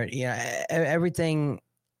here. Yeah, everything.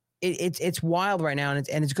 It's wild right now,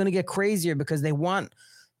 and it's going to get crazier because they want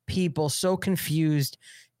people so confused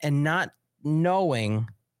and not knowing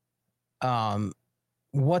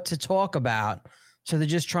what to talk about. So they're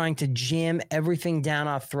just trying to jam everything down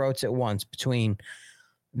our throats at once, between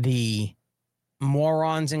the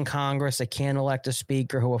morons in Congress that can't elect a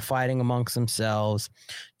speaker who are fighting amongst themselves,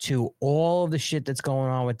 to all of the shit that's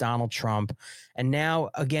going on with Donald Trump. And now,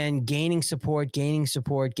 again, gaining support. They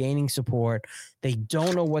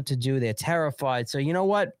don't know what to do. They're terrified. So you know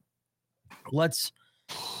what? Let's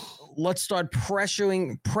start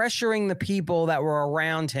pressuring the people that were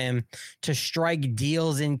around him to strike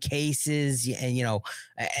deals in cases,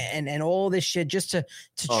 and and all this shit, just to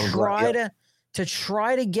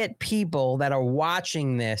try to get people that are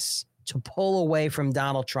watching this to pull away from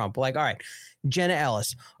Donald Trump. Like, all right, Jenna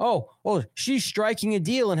Ellis. Oh, she's striking a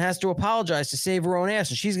deal and has to apologize to save her own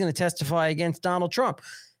ass, and she's going to testify against Donald Trump.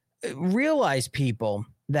 Realize, people,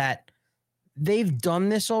 that they've done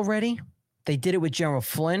this already. They did it with General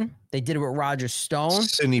Flynn. They did it with Roger Stone.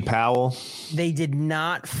 Sidney Powell. They did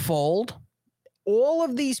not fold. all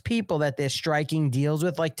of these people that they're striking deals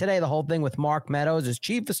with, like today, the whole thing with Mark Meadows as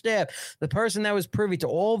chief of staff, the person that was privy to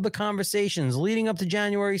all of the conversations leading up to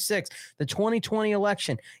January 6th, the 2020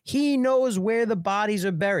 election, he knows where the bodies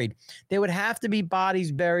are buried. There would have to be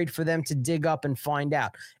bodies buried for them to dig up and find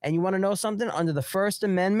out. And you want to know something? Under the First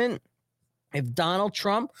Amendment, if Donald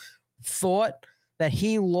Trump thought that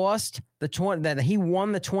he lost that he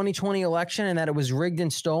won the 2020 election and that it was rigged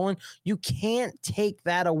and stolen, you can't take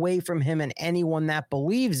that away from him and anyone that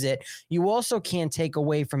believes it. You also can't take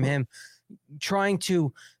away from him trying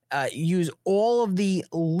to use all of the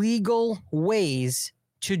legal ways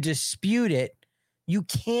to dispute it. You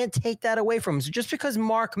can't take that away from him. So just because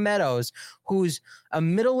Mark Meadows, who's a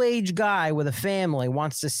middle-aged guy with a family,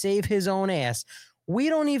 wants to save his own ass, we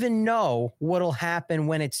don't even know what'll happen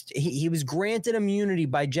when he was granted immunity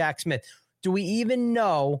by Jack Smith. Do we even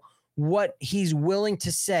know what he's willing to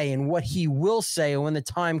say and what he will say when the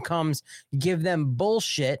time comes, give them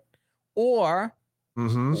bullshit? Or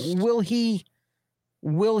will he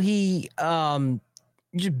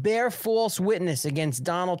just bear false witness against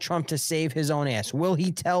Donald Trump to save his own ass? Will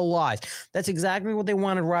he tell lies? That's exactly what they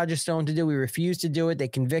wanted Roger Stone to do. He refused to do it. They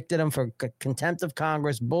convicted him for contempt of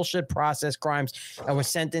Congress, bullshit process crimes, and were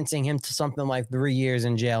sentencing him to something like 3 years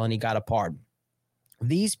in jail, and he got a pardon.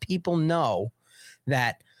 These people know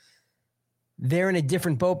that they're in a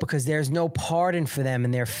different boat because there's no pardon for them,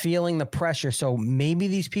 and they're feeling the pressure. So maybe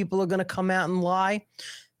these people are going to come out and lie.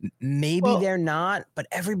 Maybe they're not, but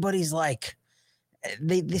everybody's like,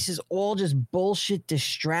 this is all just bullshit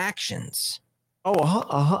distractions. Oh,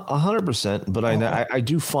 100%. But I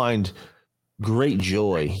do find great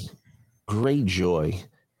joy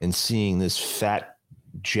in seeing this fat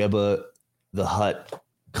Jabba the Hutt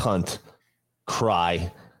cunt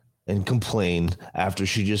cry and complain after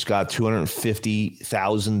she just got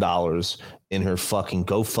 $250,000 in her fucking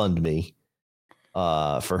GoFundMe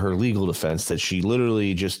for her legal defense, that she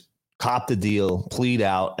literally just copped the deal, plead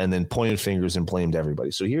out, and then pointed fingers and blamed everybody.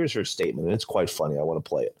 So here's her statement, and it's quite funny. I want to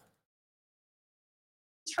play it.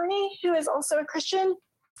 Attorney who is also a Christian,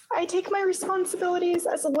 I take my responsibilities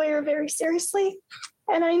as a lawyer very seriously,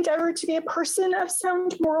 and I endeavor to be a person of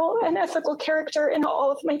sound moral and ethical character in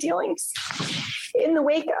all of my dealings. In the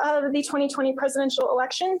wake of the 2020 presidential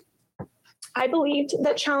election, I believed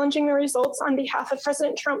that challenging the results on behalf of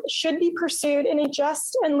President Trump should be pursued in a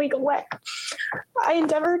just and legal way. I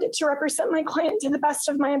endeavored to represent my client to the best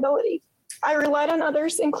of my ability. I relied on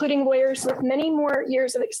others, including lawyers with many more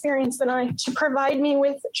years of experience than I, to provide me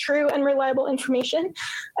with true and reliable information,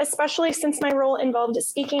 especially since my role involved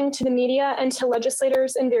speaking to the media and to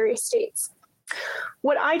legislators in various states.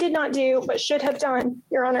 What I did not do, but should have done,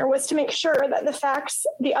 Your Honor, was to make sure that the facts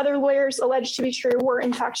the other lawyers alleged to be true were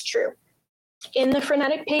in fact true. In the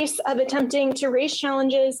frenetic pace of attempting to raise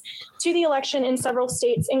challenges to the election in several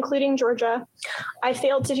states, including Georgia, I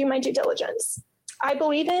failed to do my due diligence. I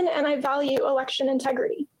believe in and I value election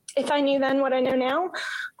integrity. If I knew then what I know now,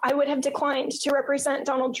 I would have declined to represent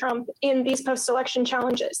Donald Trump in these post-election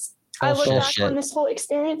challenges. I look back on this whole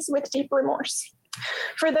experience with deep remorse.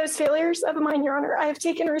 For those failures of mine, Your Honor, I have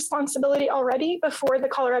taken responsibility already before the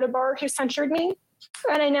Colorado bar who censured me,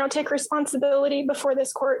 and I now take responsibility before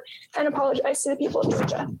this court and apologize to the people of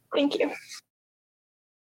Georgia. Thank you.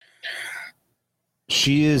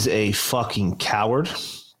 She is a fucking coward.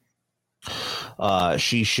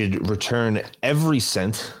 She should return every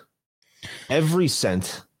cent of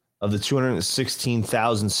the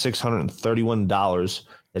 $216,631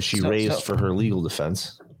 that she raised for her legal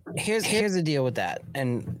defense. Here's the deal with that,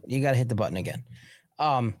 and you got to hit the button again.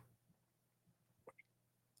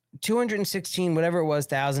 216, whatever it was,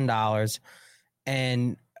 $1,000,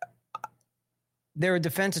 and there were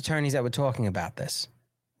defense attorneys that were talking about this.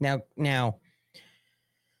 Now,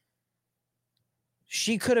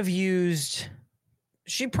 she could have used.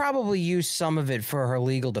 She probably used some of it for her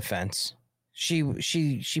legal defense. She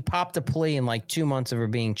popped a plea in like 2 months of her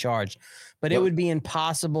being charged, but it would be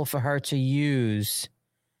impossible for her to use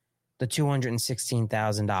the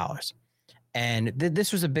 $216,000. And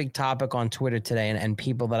this was a big topic on Twitter today, and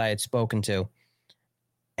people that I had spoken to.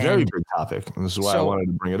 Very big topic. And this is why I wanted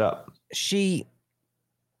to bring it up.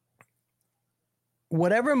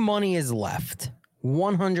 Whatever money is left,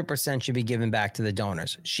 100% should be given back to the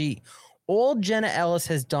donors. All Jenna Ellis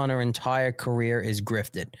has done her entire career is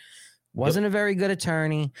grifted. Wasn't a very good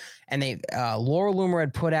attorney. And Laura Loomer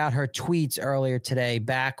had put out her tweets earlier today,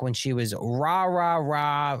 back when she was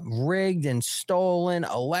rigged and stolen,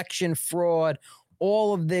 election fraud,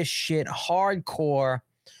 all of this shit, hardcore.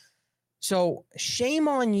 So shame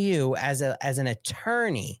on you as an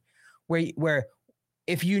attorney, where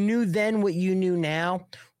if you knew then what you knew now,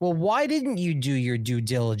 well, why didn't you do your due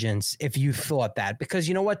diligence if you thought that? Because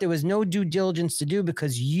you know what? There was no due diligence to do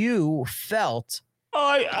because you felt.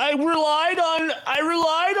 I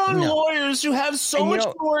relied on lawyers who have so much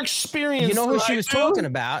more experience. You know who she was talking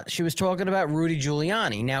about? She was talking about Rudy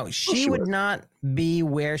Giuliani. Now, she would not be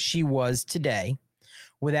where she was today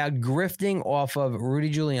without grifting off of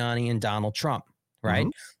Rudy Giuliani and Donald Trump, right?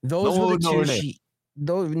 Those were the two.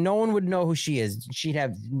 No one would know who she is. She'd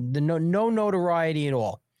have no notoriety at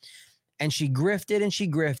all. And she grifted and she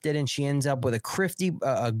grifted, and she ends up with a cringy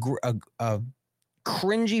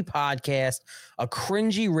podcast, a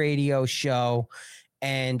cringy radio show.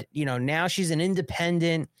 And, you know, now she's an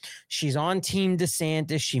independent. She's on Team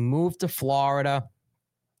DeSantis. She moved to Florida.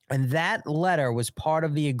 And that letter was part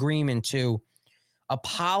of the agreement to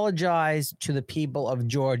apologize to the people of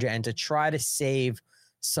Georgia and to try to save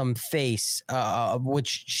some face,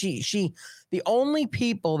 which she the only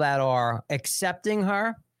people that are accepting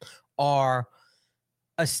her are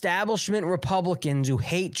establishment Republicans who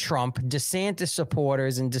hate Trump, DeSantis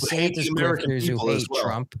supporters, and DeSantis grifters who hate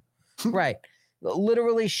Trump. Right.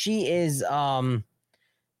 Literally, she is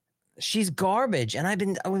she's garbage. And I've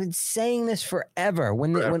been saying this forever.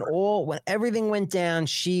 When everything went down,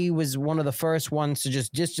 she was one of the first ones to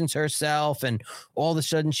just distance herself, and all of a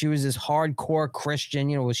sudden she was this hardcore Christian.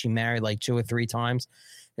 You know, was she married like 2 or 3 times?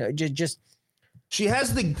 She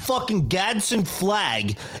has the fucking Gadsden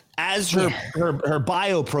flag as her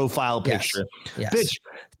bio profile picture. Yes. Bitch,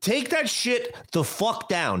 take that shit the fuck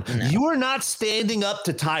down. No. You are not standing up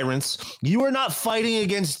to tyrants. You are not fighting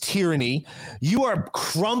against tyranny. You are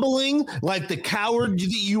crumbling like the coward that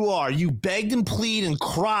you are. You begged and pleaded and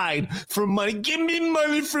cried for money. Give me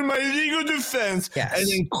money for my legal defense. Yes. And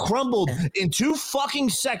then crumbled in 2 fucking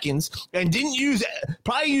seconds and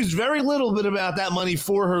probably used very little bit about that money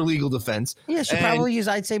for her legal defense. Yeah, she probably used,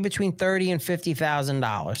 I'd say, between $30,000 and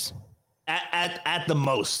 $50,000. At the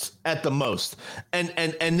most, and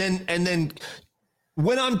then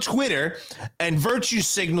went on Twitter and virtue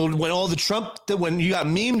signaled when you got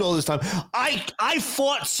memed all this time. I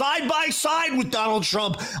fought side by side with Donald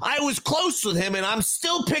Trump. I was close with him, and I'm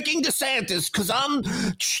still picking DeSantis because I'm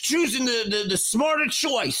choosing the smarter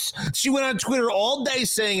choice. She went on Twitter all day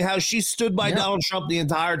saying how she stood by Donald Trump the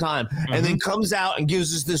entire time, and then comes out and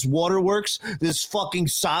gives us this waterworks, this fucking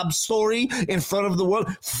sob story in front of the world.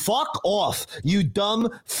 Fuck off, you dumb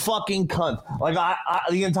fucking cunt. Like I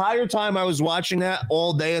the entire time I was watching that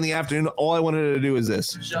all day in the afternoon, all I wanted to do is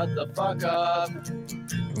this. Shut the fuck up.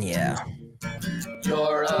 Yeah.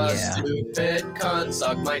 You're a stupid cunt.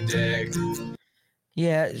 Suck my dick.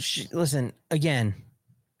 Yeah. Listen, again,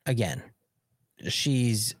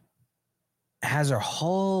 she's has her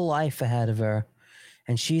whole life ahead of her,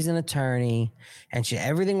 and she's an attorney, and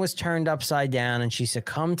everything was turned upside down, and she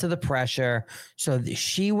succumbed to the pressure. So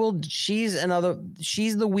she's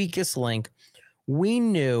the weakest link. We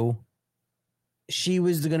knew she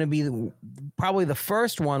was going to be probably the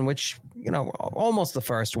first one, which, you know, almost the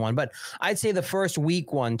first one, but I'd say the first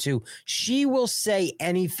weak one too. She will say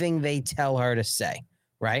anything they tell her to say,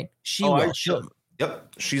 right? She will.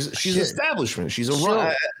 Yep. She's establishment. She's one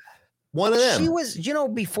of them. She was, you know,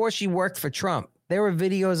 before she worked for Trump, there were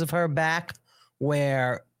videos of her back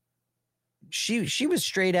where she was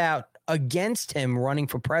straight out against him running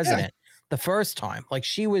for president. The first time, like,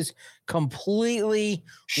 she was completely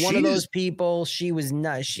one of those people. She was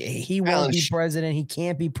not. He won't be president. He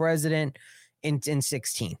can't be president in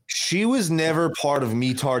 16. She was never part of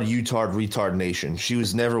Metard, Utard, Retard Nation. She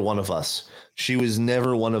was never one of us. She's a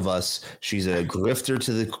grifter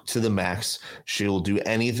to the max. She'll do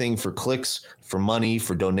anything for clicks, for money,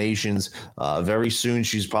 for donations. Very soon,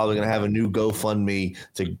 she's probably going to have a new GoFundMe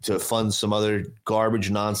to fund some other garbage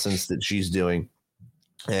nonsense that she's doing,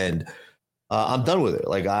 and. I'm done with it.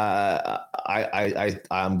 Like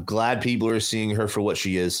I'm glad people are seeing her for what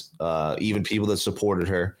she is. Even people that supported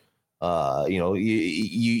her. You know,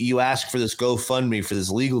 you ask for this GoFundMe for this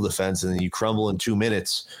legal defense, and then you crumble in 2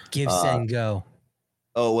 minutes. Give Send Go.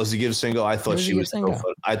 Oh, was it Give Send Go? I thought she was.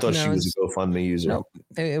 I thought she was a GoFundMe user. No,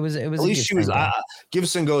 it was. At least she was. Give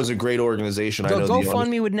Send Go is a great organization. I know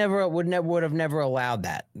GoFundMe would have never allowed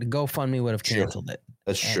that. The GoFundMe would have canceled it.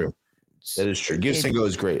 That's true. That is true. Give Send Go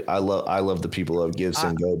is great. I love the people of Give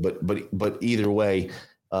Send Go, but either way,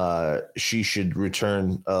 she should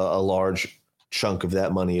return a large chunk of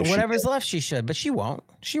that money. Whatever's left, she should, but she won't.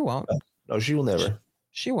 She won't. No, she will never.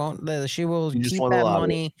 She won't. She will keep that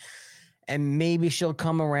money, and maybe she'll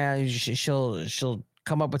come around. She'll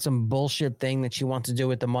come up with some bullshit thing that she wants to do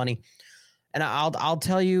with the money. And I'll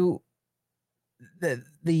tell you that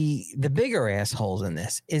the bigger assholes in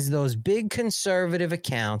this is those big conservative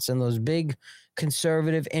accounts and those big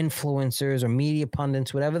conservative influencers or media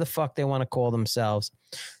pundits, whatever the fuck they want to call themselves,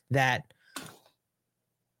 that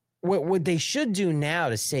what they should do now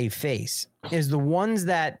to save face is the ones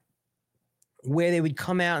that where they would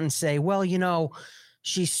come out and say, well, you know,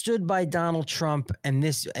 she stood by Donald Trump and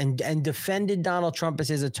defended Donald Trump as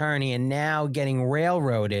his attorney, and now getting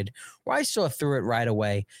railroaded. Well, I saw through it right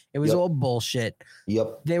away. It was all bullshit.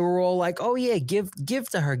 Yep. They were all like, oh yeah, give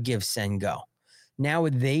to her, give, send, go. Now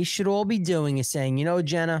what they should all be doing is saying, you know,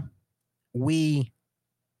 Jenna, we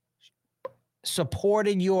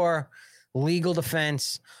supported your legal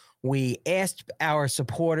defense. We asked our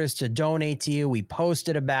supporters to donate to you. We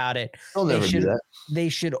posted about it. They'll never do that. They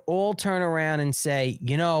should all turn around and say,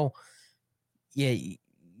 you know, you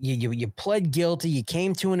pled guilty. You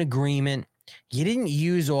came to an agreement. You didn't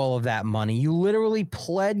use all of that money. You literally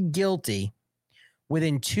pled guilty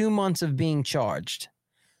within 2 months of being charged.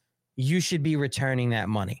 You should be returning that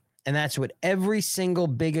money. And that's what every single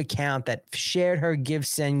big account that shared her give,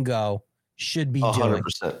 send, go should be doing.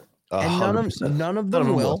 100%. And none of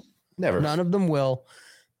them will. Never. None of them will.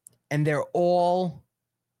 And they're all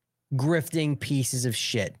grifting pieces of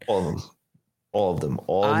shit. All of them.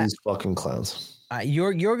 All these fucking clowns.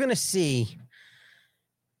 You're gonna see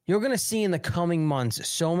in the coming months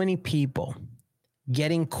so many people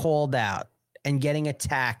getting called out and getting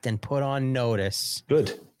attacked and put on notice.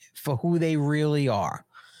 Good. For who they really are.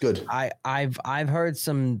 Good. I've heard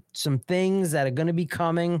some things that are gonna be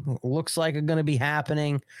coming, looks like are gonna be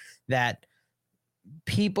happening, that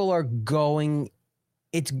people are going,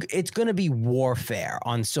 it's going to be warfare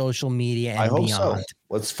on social media and I hope beyond. So.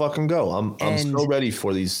 Let's fucking go. I'm so ready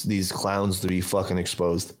for these clowns to be fucking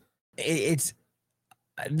exposed. This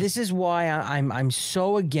is why I'm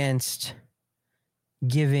so against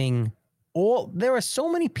giving there are so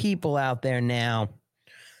many people out there now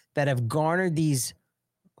that have garnered these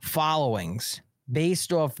followings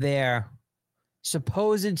based off their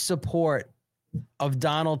supposed support of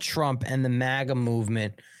Donald Trump and the MAGA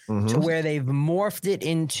movement, to where they've morphed it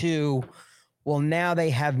into, well, now they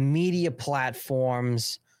have media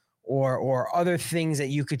platforms or other things that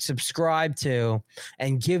you could subscribe to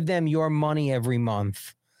and give them your money every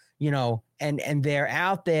month, you know, and they're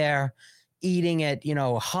out there eating at, you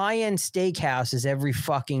know, high-end steakhouses every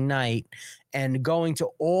fucking night and going to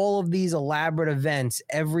all of these elaborate events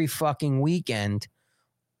every fucking weekend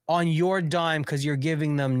on your dime, because you're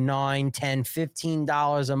giving them $9, $10,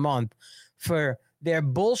 $15 a month for their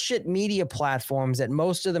bullshit media platforms that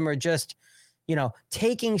most of them are just, you know,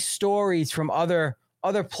 taking stories from other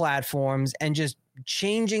platforms and just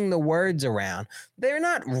changing the words around. They're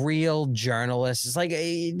not real journalists. It's like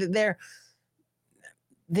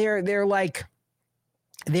they're like,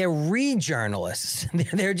 they're re-journalists.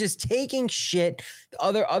 They're just taking shit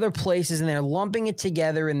other places and they're lumping it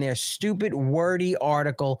together in their stupid wordy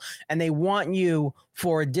article, and they want you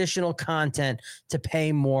for additional content to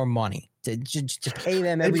pay more money to pay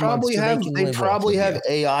them every month. They probably have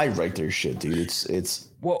AI write their shit, dude. It's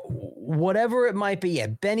whatever it might be. Yeah,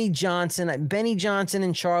 Benny Johnson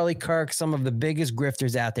and Charlie Kirk, some of the biggest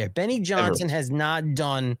grifters out there. Benny Johnson has not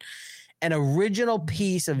done an original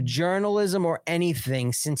piece of journalism or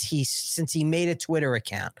anything since he made a Twitter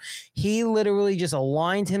account. He literally just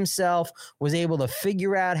aligned himself, was able to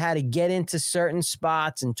figure out how to get into certain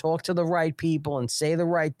spots and talk to the right people and say the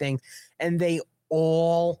right things. And they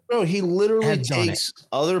all he literally takes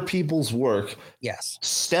other people's work,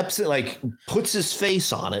 steps it, like puts his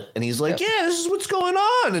face on it, and he's like, yeah, this is what's going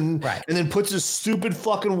on, and then puts his stupid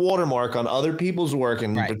fucking watermark on other people's work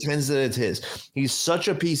and pretends that it's his. He's such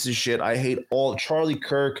a piece of shit. I hate all Charlie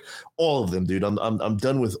Kirk, all of them, dude. I'm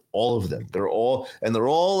done with all of them. They're all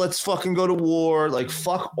let's fucking go to war. Like,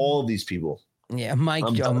 fuck all of these people. Yeah,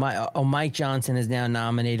 Mike Johnson is now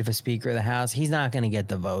nominated for Speaker of the House. He's not going to get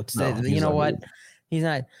the votes. No, you know what? He's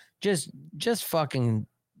not. Just fucking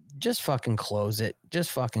close it.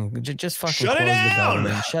 Just fucking shut close it down. The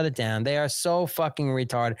government. Shut it down. They are so fucking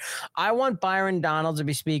retarded. I want Byron Donalds to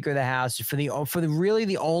be Speaker of the House for the really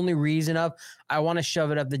the only reason of I want to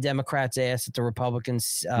shove it up the Democrats' ass that the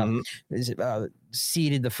Republicans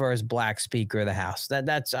seated the first black Speaker of the House.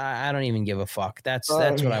 That's I don't even give a fuck. That's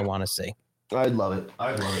what I want to see. I'd love it.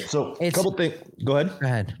 So a couple things. Go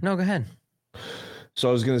ahead. No, go ahead. So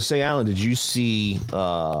I was going to say, Alan, did you see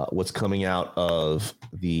what's coming out of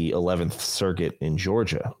the 11th Circuit in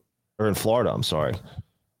Georgia or in Florida? I'm sorry.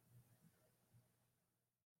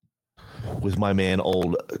 With my man,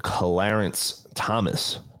 old Clarence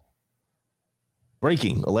Thomas.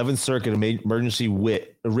 Breaking 11th Circuit emergency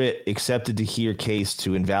writ accepted to hear case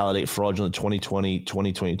to invalidate fraudulent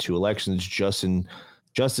 2020-2022 elections.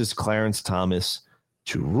 Justice Clarence Thomas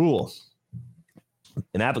to rule.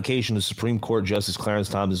 An application to Supreme Court Justice Clarence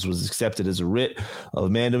Thomas was accepted as a writ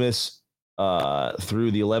of mandamus through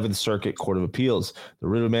the 11th Circuit Court of Appeals. The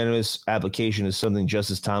writ of mandamus application is something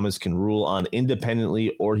Justice Thomas can rule on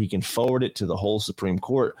independently, or he can forward it to the whole Supreme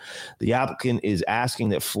Court. The applicant is asking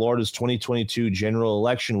that Florida's 2022 general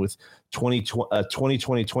election with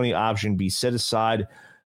 2020 option be set aside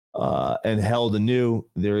and held anew.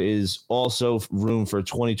 There is also room for a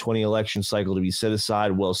 2020 election cycle to be set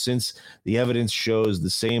aside. Well, since the evidence shows the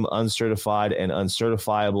same uncertified and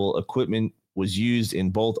uncertifiable equipment was used in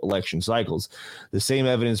both election cycles, the same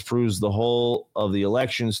evidence proves the whole of the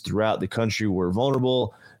elections throughout the country were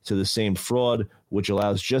vulnerable to the same fraud, which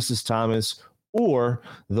allows Justice Thomas or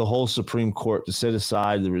the whole Supreme Court to set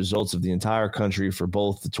aside the results of the entire country for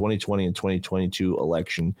both the 2020 and 2022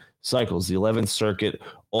 election cycles. The 11th Circuit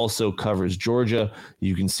also covers Georgia.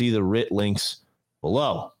 You can see the writ links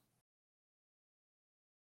below.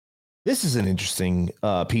 This is an interesting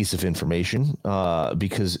piece of information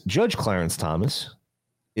because Judge Clarence Thomas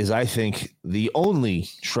is, I think, the only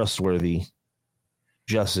trustworthy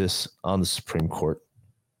justice on the Supreme Court,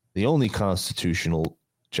 the only constitutional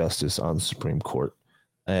justice on the Supreme Court.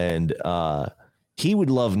 And he would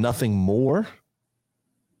love nothing more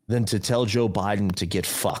than to tell Joe Biden to get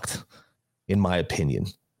fucked, in my opinion,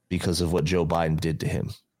 because of what Joe Biden did to him.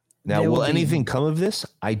 Now, will anything come of this?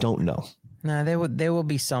 I don't know. No, there will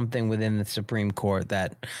be something within the Supreme Court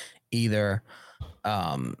that either,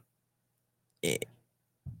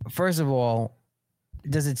 first of all,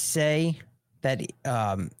 does it say that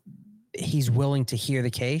he's willing to hear the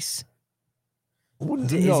case?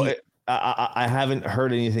 No, I haven't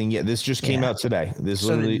heard anything yet. This just came out today. This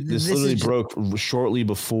literally broke shortly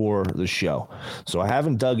before the show. So I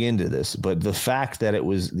haven't dug into this, but the fact that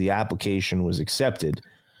the application was accepted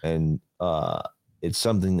and it's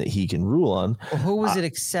something that he can rule on. Well, who was it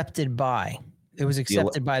accepted by? It was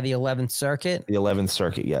accepted by the 11th Circuit? The 11th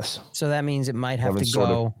Circuit, yes. So that means it might have to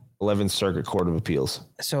go 11th Circuit Court of Appeals.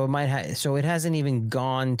 So it hasn't even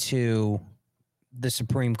gone to the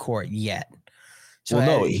Supreme Court yet. So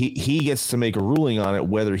no, he gets to make a ruling on it,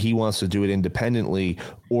 whether he wants to do it independently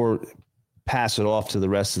or pass it off to the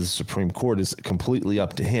rest of the Supreme Court is completely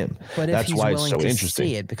up to him. But if that's he's why willing it's so to interesting.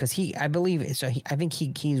 see it, because I think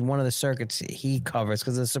he's one of the circuits he covers,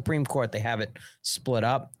 because the Supreme Court, they have it split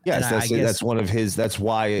up. Yes, that's one of his. That's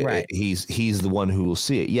why Right. he's the one who will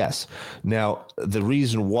see it. Yes. Now, the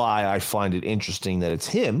reason why I find it interesting that it's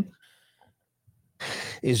him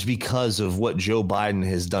is because of what Joe Biden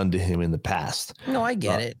has done to him in the past. No, I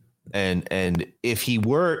get it. And if he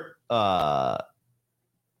were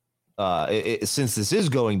since this is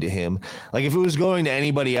going to him, like if it was going to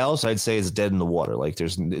anybody else, I'd say it's dead in the water. Like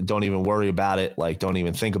don't even worry about it. Like don't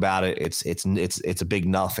even think about it. It's a big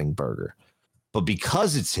nothing burger. But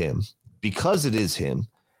because it's him, because it is him,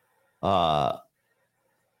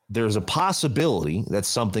 there's a possibility that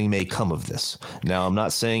something may come of this. Now, I'm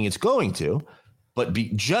not saying it's going to, but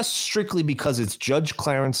just strictly because it's Judge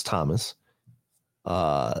Clarence Thomas,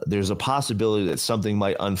 there's a possibility that something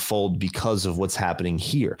might unfold because of what's happening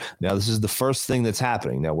here. Now, this is the first thing that's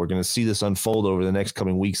happening. Now, we're going to see this unfold over the next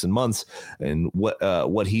coming weeks and months, and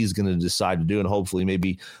what he's going to decide to do. And hopefully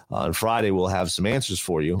maybe on Friday we'll have some answers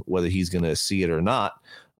for you, whether he's going to see it or not.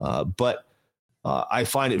 But I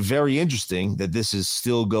find it very interesting that this is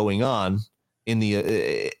still going on in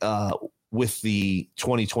the with the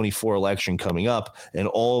 2024 election coming up and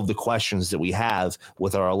all of the questions that we have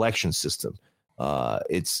with our election system.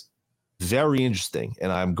 It's very interesting, and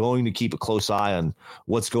I'm going to keep a close eye on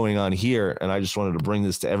what's going on here. And I just wanted to bring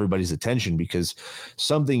this to everybody's attention because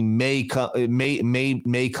something may come. It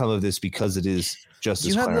may come of this because it is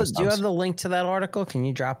Justice Clarence Thomas. Do you have the link to that article? Can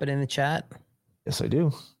you drop it in the chat? Yes, I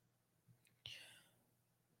do.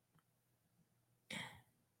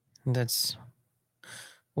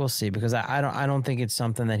 We'll see, because I don't think it's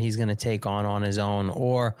something that he's going to take on his own,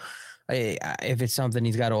 or if it's something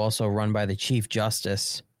he's got to also run by the Chief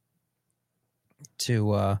Justice to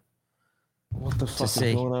what the fuck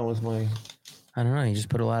is going on with my? I don't know. He just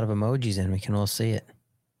put a lot of emojis in. We can all see it.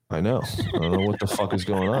 I know. I don't know what the fuck is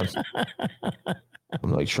going on.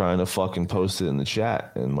 I'm like trying to fucking post it in the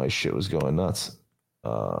chat, and my shit was going nuts.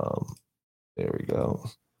 There we go.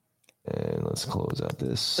 And let's close out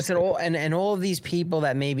this. Listen, all of these people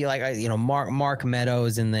that maybe like Mark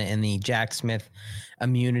Meadows in the Jack Smith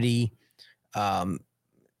immunity,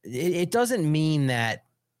 it doesn't mean that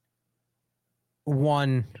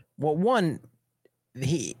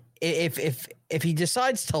he if he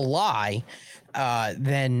decides to lie,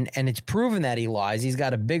 then and it's proven that he lies, he's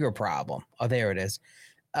got a bigger problem. Oh, there it is.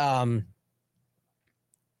 I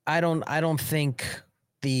don't think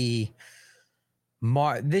this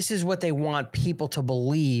is what they want people to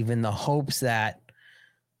believe in the hopes that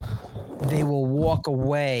they will walk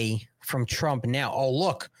away from Trump now. Oh,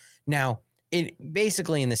 look, now it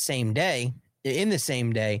basically in the same day,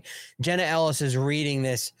 Jenna Ellis is reading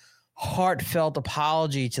this heartfelt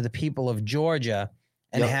apology to the people of Georgia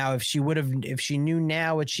and how if she knew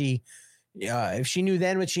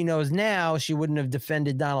then what she knows now, she wouldn't have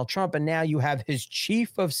defended Donald Trump. And now you have his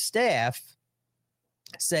chief of staff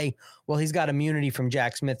say, well, he's got immunity from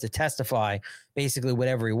Jack Smith to testify basically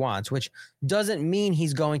whatever he wants, which doesn't mean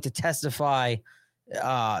he's going to testify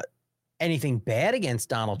anything bad against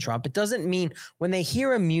Donald Trump. It doesn't mean when they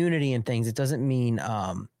hear immunity and things, it doesn't mean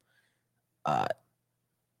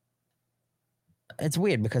it's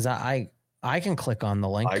weird because I can click on the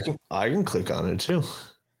link. I can click on it too.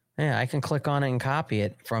 Yeah, I can click on it and copy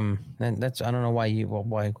it from that's I don't know why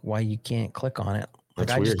you can't click on it.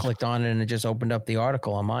 Like I just clicked on it and it just opened up the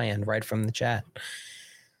article on my end right from the chat.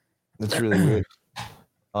 That's really weird.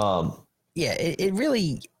 Yeah, it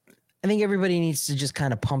really, I think everybody needs to just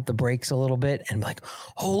kind of pump the brakes a little bit and be like,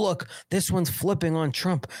 oh, look, this one's flipping on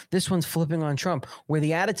Trump. This one's flipping on Trump, where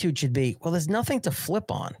the attitude should be, well, there's nothing to flip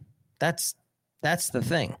on. That's the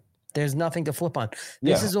thing. There's nothing to flip on.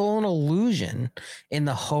 This is all an illusion in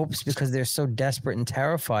the hopes because they're so desperate and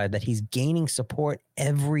terrified that he's gaining support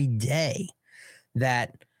every day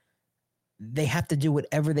that they have to do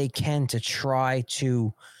whatever they can to try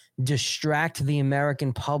to distract the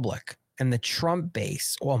American public and the Trump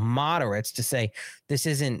base or moderates to say, this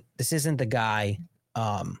isn't the guy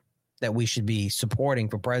that we should be supporting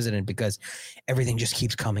for president because everything just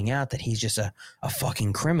keeps coming out that he's just a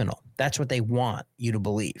fucking criminal. That's what they want you to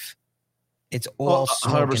believe. It's all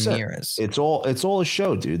smoke and mirrors. It's all a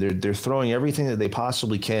show, dude. They're throwing everything that they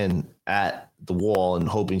possibly can at the wall and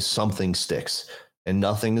hoping something sticks, and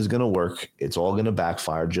nothing is going to work. It's all going to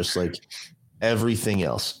backfire, just like everything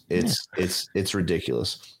else. It's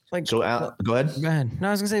ridiculous. Like, so, go ahead. Go ahead. No,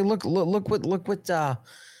 I was gonna say, look what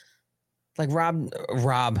like Ron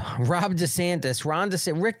DeSantis,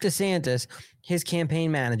 Rick DeSantis, his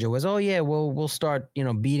campaign manager was, oh yeah, we'll start,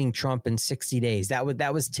 beating Trump in 60 days.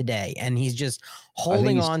 That was today, and he's just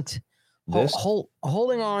holding on to this.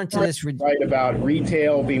 Right about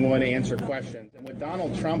retail being one to answer questions, and what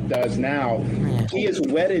Donald Trump does now, he is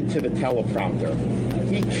wedded to the teleprompter.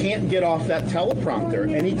 He can't get off that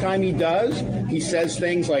teleprompter. Anytime he does, he says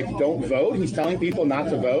things like, don't vote. He's telling people not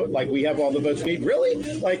to vote. Like, we have all the votes we need. Really?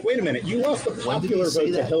 Like, wait a minute. You lost the popular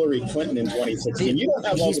vote to Hillary Clinton in 2016. You don't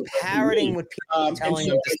have all the votes. He's parroting what people are telling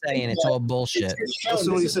him to say, and it's all bullshit. That's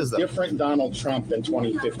what he says. Different Donald Trump than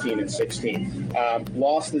 2015 and 16.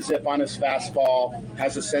 Lost the zip on his fastball,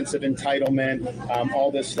 has a sense of entitlement,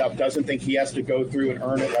 all this stuff, doesn't think he has to go through and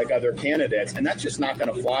earn it like other candidates. And that's just not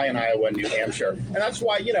going to fly in Iowa and New Hampshire. And that's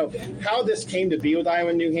why, how this came to be with Iowa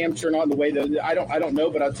and New Hampshire, not in the way that I don't know,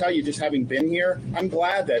 but I'll tell you, just having been here, I'm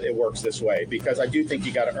glad that it works this way because I do think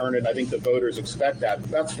you got to earn it. I think the voters expect that.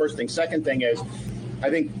 That's the first thing. Second thing is, I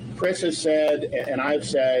think Chris has said, and I've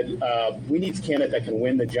said, we need a candidate that can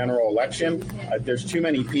win the general election. There's too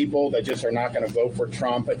many people that just are not going to vote for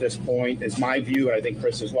Trump at this point, is my view, and I think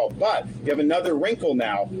Chris as well. But you have another wrinkle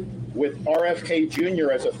now with RFK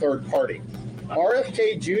Jr. as a third party.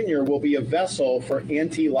 RFK Jr. will be a vessel for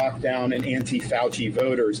anti-lockdown and anti-Fauci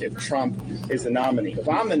voters if Trump is the nominee. If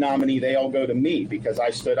I'm the nominee, they all go to me because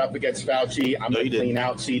I stood up against Fauci. I'm going to clean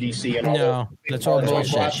out CDC and all that. No, that's all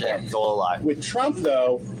bullshit. It's all a lie. With Trump,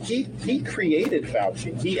 though, he created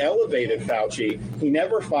Fauci. He elevated Fauci. He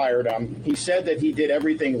never fired him. He said that he did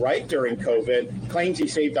everything right during COVID, claims he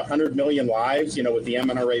saved 100 million lives, with the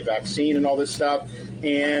mRNA vaccine and all this stuff.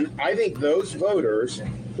 And I think those voters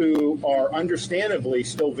who are understandably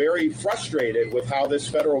still very frustrated with how this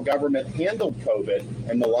federal government handled COVID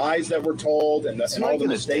and the lies that were told and all the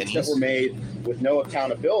mistakes that were made with no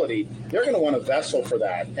accountability, they're going to want a vessel for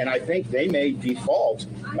that. And I think they may default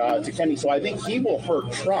to Kennedy. So I think he will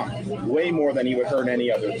hurt Trump way more than he would hurt any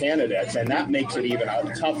other candidates. And that makes it even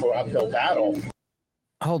a tougher uphill battle.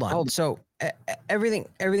 Hold on. So everything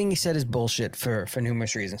you said is bullshit for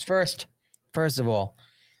numerous reasons. First of all,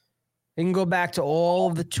 you can go back to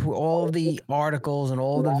all of the articles and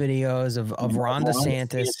all the videos of Ron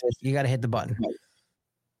DeSantis. You got to hit the button.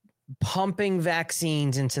 Pumping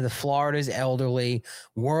vaccines into the Florida's elderly,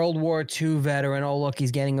 World War II veteran. Oh, look,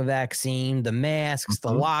 he's getting a vaccine. The masks, the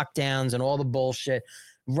lockdowns, and all the bullshit.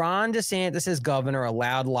 Ron DeSantis as governor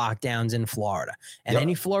allowed lockdowns in Florida. And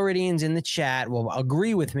any Floridians in the chat will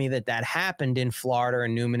agree with me that happened in Florida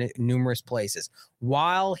and numerous places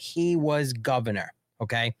while he was governor,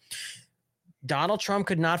 okay? Donald Trump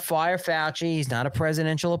could not fire Fauci. He's not a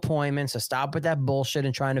presidential appointment, so stop with that bullshit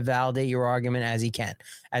and trying to validate your argument as he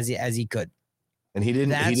could. And he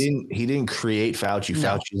didn't create Fauci. No.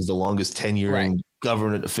 Fauci is the longest tenuring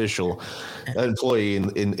government official employee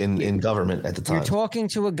in government at the time. You're talking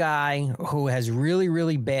to a guy who has really,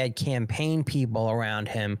 really bad campaign people around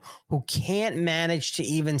him who can't manage to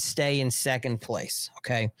even stay in second place.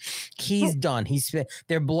 Okay. He's done.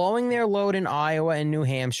 They're blowing their load in Iowa and New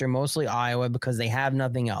Hampshire, mostly Iowa, because they have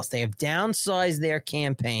nothing else. They have downsized their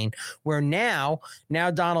campaign where now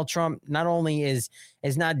Donald Trump not only is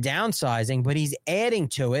not downsizing, but he's adding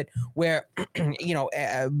to it where,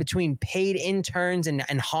 between paid interns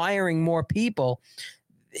and hiring more people,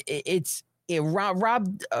 Rob,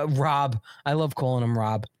 I love calling him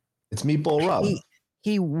Rob. It's Meatball Rob.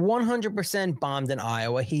 He 100% bombed in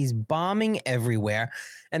Iowa. He's bombing everywhere.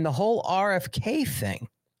 And the whole RFK thing.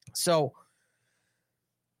 So,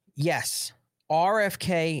 yes,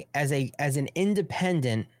 RFK as an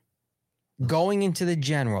independent going into the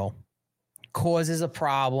general causes a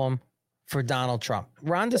problem for Donald Trump.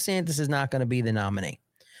 Ron DeSantis is not going to be the nominee.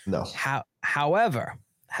 No. However,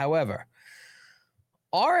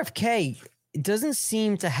 RFK doesn't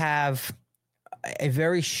seem to have a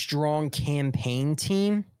very strong campaign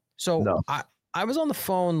team. So I was on the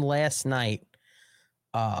phone last night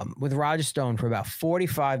with Roger Stone for about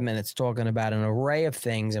 45 minutes talking about an array of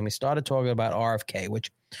things, and we started talking about RFK,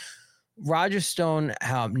 which Roger Stone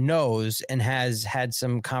knows and has had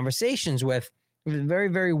some conversations with. A very,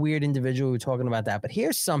 very weird individual. We're talking about that. But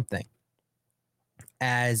here's something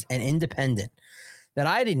as an independent that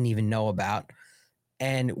I didn't even know about.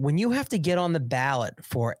 And when you have to get on the ballot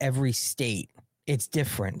for every state, it's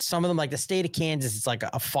different. Some of them, like the state of Kansas, it's like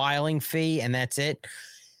a filing fee and that's it.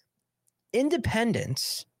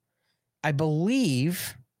 Independents, I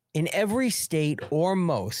believe, in every state or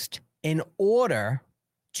most, in order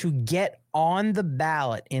to get on the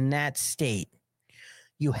ballot in that state,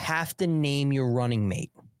 you have to name your running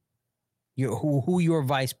mate, who your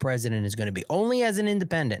vice president is going to be. Only as an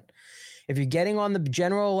independent. If you're getting on the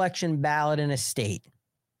general election ballot in a state,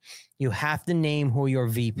 you have to name who your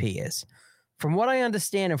VP is. From what I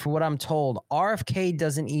understand and from what I'm told, RFK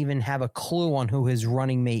doesn't even have a clue on who his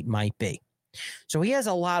running mate might be. So he has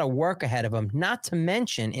a lot of work ahead of him, not to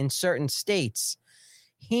mention in certain states,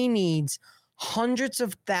 he needs hundreds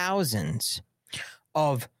of thousands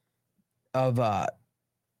of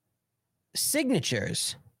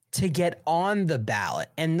signatures to get on the ballot.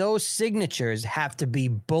 And those signatures have to be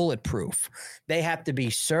bulletproof. They have to be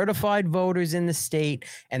certified voters in the state,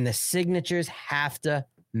 and the signatures have to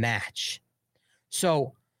match.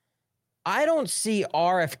 So I don't see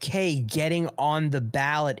RFK getting on the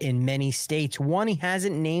ballot in many states. One, he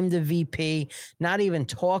hasn't named a VP, not even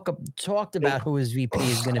talked about who his VP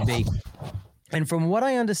is going to be. And from what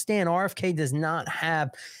I understand, RFK does not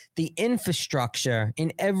have the infrastructure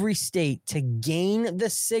in every state to gain the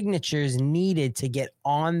signatures needed to get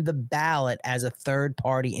on the ballot as a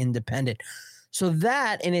third-party independent. So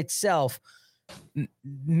that in itself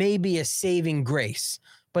may be a saving grace.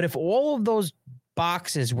 But if all of those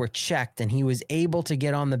boxes were checked and he was able to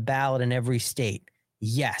get on the ballot in every state,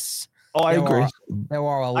 yes. Oh, I agree. There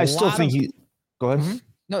are a lot. I still think he. Go ahead. Mm-hmm.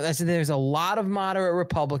 No, there's a lot of moderate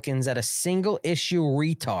Republicans that are single issue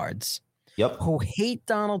retards. Yep. Who hate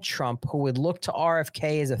Donald Trump, who would look to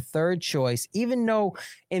RFK as a third choice, even though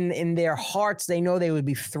in their hearts they know they would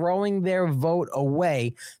be throwing their vote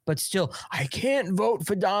away, but still, I can't vote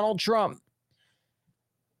for Donald Trump.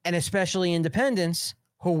 And especially independents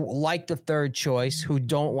who like the third choice, who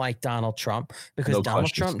don't like Donald Trump, because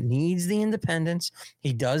Donald Trump needs the independents.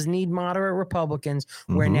 He does need moderate Republicans,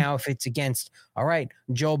 where now if it's against, all right,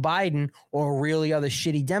 Joe Biden or a really other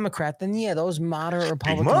shitty Democrat, then yeah, those moderate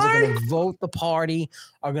Republicans are going to vote the party,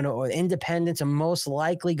 or independents are most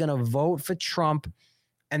likely going to vote for Trump.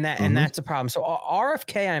 And that's a problem. So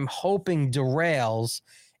RFK, I'm hoping derails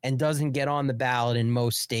and doesn't get on the ballot in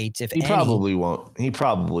most states. If he probably won't. He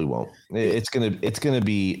probably won't. It's gonna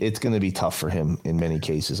be tough for him in many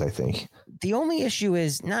cases, I think. The only issue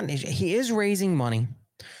is he is raising money.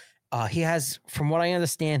 He has, from what I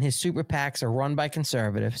understand, his super PACs are run by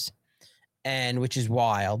conservatives, and which is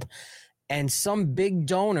wild. And some big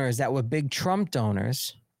donors that were big Trump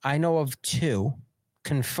donors, I know of two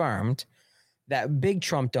confirmed, that big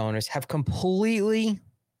Trump donors have completely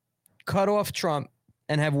cut off Trump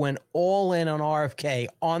and have went all in on RFK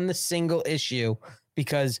on the single issue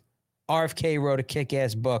because RFK wrote a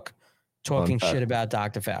kick-ass book talking On shit about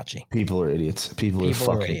Dr. Fauci. People are idiots. People are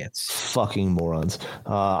fucking morons.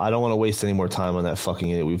 I don't want to waste any more time on that fucking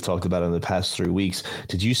idiot we've talked about in the past 3 weeks.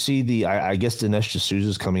 Did you see I guess Dinesh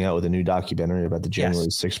D'Souza's coming out with a new documentary about the January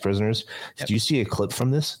 6th prisoners. Did you see a clip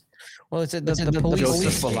from this? Well, it's the police.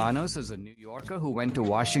 Joseph Bolanos is a New Yorker who went to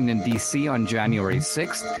Washington, D.C. on January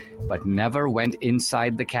 6th, but never went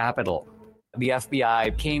inside the Capitol. The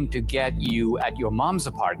FBI came to get you at your mom's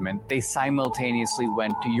apartment. They simultaneously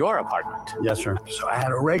went to your apartment. Yes, sir. So I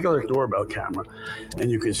had a regular doorbell camera,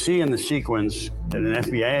 and you could see in the sequence that an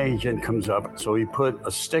FBI agent comes up, so he put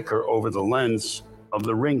a sticker over the lens of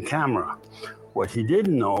the Ring camera. What he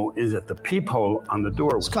didn't know is that the peephole on the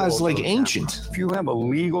door was this guy's like ancient. If you have a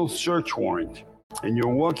legal search warrant and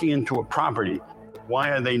you're walking into a property,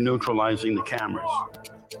 why are they neutralizing the cameras?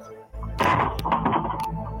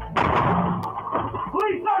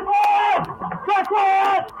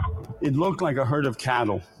 It looked like a herd of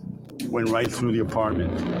cattle went right through the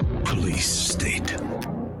apartment. Police state.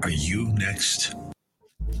 Are you next?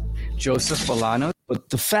 Joseph Bolanos. But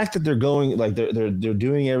the fact that they're going like they're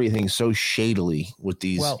doing everything so shadily with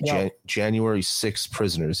these January 6th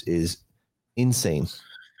prisoners is insane.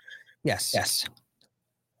 Yes.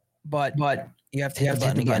 But you have to hit the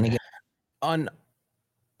button again.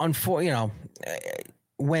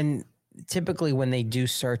 When they do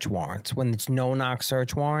search warrants, when it's no-knock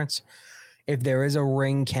search warrants, if there is a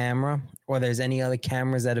Ring camera or there's any other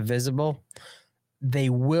cameras that are visible, they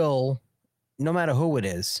will, no matter who it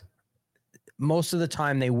is, most of the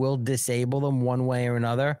time they will disable them one way or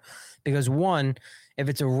another. Because one, if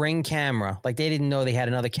it's a Ring camera, like they didn't know they had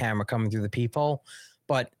another camera coming through the peephole,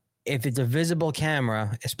 but if it's a visible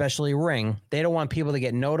camera, especially Ring, they don't want people to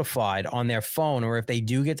get notified on their phone, or if they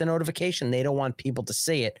do get the notification, they don't want people to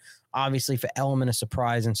see it, obviously for element of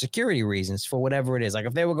surprise and security reasons, for whatever it is. Like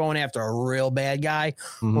if they were going after a real bad guy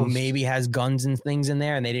who maybe has guns and things in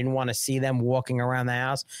there and they didn't want to see them walking around the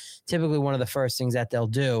house, typically one of the first things that they'll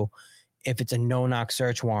do if it's a no-knock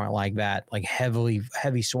search warrant like that, like heavy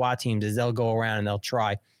SWAT teams, is they'll go around and they'll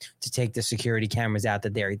try to take the security cameras out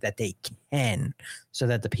that they can, so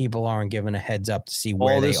that the people aren't given a heads up to see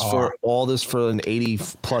where they are. All this for an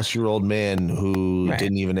 80-plus-year-old man who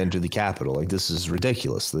didn't even enter the Capitol. Like, this is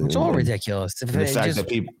ridiculous. It's all ridiculous. The fact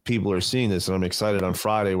that people are seeing this, and I'm excited. On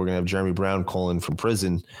Friday, we're going to have Jeremy Brown calling from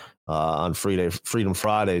prison on Freedom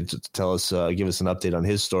Friday to tell us, give us an update on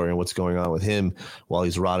his story and what's going on with him while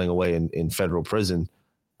he's rotting away in federal prison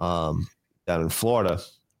down in Florida,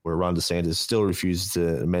 where Ron DeSantis still refuses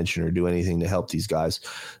to mention or do anything to help these guys,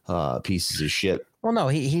 pieces of shit. Well, no,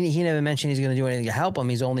 he never mentioned he's going to do anything to help them.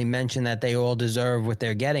 He's only mentioned that they all deserve what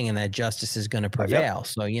they're getting and that justice is going to prevail. Yep.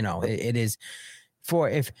 So, it is for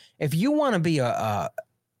if you want to be a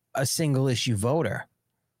single issue voter,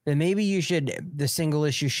 then maybe the single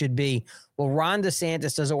issue should be, well, Ron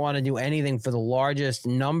DeSantis doesn't want to do anything for the largest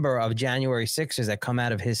number of January 6ers that come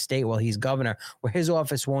out of his state while he's governor, where his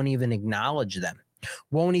office won't even acknowledge them,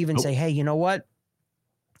 won't even say, hey, you know what?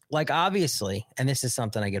 Like, obviously, and this is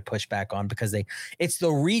something I get pushed back on because it's the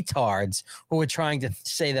retards who are trying to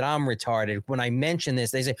say that I'm retarded. When I mention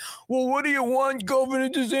this, they say, well, what do you want Governor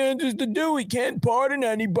DeSantis to do? He can't pardon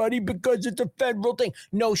anybody because it's a federal thing.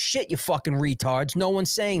 No shit, you fucking retards. No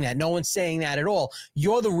one's saying that. No one's saying that at all.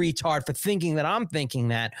 You're the retard for thinking that I'm thinking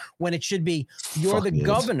that, when it should be you're the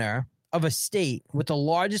governor of a state with the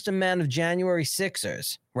largest amount of January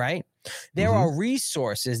 6ers, right? There are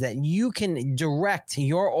resources that you can direct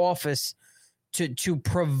your office to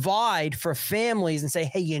provide for families and say,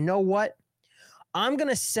 hey, you know what? I'm going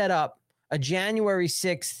to set up a January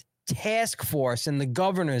 6th task force in the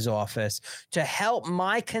governor's office to help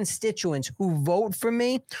my constituents who vote for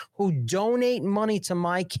me, who donate money to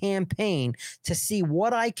my campaign, to see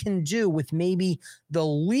what I can do with maybe the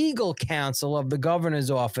legal counsel of the governor's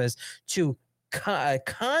office to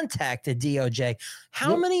contact the DOJ.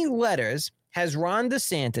 How many letters has Ron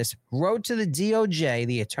DeSantis wrote to the DOJ,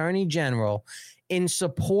 the Attorney General, in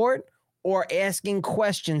support or asking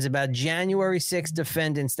questions about January 6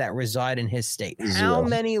 defendants that reside in his state? How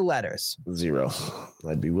many letters? 0.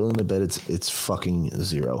 I'd be willing to bet it's fucking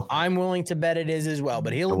 0. I'm willing to bet it is as well,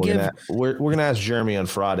 but he'll we're gonna ask Jeremy on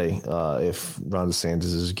Friday if Ron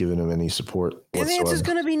DeSantis is giving him any support whatsoever. And the answer is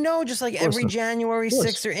going to be no, just like every January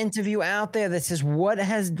 6th interview out there that says, what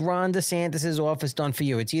has Ron DeSantis' office done for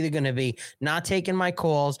you? It's either going to be not taking my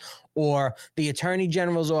calls, or the Attorney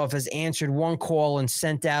General's office answered one call and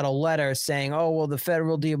sent out a letter saying, oh, well, the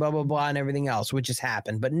federal deal, blah, blah, blah, and everything else, which has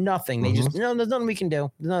happened. But nothing. They just, no, there's nothing we can do.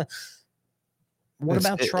 What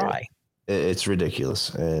about try? It's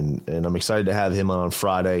ridiculous, and I'm excited to have him on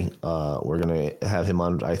Friday. We're gonna have him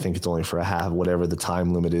on. I think it's only for a half, whatever the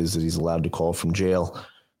time limit is that he's allowed to call from jail,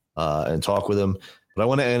 and talk with him. But I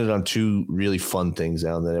want to end it on two really fun things,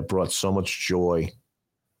 Alan, that it brought so much joy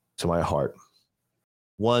to my heart.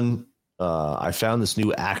 One, I found this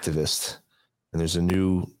new activist, and there's a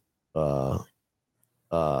new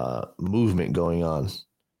movement going on,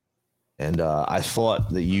 and I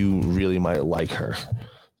thought that you really might like her.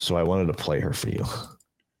 So I wanted to play her for you.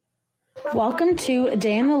 Welcome to A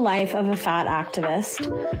Day in the Life of a Fat Activist.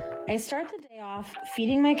 I start the day off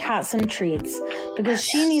feeding my cat some treats because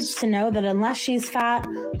she needs to know that unless she's fat,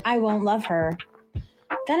 I won't love her.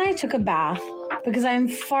 Then I took a bath because I am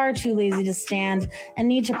far too lazy to stand and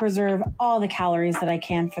need to preserve all the calories that I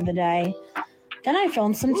can for the day. Then I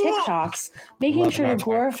filmed some TikToks, making sure to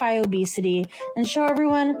glorify obesity and show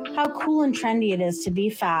everyone how cool and trendy it is to be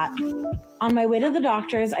fat. On my way to the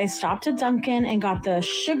doctor's, I stopped at Dunkin' and got the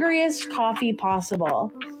sugariest coffee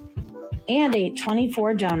possible and ate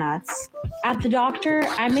 24 donuts. At the doctor,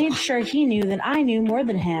 I made sure he knew that I knew more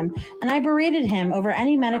than him, and I berated him over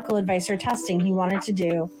any medical advice or testing he wanted to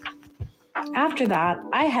do. After that,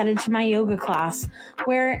 I headed to my yoga class,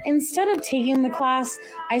 where instead of taking the class,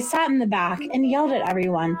 I sat in the back and yelled at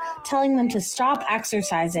everyone, telling them to stop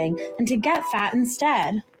exercising and to get fat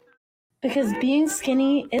instead. Because being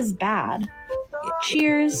skinny is bad.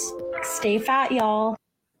 Cheers. Stay fat, y'all.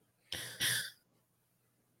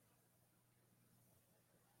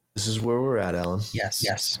 This is where we're at, Alan.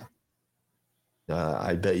 Yes.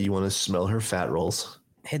 I bet you want to smell her fat rolls.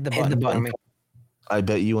 Hit the button. I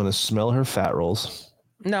bet you want to smell her fat rolls.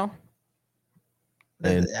 No.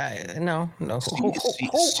 And no. Who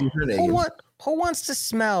wants to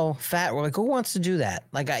smell fat? Like, who wants to do that?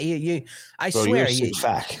 Like, I Bro, swear, you're sick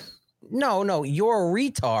fack. No, you're a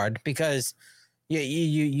retard because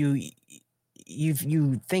you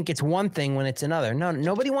think it's one thing when it's another. No,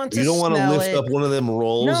 nobody wants to. You don't want to lift it. up one of them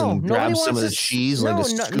rolls and grab some of the cheese, like a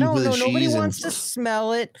scoop of the cheese. Nobody wants to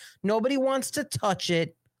smell it. Nobody wants to touch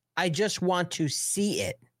it. I just want to see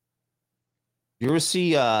it. You ever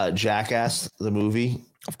see Jackass, the movie?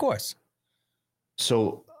 Of course.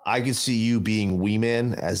 So I could see you being Wee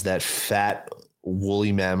Man as that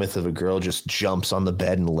woolly mammoth of a girl just jumps on the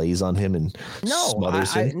bed and lays on him and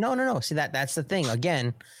smothers him. No. See, that's the thing.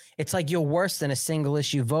 Again, it's like you're worse than a single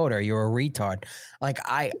issue voter. You're a retard. Like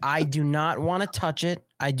I do not want to touch it.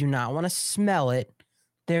 I do not want to smell it.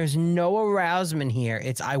 There's no arousement here.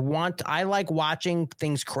 I like watching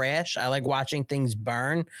things crash. I like watching things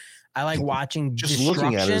burn. I like watching just destruction.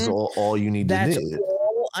 Looking at it is all you need to do.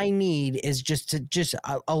 All I need is just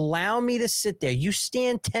allow me to sit there. You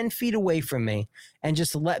stand 10 feet away from me and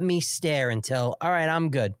just let me stare until, all right, I'm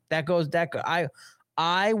good.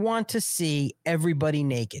 I want to see everybody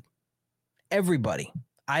naked. Everybody.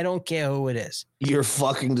 I don't care who it is. You're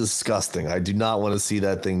fucking disgusting. I do not want to see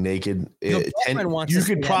that thing naked. You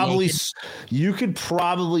could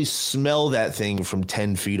probably smell that thing from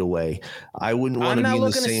 10 feet away. I wouldn't want to be in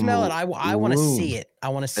the same. I'm not looking to smell it. I want to see it. I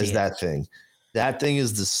want to see it. That thing. That thing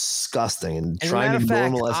is disgusting. And trying to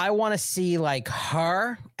normalize. I want to see like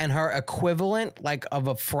her and her equivalent, like of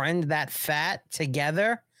a friend that fat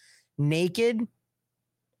together, naked,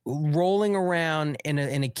 rolling around in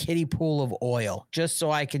a kiddie pool of oil, just so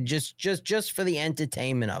I could just for the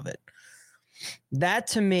entertainment of it. That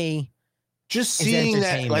to me, just seeing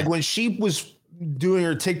that, like when she was doing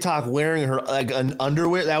her TikTok wearing her like an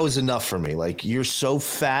underwear, that was enough for me. Like, you're so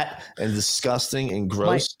fat and disgusting and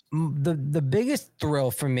gross. The biggest thrill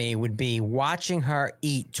for me would be watching her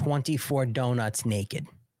eat 24 donuts naked.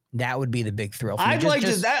 That would be the big thrill for me. I'd like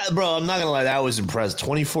that, bro. I'm not gonna lie, that was impressed.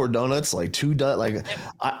 24 donuts, like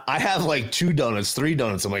I have like 2 donuts, 3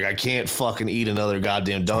 donuts. I'm like, I can't fucking eat another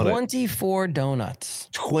goddamn donut. 24 donuts.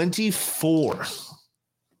 24.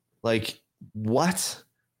 Like, what?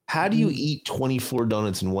 How do you eat 24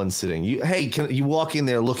 donuts in one sitting? You walk in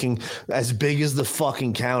there looking as big as the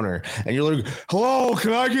fucking counter, and you're like, "Hello,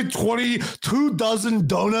 can I get 22 dozen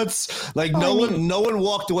donuts?" Like, no one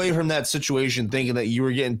walked away from that situation thinking that you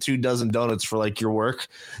were getting 2 dozen donuts for like your work.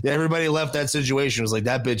 Yeah, everybody left that situation was like,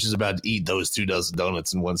 that bitch is about to eat those 2 dozen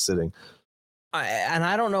donuts in one sitting.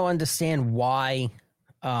 I don't understand why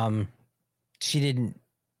she didn't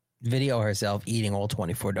video herself eating all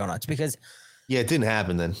 24 donuts, because yeah, it didn't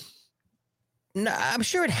happen then. No, I'm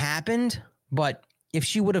sure it happened, but if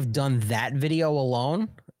she would have done that video alone,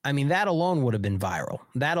 I mean, that alone would have been viral.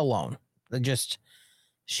 That alone.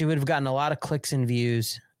 She would have gotten a lot of clicks and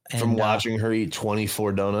views. From watching her eat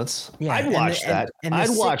 24 donuts? Yeah, I'd watch that. I'd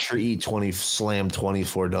watch her eat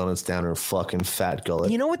 24 donuts down her fucking fat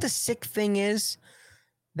gullet. You know what the sick thing is?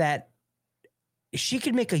 That she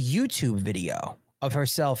could make a YouTube video of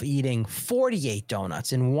herself eating 48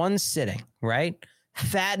 donuts in one sitting, right?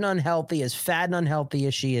 Fat and unhealthy as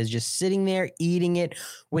she is, just sitting there eating it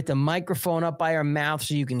with the microphone up by her mouth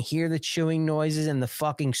so you can hear the chewing noises and the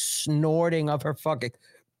fucking snorting of her fucking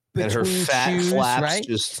and her fat chews, flaps right?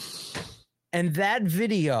 just. And that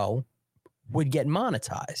video would get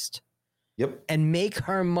monetized. Yep. And make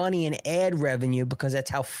her money in ad revenue because that's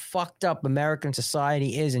how fucked up American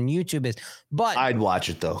society is and YouTube is. But I'd watch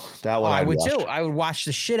it though. That one I would watch. too. I would watch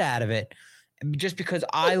the shit out of it just because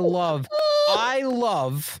I love. All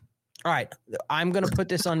right, I'm gonna put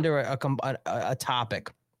this under a topic.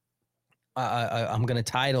 I'm gonna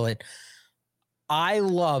title it. I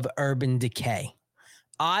love urban decay.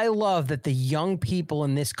 I love that the young people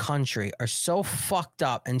in this country are so fucked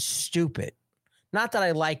up and stupid. Not that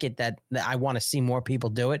I like it, that I want to see more people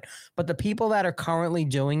do it, but the people that are currently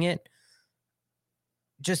doing it,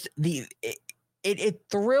 just it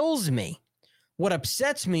thrills me. What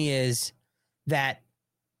upsets me is that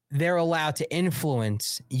they're allowed to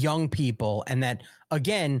influence young people, and that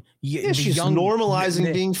again, she's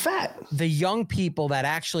normalizing being fat. The young people that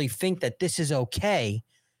actually think that this is okay.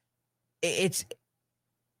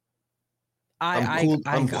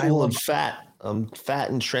 I'm cool and fat. I'm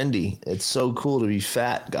fat and trendy. It's so cool to be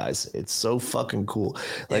fat, guys. It's so fucking cool.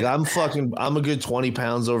 Like I'm a good 20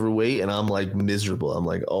 pounds overweight and I'm like miserable. I'm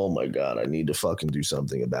like, oh my God, I need to fucking do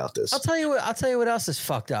something about this. I'll tell you what else is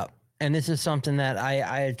fucked up. And this is something that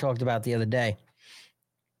I had talked about the other day.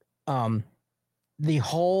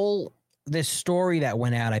 This story that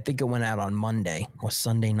went out, I think it went out on Monday or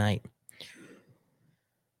Sunday night.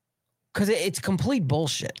 Because it's complete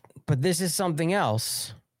bullshit. But this is something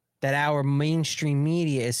else that our mainstream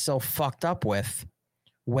media is so fucked up with,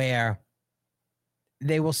 where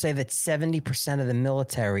they will say that 70% of the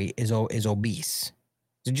military is obese.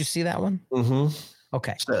 Did you see that one? Mm-hmm.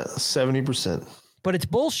 Okay. 70%. But it's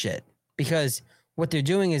bullshit because what they're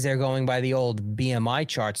doing is they're going by the old BMI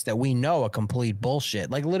charts that we know are complete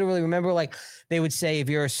bullshit. Like literally, remember, like they would say if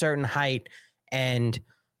you're a certain height and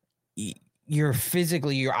you're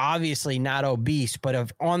obviously not obese, but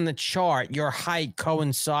if on the chart your height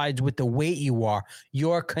coincides with the weight you are,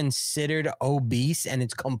 you're considered obese, and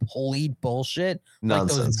it's complete bullshit.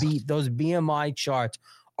 Nonsense. Like those BMI charts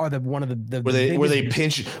are one of the where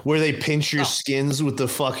they pinch your skins with the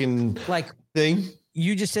fucking like thing.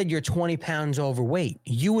 You just said you're 20 pounds overweight.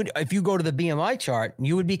 You would, if you go to the BMI chart,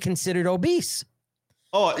 you would be considered obese.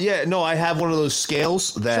 Oh, yeah. No, I have one of those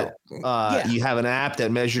scales that you have an app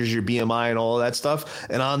that measures your BMI and all of that stuff.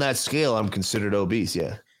 And on that scale, I'm considered obese.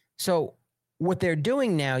 Yeah. So what they're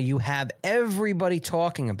doing now, you have everybody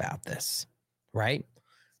talking about this, right?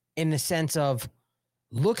 In the sense of,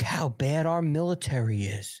 look how bad our military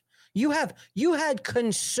is. You had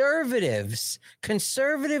conservative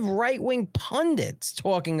right-wing pundits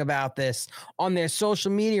talking about this on their social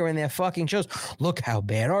media and their fucking shows. Look how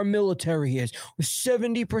bad our military is.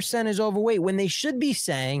 70% is overweight, when they should be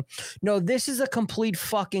saying, no, this is a complete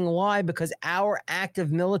fucking lie because our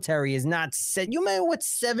active military is not set. You know what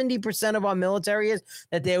 70% of our military is?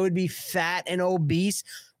 That they would be fat and obese,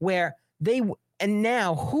 and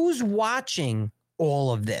now who's watching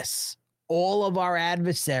all of this? All of our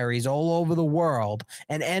adversaries all over the world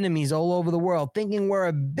and enemies all over the world thinking we're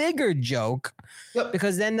a bigger joke,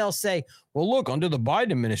 because then they'll say, well, look, under the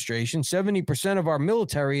Biden administration, 70% of our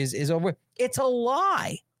military is over. It's a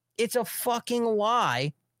lie. It's a fucking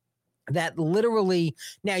lie that literally,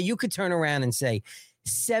 now you could turn around and say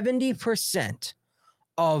 70%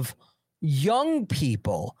 of young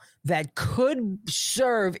people that could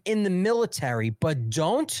serve in the military but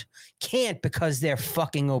can't because they're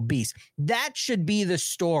fucking obese. That should be the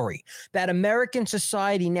story. That American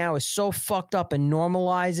society now is so fucked up and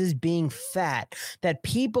normalizes being fat that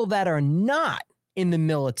people that are not in the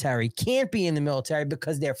military military can't be in the military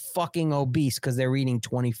because they're fucking obese because they're eating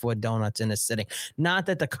 24 donuts in a sitting. Not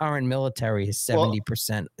that the current military is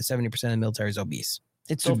 70%. 70% of the military is obese.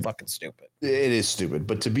 It's so fucking stupid. It is stupid.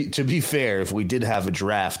 But to be fair, if we did have a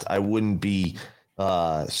draft, I wouldn't be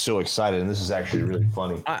so excited. And this is actually really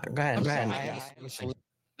funny. Go ahead.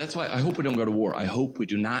 That's why I hope we don't go to war. I hope we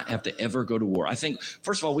do not have to ever go to war. I think,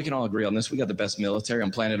 first of all, we can all agree on this. We got the best military on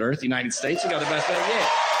planet Earth, the United States. We got the best. Yeah.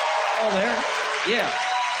 All there. Yeah.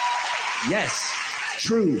 Yes.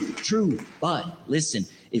 True. But listen,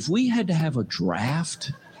 if we had to have a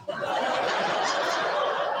draft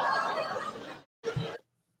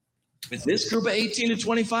with this group of 18 to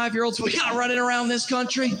 25-year-olds we got running around this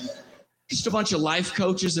country, just a bunch of life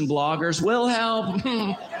coaches and bloggers will help.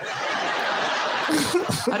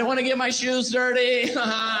 I don't want to get my shoes dirty.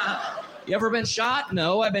 You ever been shot?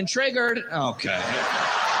 No, I've been triggered. Okay.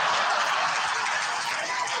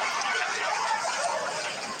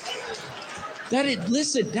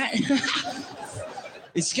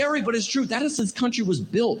 It's scary, but it's true. That is this country was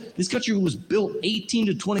built. This country was built 18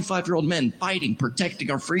 to 25-year-old men fighting, protecting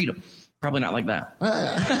our freedom. Probably not like that.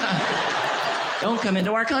 Don't come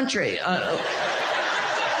into our country.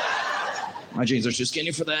 My jeans are too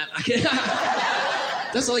skinny for that.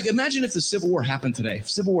 That's like, imagine if the Civil War happened today. If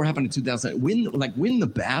Civil War happened in 2000, win the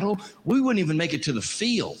battle, we wouldn't even make it to the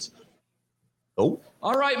field. Oh.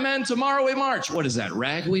 All right, men, tomorrow we march. What is that,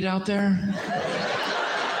 ragweed out there?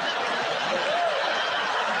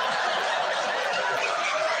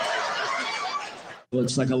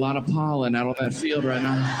 Looks like a lot of pollen out on that field right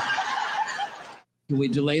now. Can we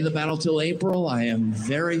delay the battle till April? I am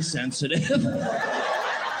very sensitive.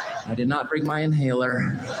 I did not bring my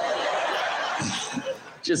inhaler.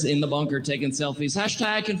 Just in the bunker taking selfies.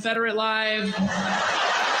 Hashtag Confederate Live.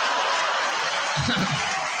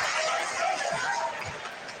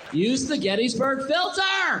 Use the Gettysburg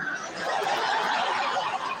filter.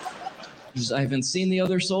 I haven't seen the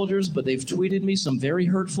other soldiers, but they've tweeted me some very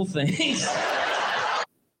hurtful things.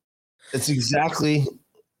 It's exactly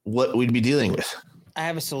what we'd be dealing with. I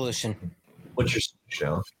have a solution. What's your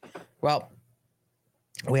solution? Well,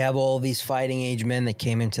 we have all these fighting age men that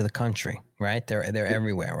came into the country, right? They're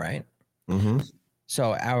everywhere, right? Mm-hmm.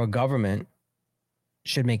 So our government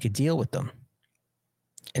should make a deal with them.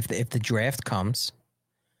 If the draft comes,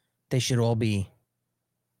 they should all be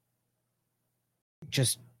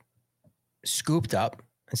just scooped up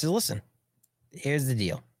and say, listen, here's the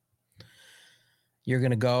deal. You're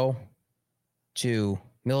going to go to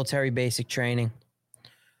military basic training.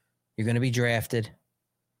 You're going to be drafted.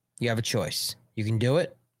 You have a choice. You can do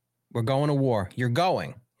it. We're going to war. You're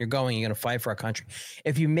going. You're going to fight for our country.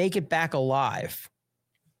 If you make it back alive,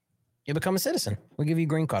 you become a citizen. We'll give you a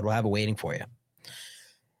green card. We'll have it waiting for you.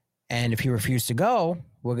 And if you refuse to go,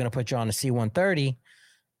 we're going to put you on a C-130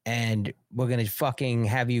 and we're going to fucking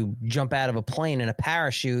have you jump out of a plane in a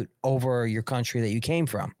parachute over your country that you came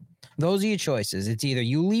from. Those are your choices. It's either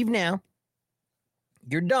you leave now,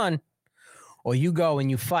 you're done, or you go and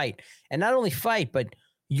you fight. And not only fight, but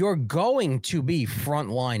you're going to be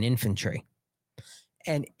frontline infantry.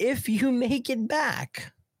 And if you make it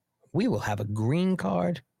back, we will have a green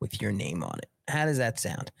card with your name on it. How does that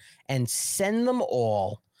sound? And send them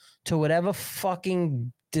all to whatever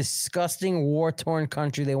fucking disgusting war-torn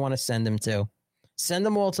country they want to send them to. Send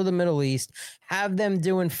them all to the Middle East. Have them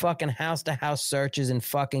doing fucking house-to-house searches in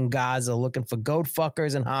fucking Gaza looking for goat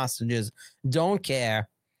fuckers and hostages. Don't care.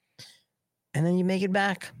 And then you make it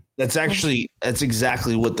back. That's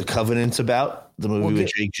exactly what The Covenant's about. The movie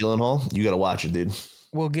with Jake Gyllenhaal. You got to watch it, dude.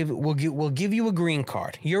 We'll give you a green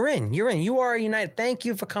card. You're in. You are united. Thank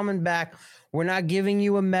you for coming back. We're not giving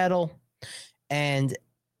you a medal, and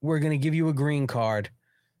we're going to give you a green card.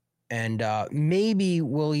 And maybe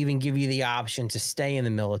we'll even give you the option to stay in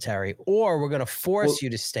the military, or we're going to force you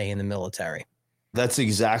to stay in the military. That's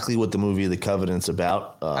exactly what the movie The Covenant's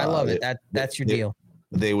about. I love it. That's your deal.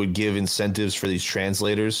 They would give incentives for these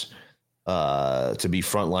translators to be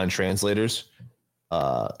frontline translators.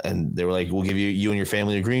 And they were like, we'll give you and your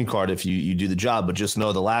family a green card if you do the job. But just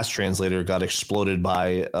know the last translator got exploded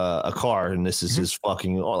by a car. And this is his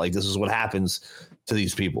fucking, like, this is what happens to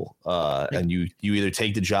these people. And you either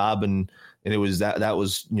take the job and it was that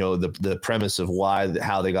was, you know, the premise of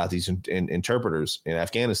how they got these interpreters in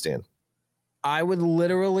Afghanistan. I would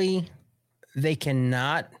literally, they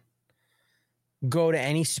cannot go to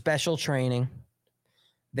any special training.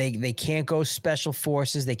 They can't go special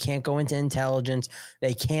forces. They can't go into intelligence.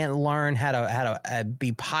 They can't learn how to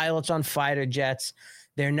be pilots on fighter jets.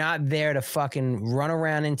 They're not there to fucking run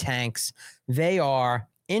around in tanks. They are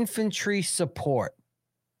infantry support.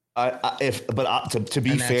 To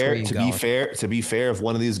be fair, if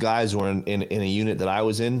one of these guys were in a unit that I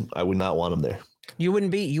was in, I would not want them there. You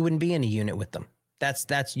wouldn't be in a unit with them.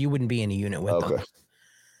 That's you wouldn't be in a unit with them.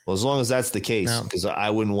 Well, as long as that's the case, because I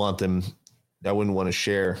wouldn't want them. I wouldn't want to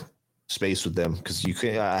share space with them because you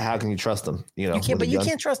can't. How can you trust them? You know, you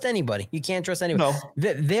can't trust anybody. You can't trust anybody.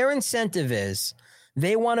 No. Their incentive is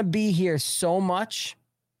they want to be here so much.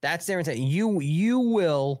 That's their incentive. You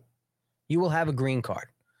will have a green card.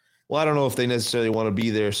 Well, I don't know if they necessarily want to be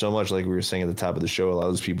there so much. Like we were saying at the top of the show, a lot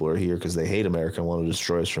of those people are here because they hate America and want to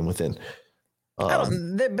destroy us from within.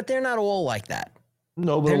 But they're not all like that.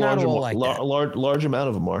 No, but a large amount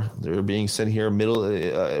of them are. They're being sent here,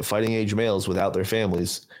 fighting age males without their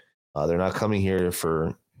families. They're not coming here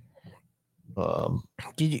for.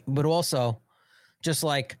 But also, just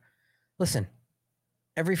like, listen,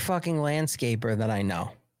 every fucking landscaper that I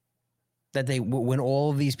know, that when all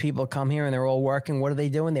of these people come here and they're all working, what are they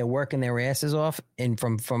doing? They're working their asses off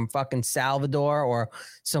from fucking Salvador or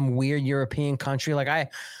some weird European country. Like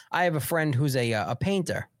I have a friend who's a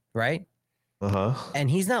painter, right? And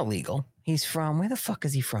he's not legal. He's from, where the fuck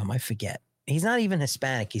is he from? I forget. He's not even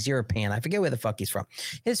Hispanic. He's European. I forget where the fuck he's from.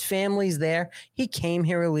 His family's there. He came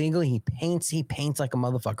here illegally. He paints like a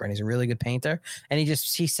motherfucker, and he's a really good painter. And he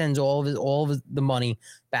sends all of the money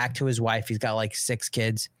back to his wife. He's got like 6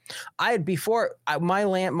 kids. My last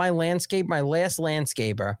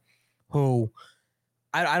landscaper, who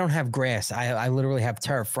I don't have grass. I literally have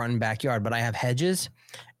turf front and backyard, but I have hedges,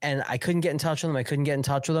 and I couldn't get in touch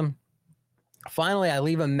with him. Finally, I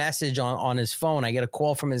leave a message on his phone. I get a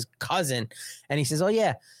call from his cousin, and he says, oh,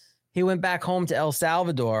 yeah, he went back home to El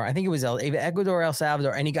Salvador. I think it was Ecuador, El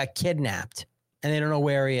Salvador, and he got kidnapped, and they don't know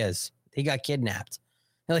where he is. He got kidnapped.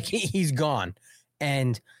 Like, he's gone,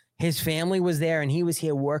 and his family was there, and he was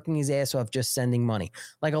here working his ass off just sending money.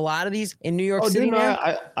 Like a lot of these in New York City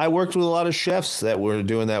now. I worked with a lot of chefs that were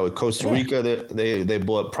doing that with Costa Rica. They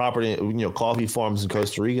bought property, coffee farms in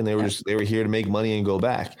Costa Rica, and they were here to make money and go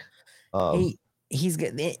back. He's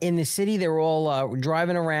in the city. They're all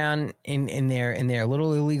driving around in their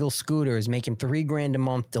little illegal scooters, making $3,000 a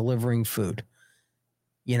month delivering food.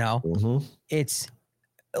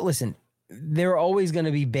 Listen, there are always going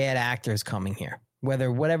to be bad actors coming here,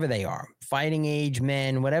 whatever they are, fighting age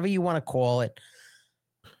men, whatever you want to call it.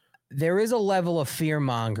 There is a level of fear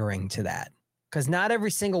mongering to that. Because not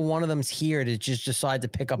every single one of them's here to just decide to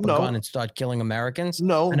pick up a gun and start killing Americans.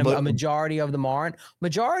 And a majority of them aren't.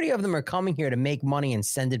 Majority of them are coming here to make money and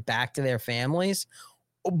send it back to their families.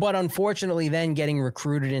 But unfortunately, then getting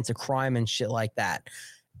recruited into crime and shit like that.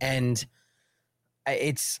 And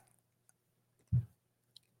it's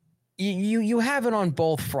you have it on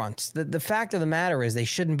both fronts. The fact of the matter is they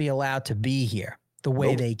shouldn't be allowed to be here the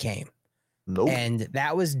way they came. And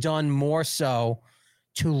that was done more so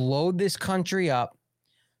to load this country up,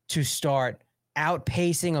 to start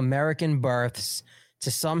outpacing American births,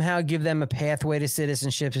 to somehow give them a pathway to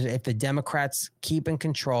citizenship if the Democrats keep in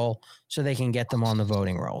control so they can get them on the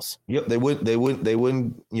voting rolls. Yep, they wouldn't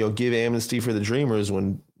give amnesty for the Dreamers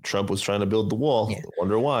when Trump was trying to build the wall. Yeah.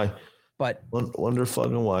 Wonder why. But wonder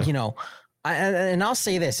fucking why. And I'll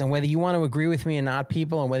say this, and whether you want to agree with me or not,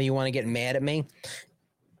 people, and whether you want to get mad at me,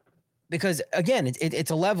 because again,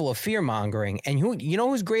 it's a level of fear mongering, and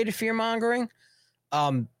who's great at fear mongering?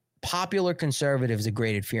 Popular conservatives are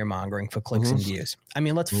great at fear mongering for clicks and views. I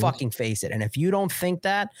mean, let's fucking face it. And if you don't think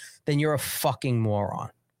that, then you're a fucking moron.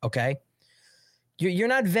 Okay, you're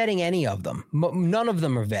not vetting any of them. None of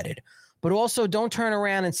them are vetted. But also, don't turn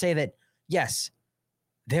around and say that yes,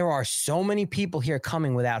 there are so many people here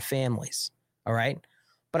coming without families. All right,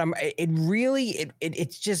 but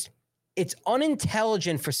it's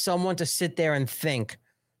unintelligent for someone to sit there and think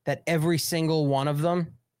that every single one of them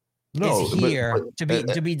is here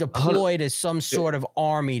to be deployed as some sort of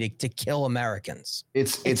army to kill Americans.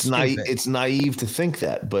 It's naive to think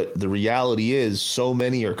that, but the reality is so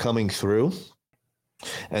many are coming through,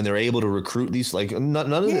 and they're able to recruit these. Like a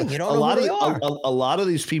lot of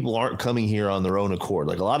these people aren't coming here on their own accord.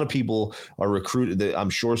 Like a lot of people are recruited. I'm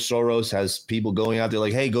sure Soros has people going out there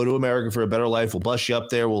like, hey, go to America for a better life. We'll bus you up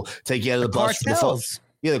there. We'll take you out of the bus. Cartels.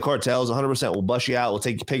 The cartels, 100%. We'll bus you out. We'll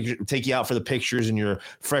take you out for the pictures and your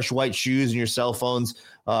fresh white shoes and your cell phones,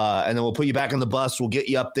 and then we'll put you back on the bus. We'll get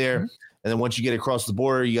you up there, and then once you get across the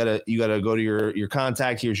border, you gotta go to your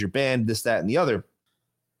contact. Here's your band, this, that, and the other.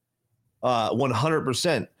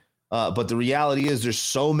 100%. But the reality is there's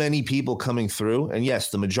so many people coming through. And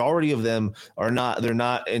yes, the majority of them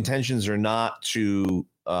intentions are not to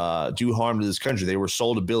do harm to this country. They were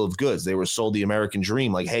sold a bill of goods. They were sold the American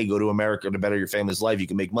dream. Like, hey, go to America to better your family's life. You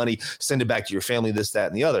can make money, send it back to your family, this, that,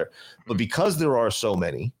 and the other. But because there are so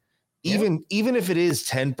many, even if it is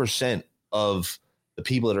 10% of the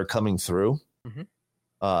people that are coming through,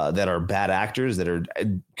 that are bad actors that are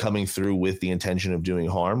coming through with the intention of doing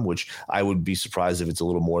harm, which I would be surprised if it's a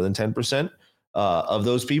little more than 10% of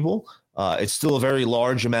those people. It's still a very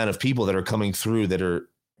large amount of people that are coming through that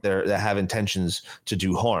have intentions to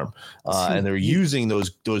do harm. And they're using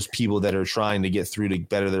those people that are trying to get through to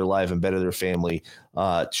better their life and better their family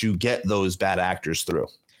to get those bad actors through.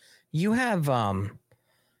 You have,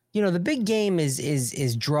 the big game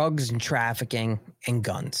is drugs and trafficking and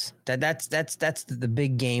guns. That's the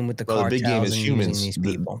big game with the cartels. The big game is humans. These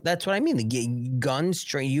people. That's what I mean. The guns,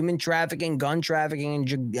 human trafficking, gun trafficking,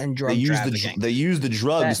 and drug trafficking. They use the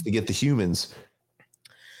drugs to get the humans.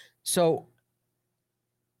 So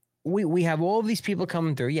we have all of these people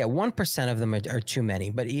coming through. Yeah, 1% of them are too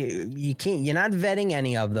many, but you can't. You're not vetting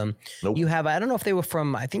any of them. Nope. You have. I don't know if they were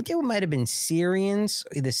from. I think they might have been Syrians,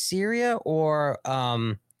 either Syria or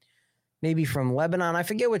maybe from Lebanon. I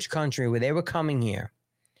forget which country where they were coming here,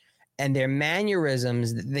 and their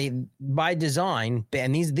mannerisms. They by design,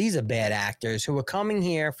 and these are bad actors who are coming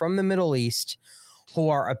here from the Middle East, who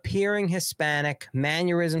are appearing Hispanic,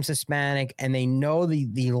 mannerisms Hispanic, and they know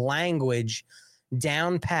the language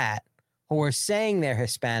down pat, who are saying they're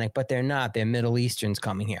Hispanic, but they're not. They're Middle Easterns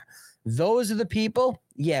coming here. Those are the people.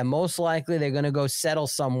 Yeah, most likely they're going to go settle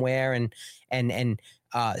somewhere and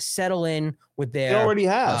settle in with their. They already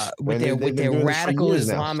have with their radical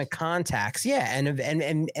Islamic contacts. Yeah,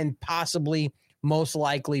 and possibly most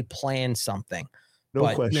likely plan something. No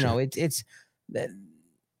but, question. You know, it's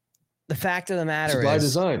the fact of the matter it's by is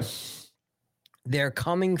design. They're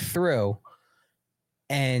coming through,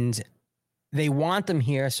 and they want them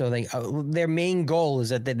here, so their main goal is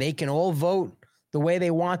that they can all vote the way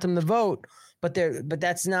they want them to vote. But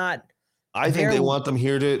that's not. I think they want them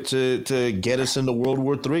here to get us into World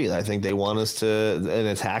War III. I think they want us an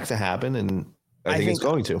attack to happen, and I think it's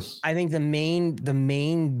going to. I think the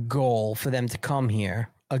main goal for them to come here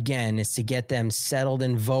again is to get them settled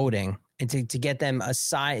in voting and to get them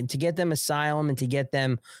asylum and to get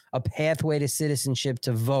them a pathway to citizenship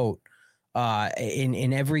to vote.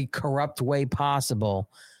 In every corrupt way possible.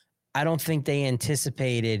 I don't think they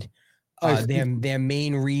anticipated their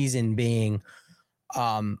main reason being,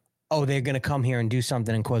 they're going to come here and do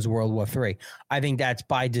something and cause World War III. I think that's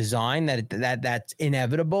by design, that's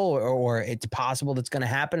inevitable or it's possible that's going to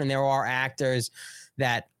happen. And there are actors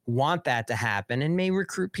that want that to happen and may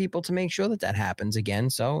recruit people to make sure that happens again.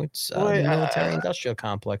 So it's the military-industrial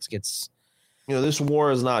complex gets... You know, this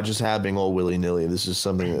war is not just happening all willy-nilly. This is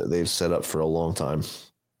something that they've set up for a long time,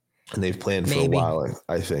 and they've planned for a while.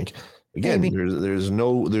 I think. Again, there's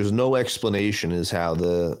no explanation as how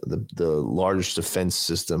the largest defense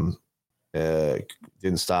system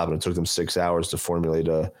didn't stop, and it took them 6 hours to formulate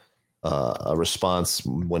a response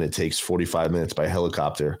when it takes 45 minutes by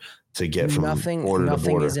helicopter to get from border to border.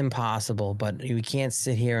 Nothing is impossible, but we can't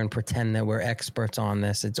sit here and pretend that we're experts on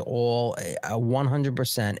this. It's all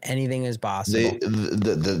 100%. Anything is possible.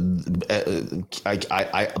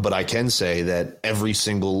 But I can say that every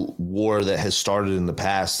single war that has started in the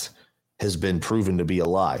past has been proven to be a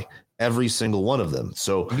lie. Every single one of them.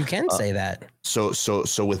 So you can say that. So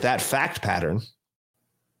with that fact pattern,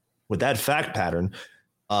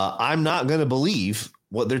 I'm not going to believe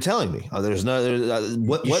what they're telling me. What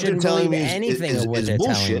they're telling me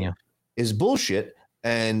is bullshit,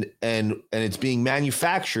 and it's being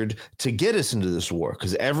manufactured to get us into this war.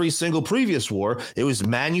 Because every single previous war, it was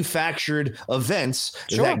manufactured events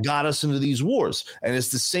that got us into these wars, and it's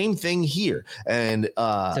the same thing here. And it's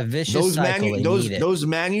a vicious cycle. Those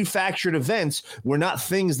manufactured events were not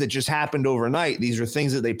things that just happened overnight. These are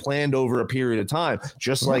things that they planned over a period of time.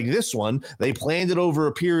 Just like this one, they planned it over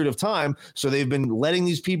a period of time. So they've been letting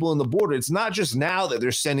these people in the border. It's not just now that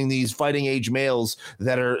they're sending these fighting age males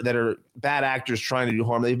that are bad actors trying to do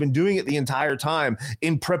harm. They've been doing it the entire time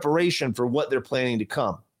in preparation for what they're planning to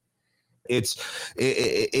come. It's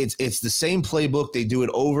the same playbook. They do it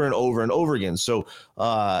over and over and over again. So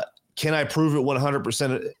can I prove it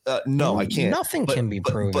 100%? No, I can't. Nothing can be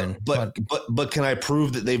proven. But can I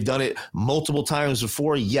prove that they've done it multiple times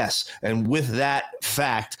before? Yes. And with that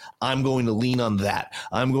fact, I'm going to lean on that.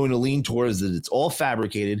 I'm going to lean towards that. It's all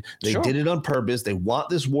fabricated. They did it on purpose. They want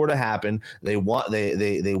this war to happen. They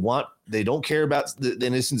don't care about the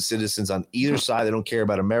innocent citizens on either side. They don't care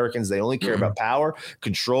about Americans. They only care about power,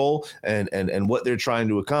 control, and what they're trying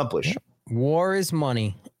to accomplish. War is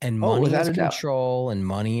money, and money is control, and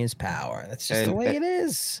money is power. That's just the way it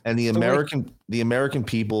is. And the American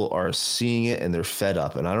people are seeing it, and they're fed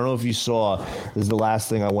up. And I don't know if you saw, this is the last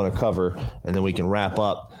thing I want to cover, and then we can wrap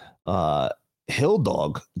up. Hill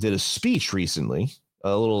Dog did a speech recently,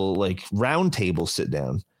 a little like round table sit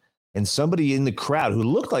down. And somebody in the crowd who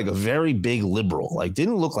looked like a very big liberal, like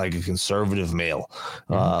didn't look like a conservative male,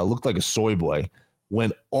 looked like a soy boy,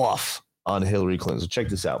 went off on Hillary Clinton. So check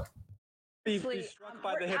this out. Be struck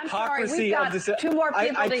by the hypocrisy of this. Two more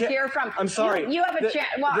people to hear from. I'm sorry. You have a chance.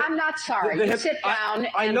 Well, I'm not sorry. You sit down.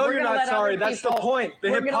 I know you're not sorry. That's the point.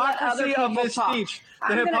 The hypocrisy of this speech.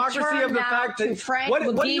 The hypocrisy of the fact that Frank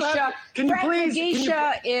Mugisha. Frank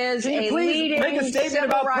Mugisha is a leading make a statement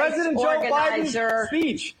about President Joe Biden's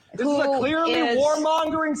speech. This is a clearly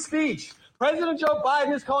warmongering speech. President Joe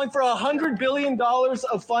Biden is calling for $100 billion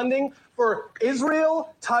of funding for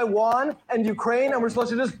Israel, Taiwan, and Ukraine, and we're supposed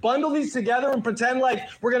to just bundle these together and pretend like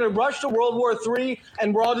we're going to rush to World War III,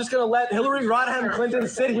 and we're all just going to let Hillary Rodham Clinton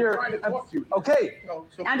sit here. Okay.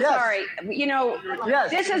 I'm sorry. You know,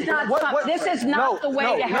 this is not the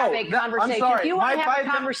way to have a conversation. If you want to have a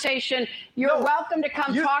conversation, you're welcome to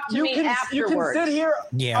come talk to me afterwards. You can sit here.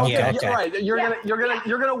 Okay. Right. You're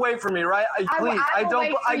gonna wait for me, right? Please. I do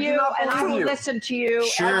not believe you. I will listen to you.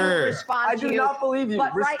 Sure. I will respond to you. I do not believe you.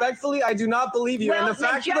 Respectfully, I do not believe you. Well, and the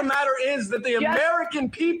fact of the matter is that the American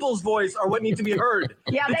people's voice are what need to be heard.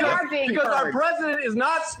 Yeah, they are being heard. Because our president is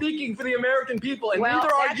not speaking for the American people, and neither are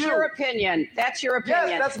you. That's your opinion. That's your opinion.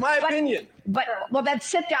 Yes, that's my opinion. But then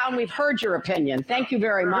sit down. We've heard your opinion. Thank you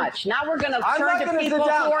very much. Now we're going to turn to people who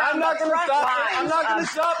are on the front lines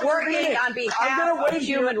working on behalf of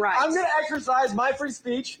human rights. I'm going to exercise my free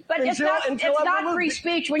speech. But it's not free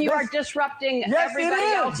speech when you are disrupting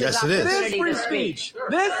everybody else's opportunity to speak.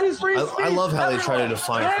 This is free speech. I love how they try to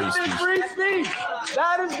define free speech. This is free speech.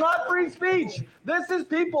 That is not free speech. This is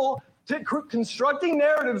people constructing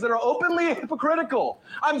narratives that are openly hypocritical.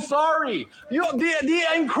 I'm sorry. The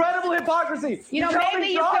incredible hypocrisy. You know, maybe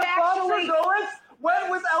you could actually went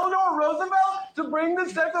with Eleanor Roosevelt to bring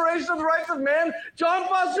this Declaration of the Rights of Man. John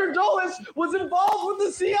Foster Dulles was involved with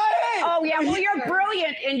the CIA. Oh, yeah. Well, you're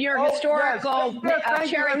brilliant in your historical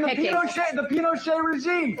cherry picking. The Pinochet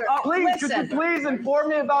regime. Could you please inform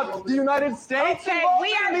me about the United States? Okay,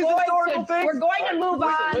 we're going to move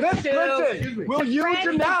on Listen, will you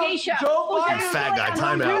denounce Joe Biden? Fat guy,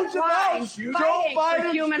 time out. Joe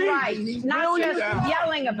Biden human rights, not just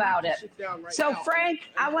yelling about it. So, Frank,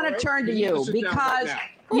 I want to turn to you because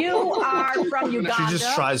you are from Uganda. She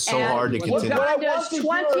just tries so hard to continue. Uganda's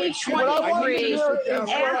 2023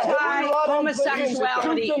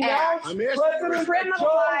 Anti-Homosexuality Act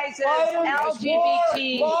criminalizes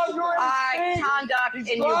LGBTI conduct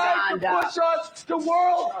in Uganda. To push us to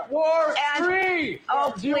World War III.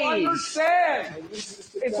 Oh, Do you understand?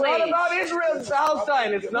 It's not about Israel and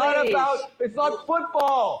Palestine. It's not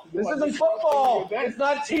football. This isn't football. It's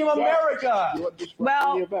not Team America.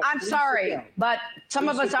 Well, I'm sorry, but some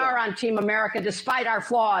of us are on Team America despite our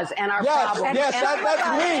flaws and our problems. Yes,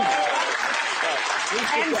 that's me.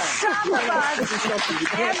 And some of us,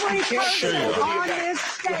 every person on this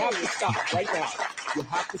stage. You have to stop right now. You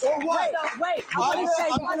have to stop. Wait, I want to say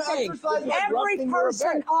one thing. Every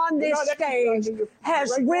person on this stage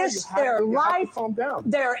has risked their life,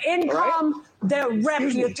 their income, their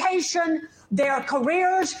reputation, their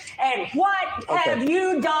careers, and what have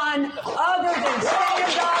you done other than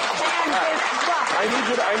stand up and disrupt? I need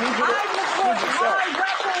you to put my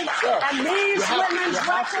records and these women's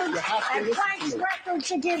records and Frank's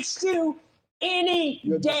records against you any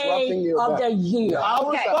day of the year.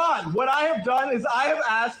 I'll respond. What I have done is I have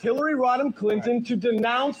asked Hillary Rodham Clinton to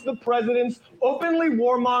denounce the president's openly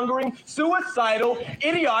warmongering, suicidal,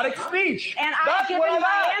 idiotic speech. And I've given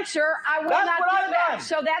my answer. I will not do that.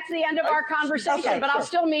 So that's the end of our conversation. But I'll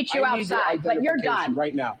still meet you outside. But you're done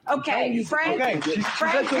right now. Okay, Frank. Okay.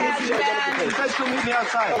 Frank has been. She said she'll meet me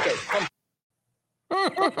outside. Okay.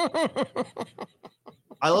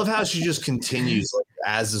 I love how she just continues, like,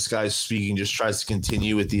 as this guy's speaking, just tries to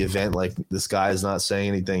continue with the event like this guy is not saying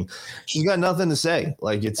anything. She's got nothing to say.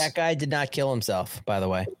 Like, it's that guy did not kill himself, by the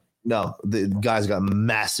way. No, the guy's got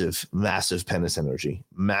massive penis energy,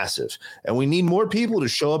 massive, and we need more people to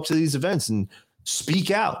show up to these events and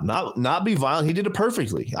speak out, not be violent. He did it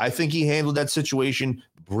perfectly. I think he handled that situation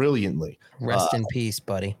brilliantly. Rest in peace,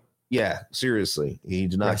 buddy. Yeah, seriously, he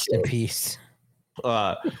did not. Rest in peace.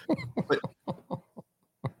 But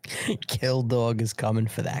Kill Dog is coming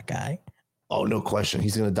for that guy. Oh, no question.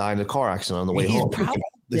 He's going to die in a car accident on the way home.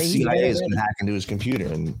 The CIA is going to hack into his computer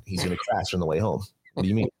and he's going to crash on the way home. What do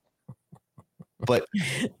you mean? But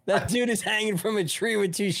that dude is hanging from a tree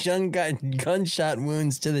with 2 gunshot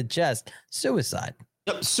wounds to the chest. Suicide.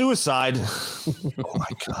 Yep, suicide. Oh my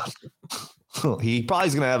God. He probably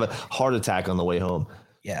is going to have a heart attack on the way home.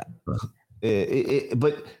 Yeah.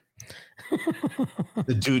 But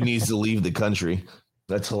the dude needs to leave the country.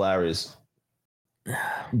 That's hilarious.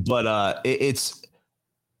 But it's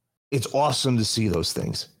awesome to see those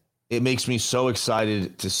things. It makes me so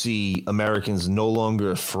excited to see Americans no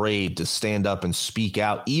longer afraid to stand up and speak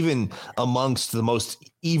out, even amongst the most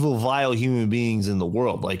evil, vile human beings in the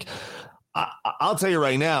world. Like, I'll tell you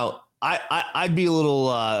right now, I'd be a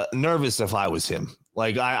little nervous if I was him.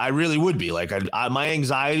 Like, I really would be. Like, my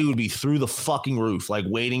anxiety would be through the fucking roof. Like,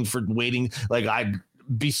 waiting. Like, I'd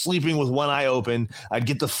be sleeping with one eye open. I'd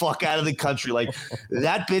get the fuck out of the country. Like,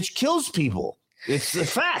 that bitch kills people. It's a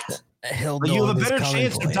fact. But you have a better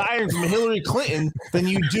chance of dying from Hillary Clinton than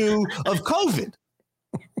you do of COVID.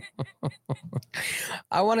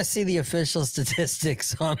 I want to see the official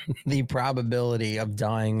statistics on the probability of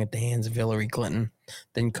dying at the hands of Hillary Clinton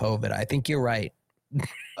than COVID. I think you're right.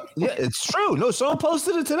 Yeah, it's true. No, someone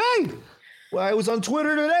posted it today. Well, I was on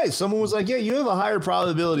Twitter today. Someone was like, yeah, you have a higher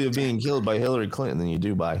probability of being killed by Hillary Clinton than you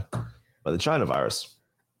do by the China virus.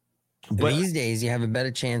 But these days, you have a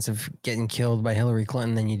better chance of getting killed by Hillary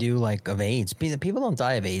Clinton than you do like of AIDS. People don't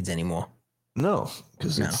die of AIDS anymore. No,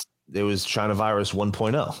 because it was China virus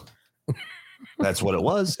 1.0. That's what it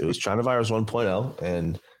was. It was China virus 1.0.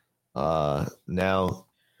 And now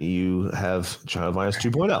you have China virus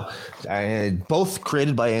 2.0. And both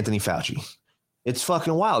created by Anthony Fauci. It's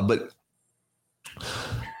fucking wild. But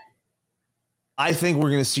I think we're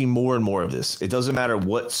going to see more and more of this. It doesn't matter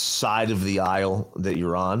what side of the aisle that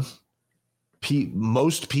you're on.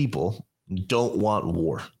 Most people don't want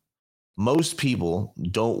war. Most people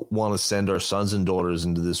don't want to send our sons and daughters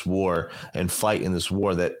into this war and fight in this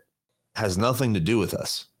war that has nothing to do with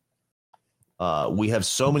us. We have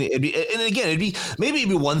so many. It'd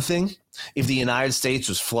be one thing if the United States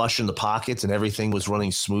was flush in the pockets and everything was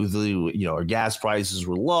running smoothly. You know, our gas prices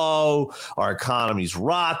were low, our economy's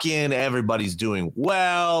rocking, everybody's doing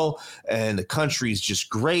well, and the country's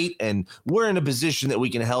just great. And we're in a position that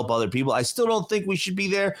we can help other people. I still don't think we should be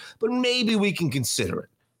there, but maybe we can consider it.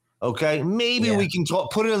 Okay, maybe we can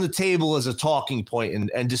put it on the table as a talking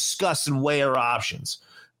point and discuss and weigh our options.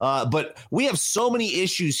 But we have so many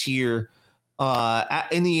issues here.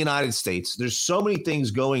 In the United States, there's so many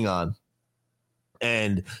things going on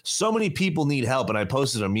and so many people need help. And I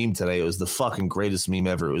posted a meme today. It was the fucking greatest meme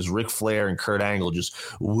ever. It was Ric Flair and Kurt Angle just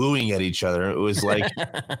wooing at each other. It was like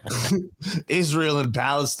Israel and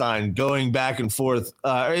Palestine going back and forth,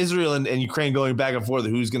 Israel and Ukraine going back and forth.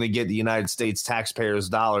 Who's going to get the United States taxpayers'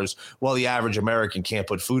 dollars while the average American can't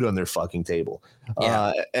put food on their fucking table?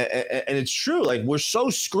 And it's true. Like, we're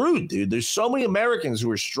so screwed, dude. There's so many Americans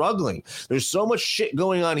who are struggling. There's so much shit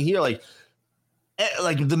going on here. Like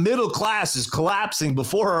the middle class is collapsing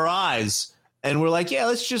before our eyes. And we're like, yeah,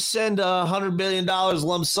 let's just send $100 billion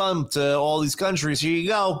lump sum to all these countries. Here you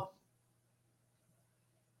go.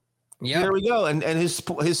 Yeah, there we go. And his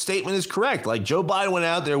statement is correct. Like, Joe Biden went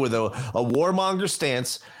out there with a warmonger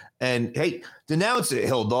stance. And, hey, denounce it,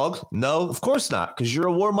 Hill Dog. No, of course not, because you're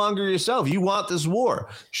a warmonger yourself. You want this war.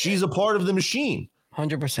 She's a part of the machine.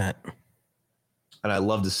 100%. And I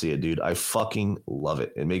love to see it, dude. I fucking love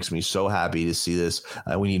it. It makes me so happy to see this.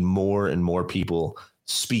 We need more and more people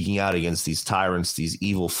speaking out against these tyrants, these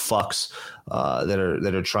evil fucks that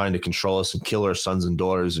are trying to control us and kill our sons and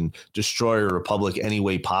daughters and destroy our republic any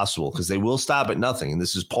way possible, because they will stop at nothing. And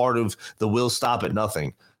this is part of the will stop at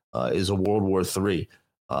nothing is a World War III.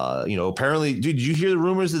 Apparently, dude, did you hear the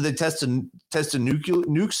rumors that they tested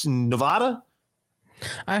nukes in Nevada?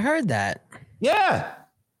 I heard that. Yeah.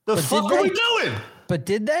 The fuck are we doing? But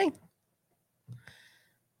did they?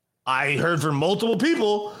 I heard from multiple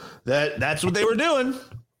people that's what they were doing.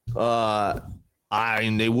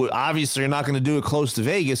 They would obviously are not going to do it close to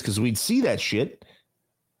Vegas because we'd see that shit.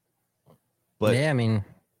 But yeah, I mean,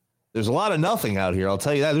 there's a lot of nothing out here. I'll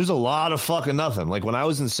tell you that. There's a lot of fucking nothing. Like, when I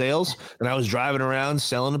was in sales and I was driving around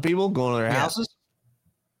selling to people, going to their houses,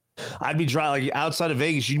 I'd be driving, like, outside of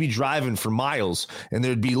Vegas, you'd be driving for miles and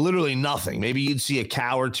there'd be literally nothing. Maybe you'd see a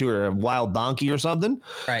cow or two or a wild donkey or something.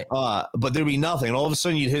 Right. But there'd be nothing. And all of a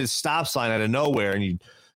sudden you'd hit a stop sign out of nowhere and you'd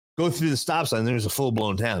go through the stop sign and there's a full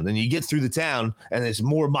blown town. Then you get through the town and there's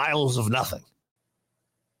more miles of nothing.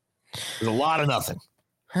 There's a lot of nothing.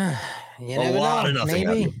 You never know.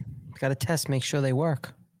 Maybe. Got to test, make sure they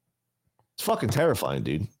work. It's fucking terrifying,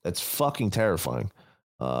 dude. That's fucking terrifying.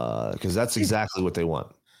 Because that's exactly what they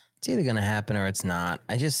want. It's either going to happen or it's not.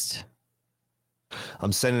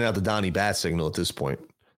 I'm sending out the Donnie Bat signal at this point,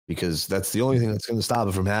 because that's the only thing that's going to stop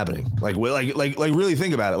it from happening. Like really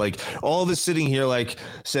think about it. Like, all of us sitting here, like,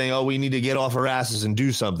 saying, oh, we need to get off our asses and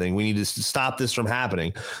do something. We need to stop this from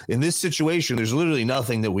happening. In this situation, there's literally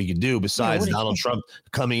nothing that we could do besides Donald Trump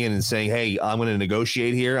coming in and saying, hey, I'm going to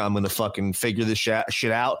negotiate here. I'm going to fucking figure this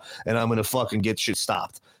shit out, and I'm going to fucking get shit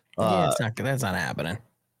stopped. That's not happening.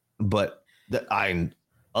 But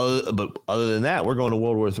other than that, we're going to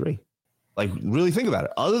World War III. Like, really think about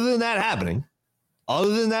it. Other than that happening,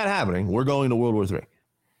 we're going to World War III.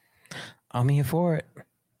 I'm here for it.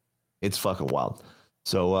 It's fucking wild.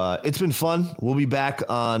 So it's been fun. We'll be back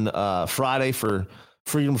on Friday for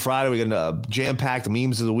Freedom Friday. We got a jam-packed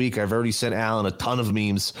memes of the week. I've already sent Alan a ton of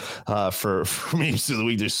memes for memes of the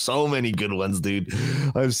week. There's so many good ones, dude.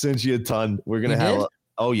 I've sent you a ton. We're going to have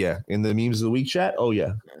in the memes of the week chat. Oh,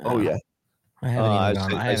 yeah. I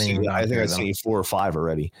haven't even gone. I think I've seen 4 or 5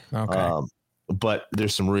 already. Okay. But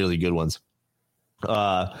there's some really good ones.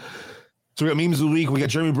 So we got memes of the week. We got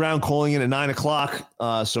Jeremy Brown calling in at 9 o'clock.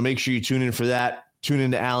 So make sure you tune in for that. Tune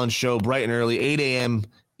into Alan's show bright and early, 8 a.m.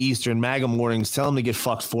 Eastern, MAGA mornings. Tell him to get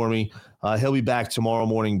fucked for me. He'll be back tomorrow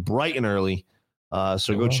morning bright and early.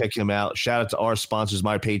 So go check him out. Shout out to our sponsors,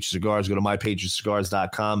 My Patriot Cigars. Go to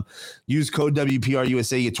mypatriotcigars.com. Use code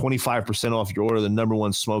WPRUSA. Get 25% off your order. The number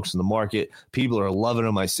one smokes in the market. People are loving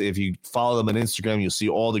them. I say if you follow them on Instagram, you'll see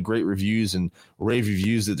all the great reviews and rave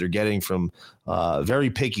reviews that they're getting from very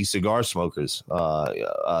picky cigar smokers.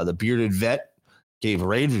 The Bearded Vet gave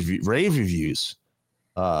rave reviews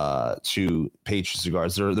to Patriot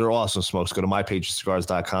Cigars. They're awesome smokes. Go to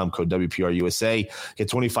mypatriotcigars.com, code WPRUSA. Get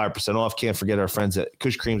 25% off. Can't forget our friends at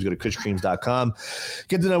Kush Creams. Go to kushcreams.com.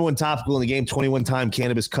 Get the number one topical in the game, 21-time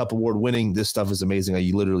Cannabis Cup Award winning. This stuff is amazing.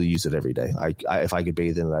 I literally use it every day. If I could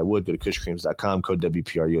bathe in it, I would. Go to kushcreams.com, code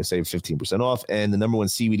WPRUSA, 15% off. And the number one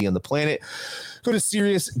CBD on the planet. Go to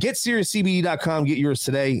GetSeriousCBD.com. Get yours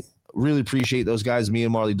today. Really appreciate those guys. Me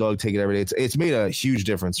and Marley Dog take it every day. It's made a huge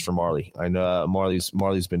difference for Marley. I know Marley's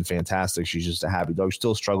been fantastic. She's just a happy dog.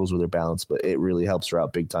 Still struggles with her balance, but it really helps her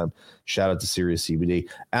out big time. Shout out to Serious CBD.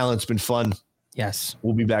 Alan, it's been fun. Yes.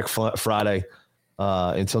 We'll be back Friday.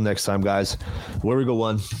 Until next time, guys. Where we go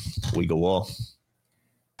one, we go all.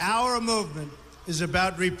 Our movement is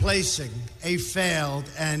about replacing a failed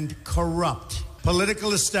and corrupt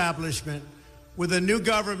political establishment with a new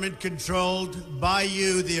government controlled by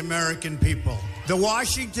you, the American people. The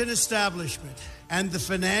Washington establishment and the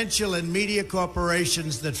financial and media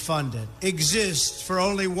corporations that fund it exist for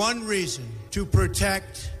only one reason: to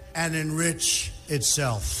protect and enrich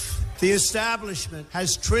itself. The establishment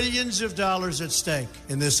has trillions of dollars at stake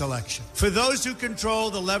in this election. For those who control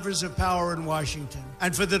the levers of power in Washington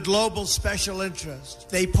and for the global special interest,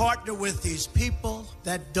 they partner with these people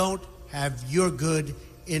that don't have your good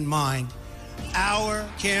in mind. Our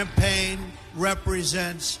campaign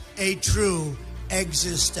represents a true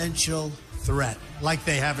existential threat like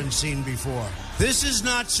they haven't seen before. This is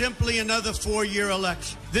not simply another 4-year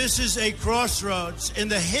election. This is a crossroads in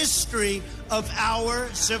the history of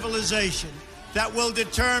our civilization that will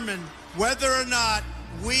determine whether or not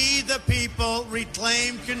we, the people,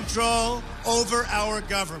 reclaim control over our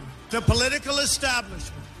government. The political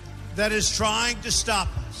establishment that is trying to stop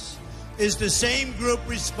us is the same group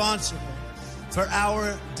responsible for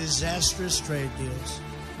our disastrous trade deals,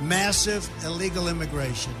 massive illegal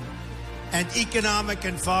immigration, and economic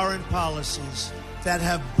and foreign policies that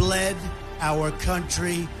have bled our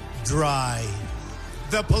country dry.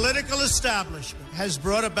 The political establishment has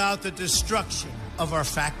brought about the destruction of our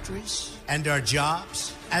factories and our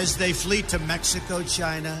jobs as they flee to Mexico,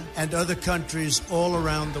 China, and other countries all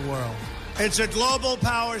around the world. It's a global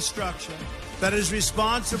power structure that is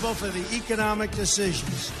responsible for the economic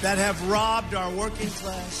decisions that have robbed our working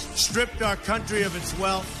class, stripped our country of its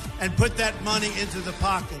wealth, and put that money into the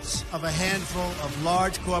pockets of a handful of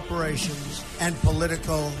large corporations and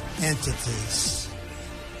political entities.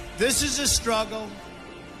 This is a struggle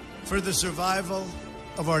for the survival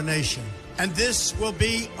of our nation, and this will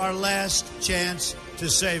be our last chance to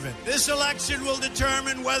save it. This election will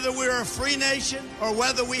determine whether we're a free nation or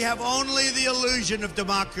whether we have only the illusion of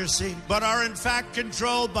democracy, but are in fact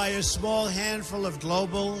controlled by a small handful of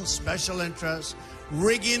global special interests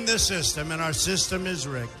rigging the system, and our system is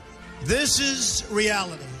rigged. This is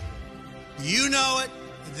reality. You know it,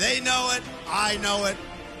 they know it, I know it,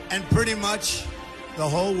 and pretty much the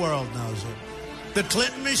whole world knows it. The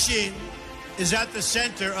Clinton machine is at the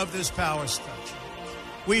center of this power structure.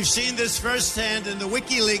 We've seen this firsthand in the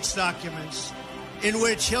WikiLeaks documents, in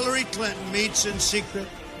which Hillary Clinton meets in secret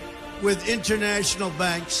with international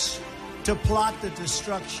banks to plot the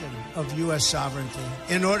destruction of U.S. sovereignty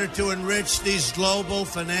in order to enrich these global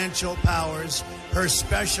financial powers, her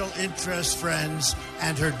special interest friends,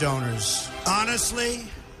 and her donors. Honestly,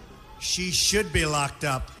 she should be locked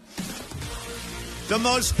up. The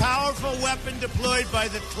most powerful weapon deployed by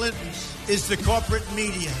the Clintons is the corporate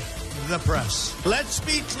media, the press. Let's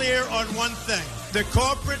be clear on one thing. The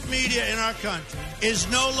corporate media in our country is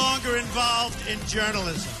no longer involved in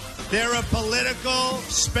journalism. They're a political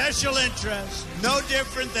special interest, no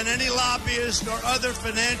different than any lobbyist or other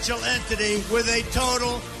financial entity with a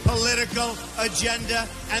total political agenda,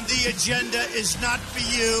 and the agenda is not for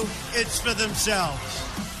you, it's for themselves.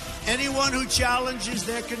 Anyone who challenges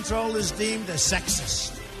their control is deemed a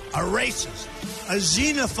sexist, a racist, a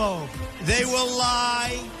xenophobe. They will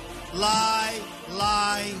lie,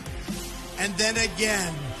 and then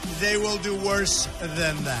again, they will do worse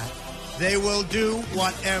than that. They will do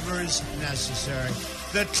whatever's necessary.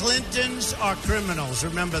 The Clintons are criminals.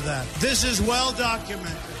 Remember that. This is well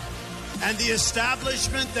documented. And the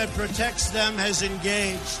establishment that protects them has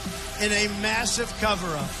engaged in a massive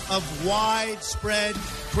cover-up of widespread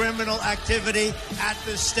criminal activity at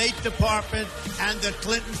the State Department and the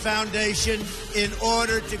Clinton Foundation in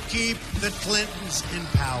order to keep the Clintons in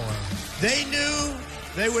power. They knew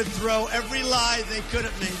they would throw every lie they could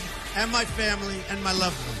at me and my family and my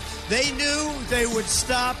loved ones. They knew they would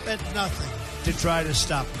stop at nothing to try to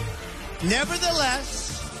stop me. Nevertheless,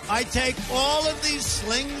 I take all of these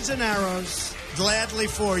slings and arrows gladly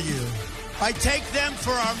for you. I take them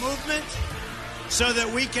for our movement so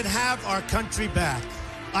that we can have our country back.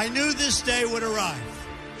 I knew this day would arrive.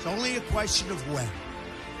 It's only a question of when.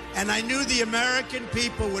 And I knew the American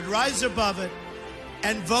people would rise above it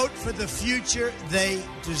and vote for the future they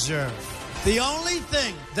deserve. The only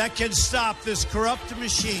thing that can stop this corrupt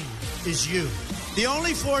machine is you. The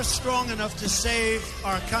only force strong enough to save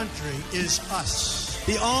our country is us.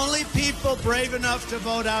 The only people brave enough to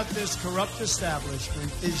vote out this corrupt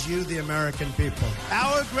establishment is you, the American people.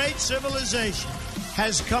 Our great civilization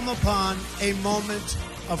has come upon a moment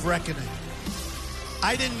of reckoning.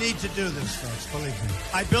 I didn't need to do this, folks, believe me.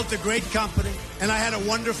 I built a great company, and I had a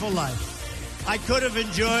wonderful life. I could have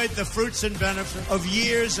enjoyed the fruits and benefits of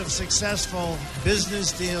years of successful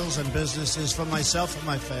business deals and businesses for myself and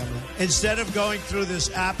my family, instead of going through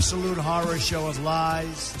this absolute horror show of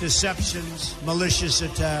lies, deceptions, malicious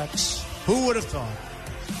attacks. Who would have thought?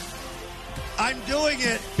 I'm doing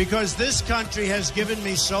it because this country has given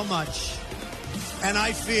me so much, and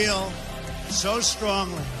I feel so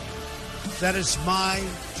strongly that it's my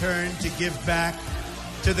turn to give back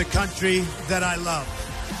to the country that I love.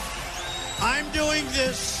 I'm doing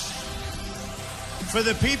this for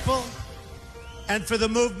the people and for the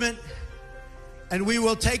movement, and we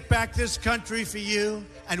will take back this country for you,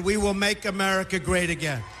 and we will make America great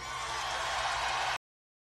again.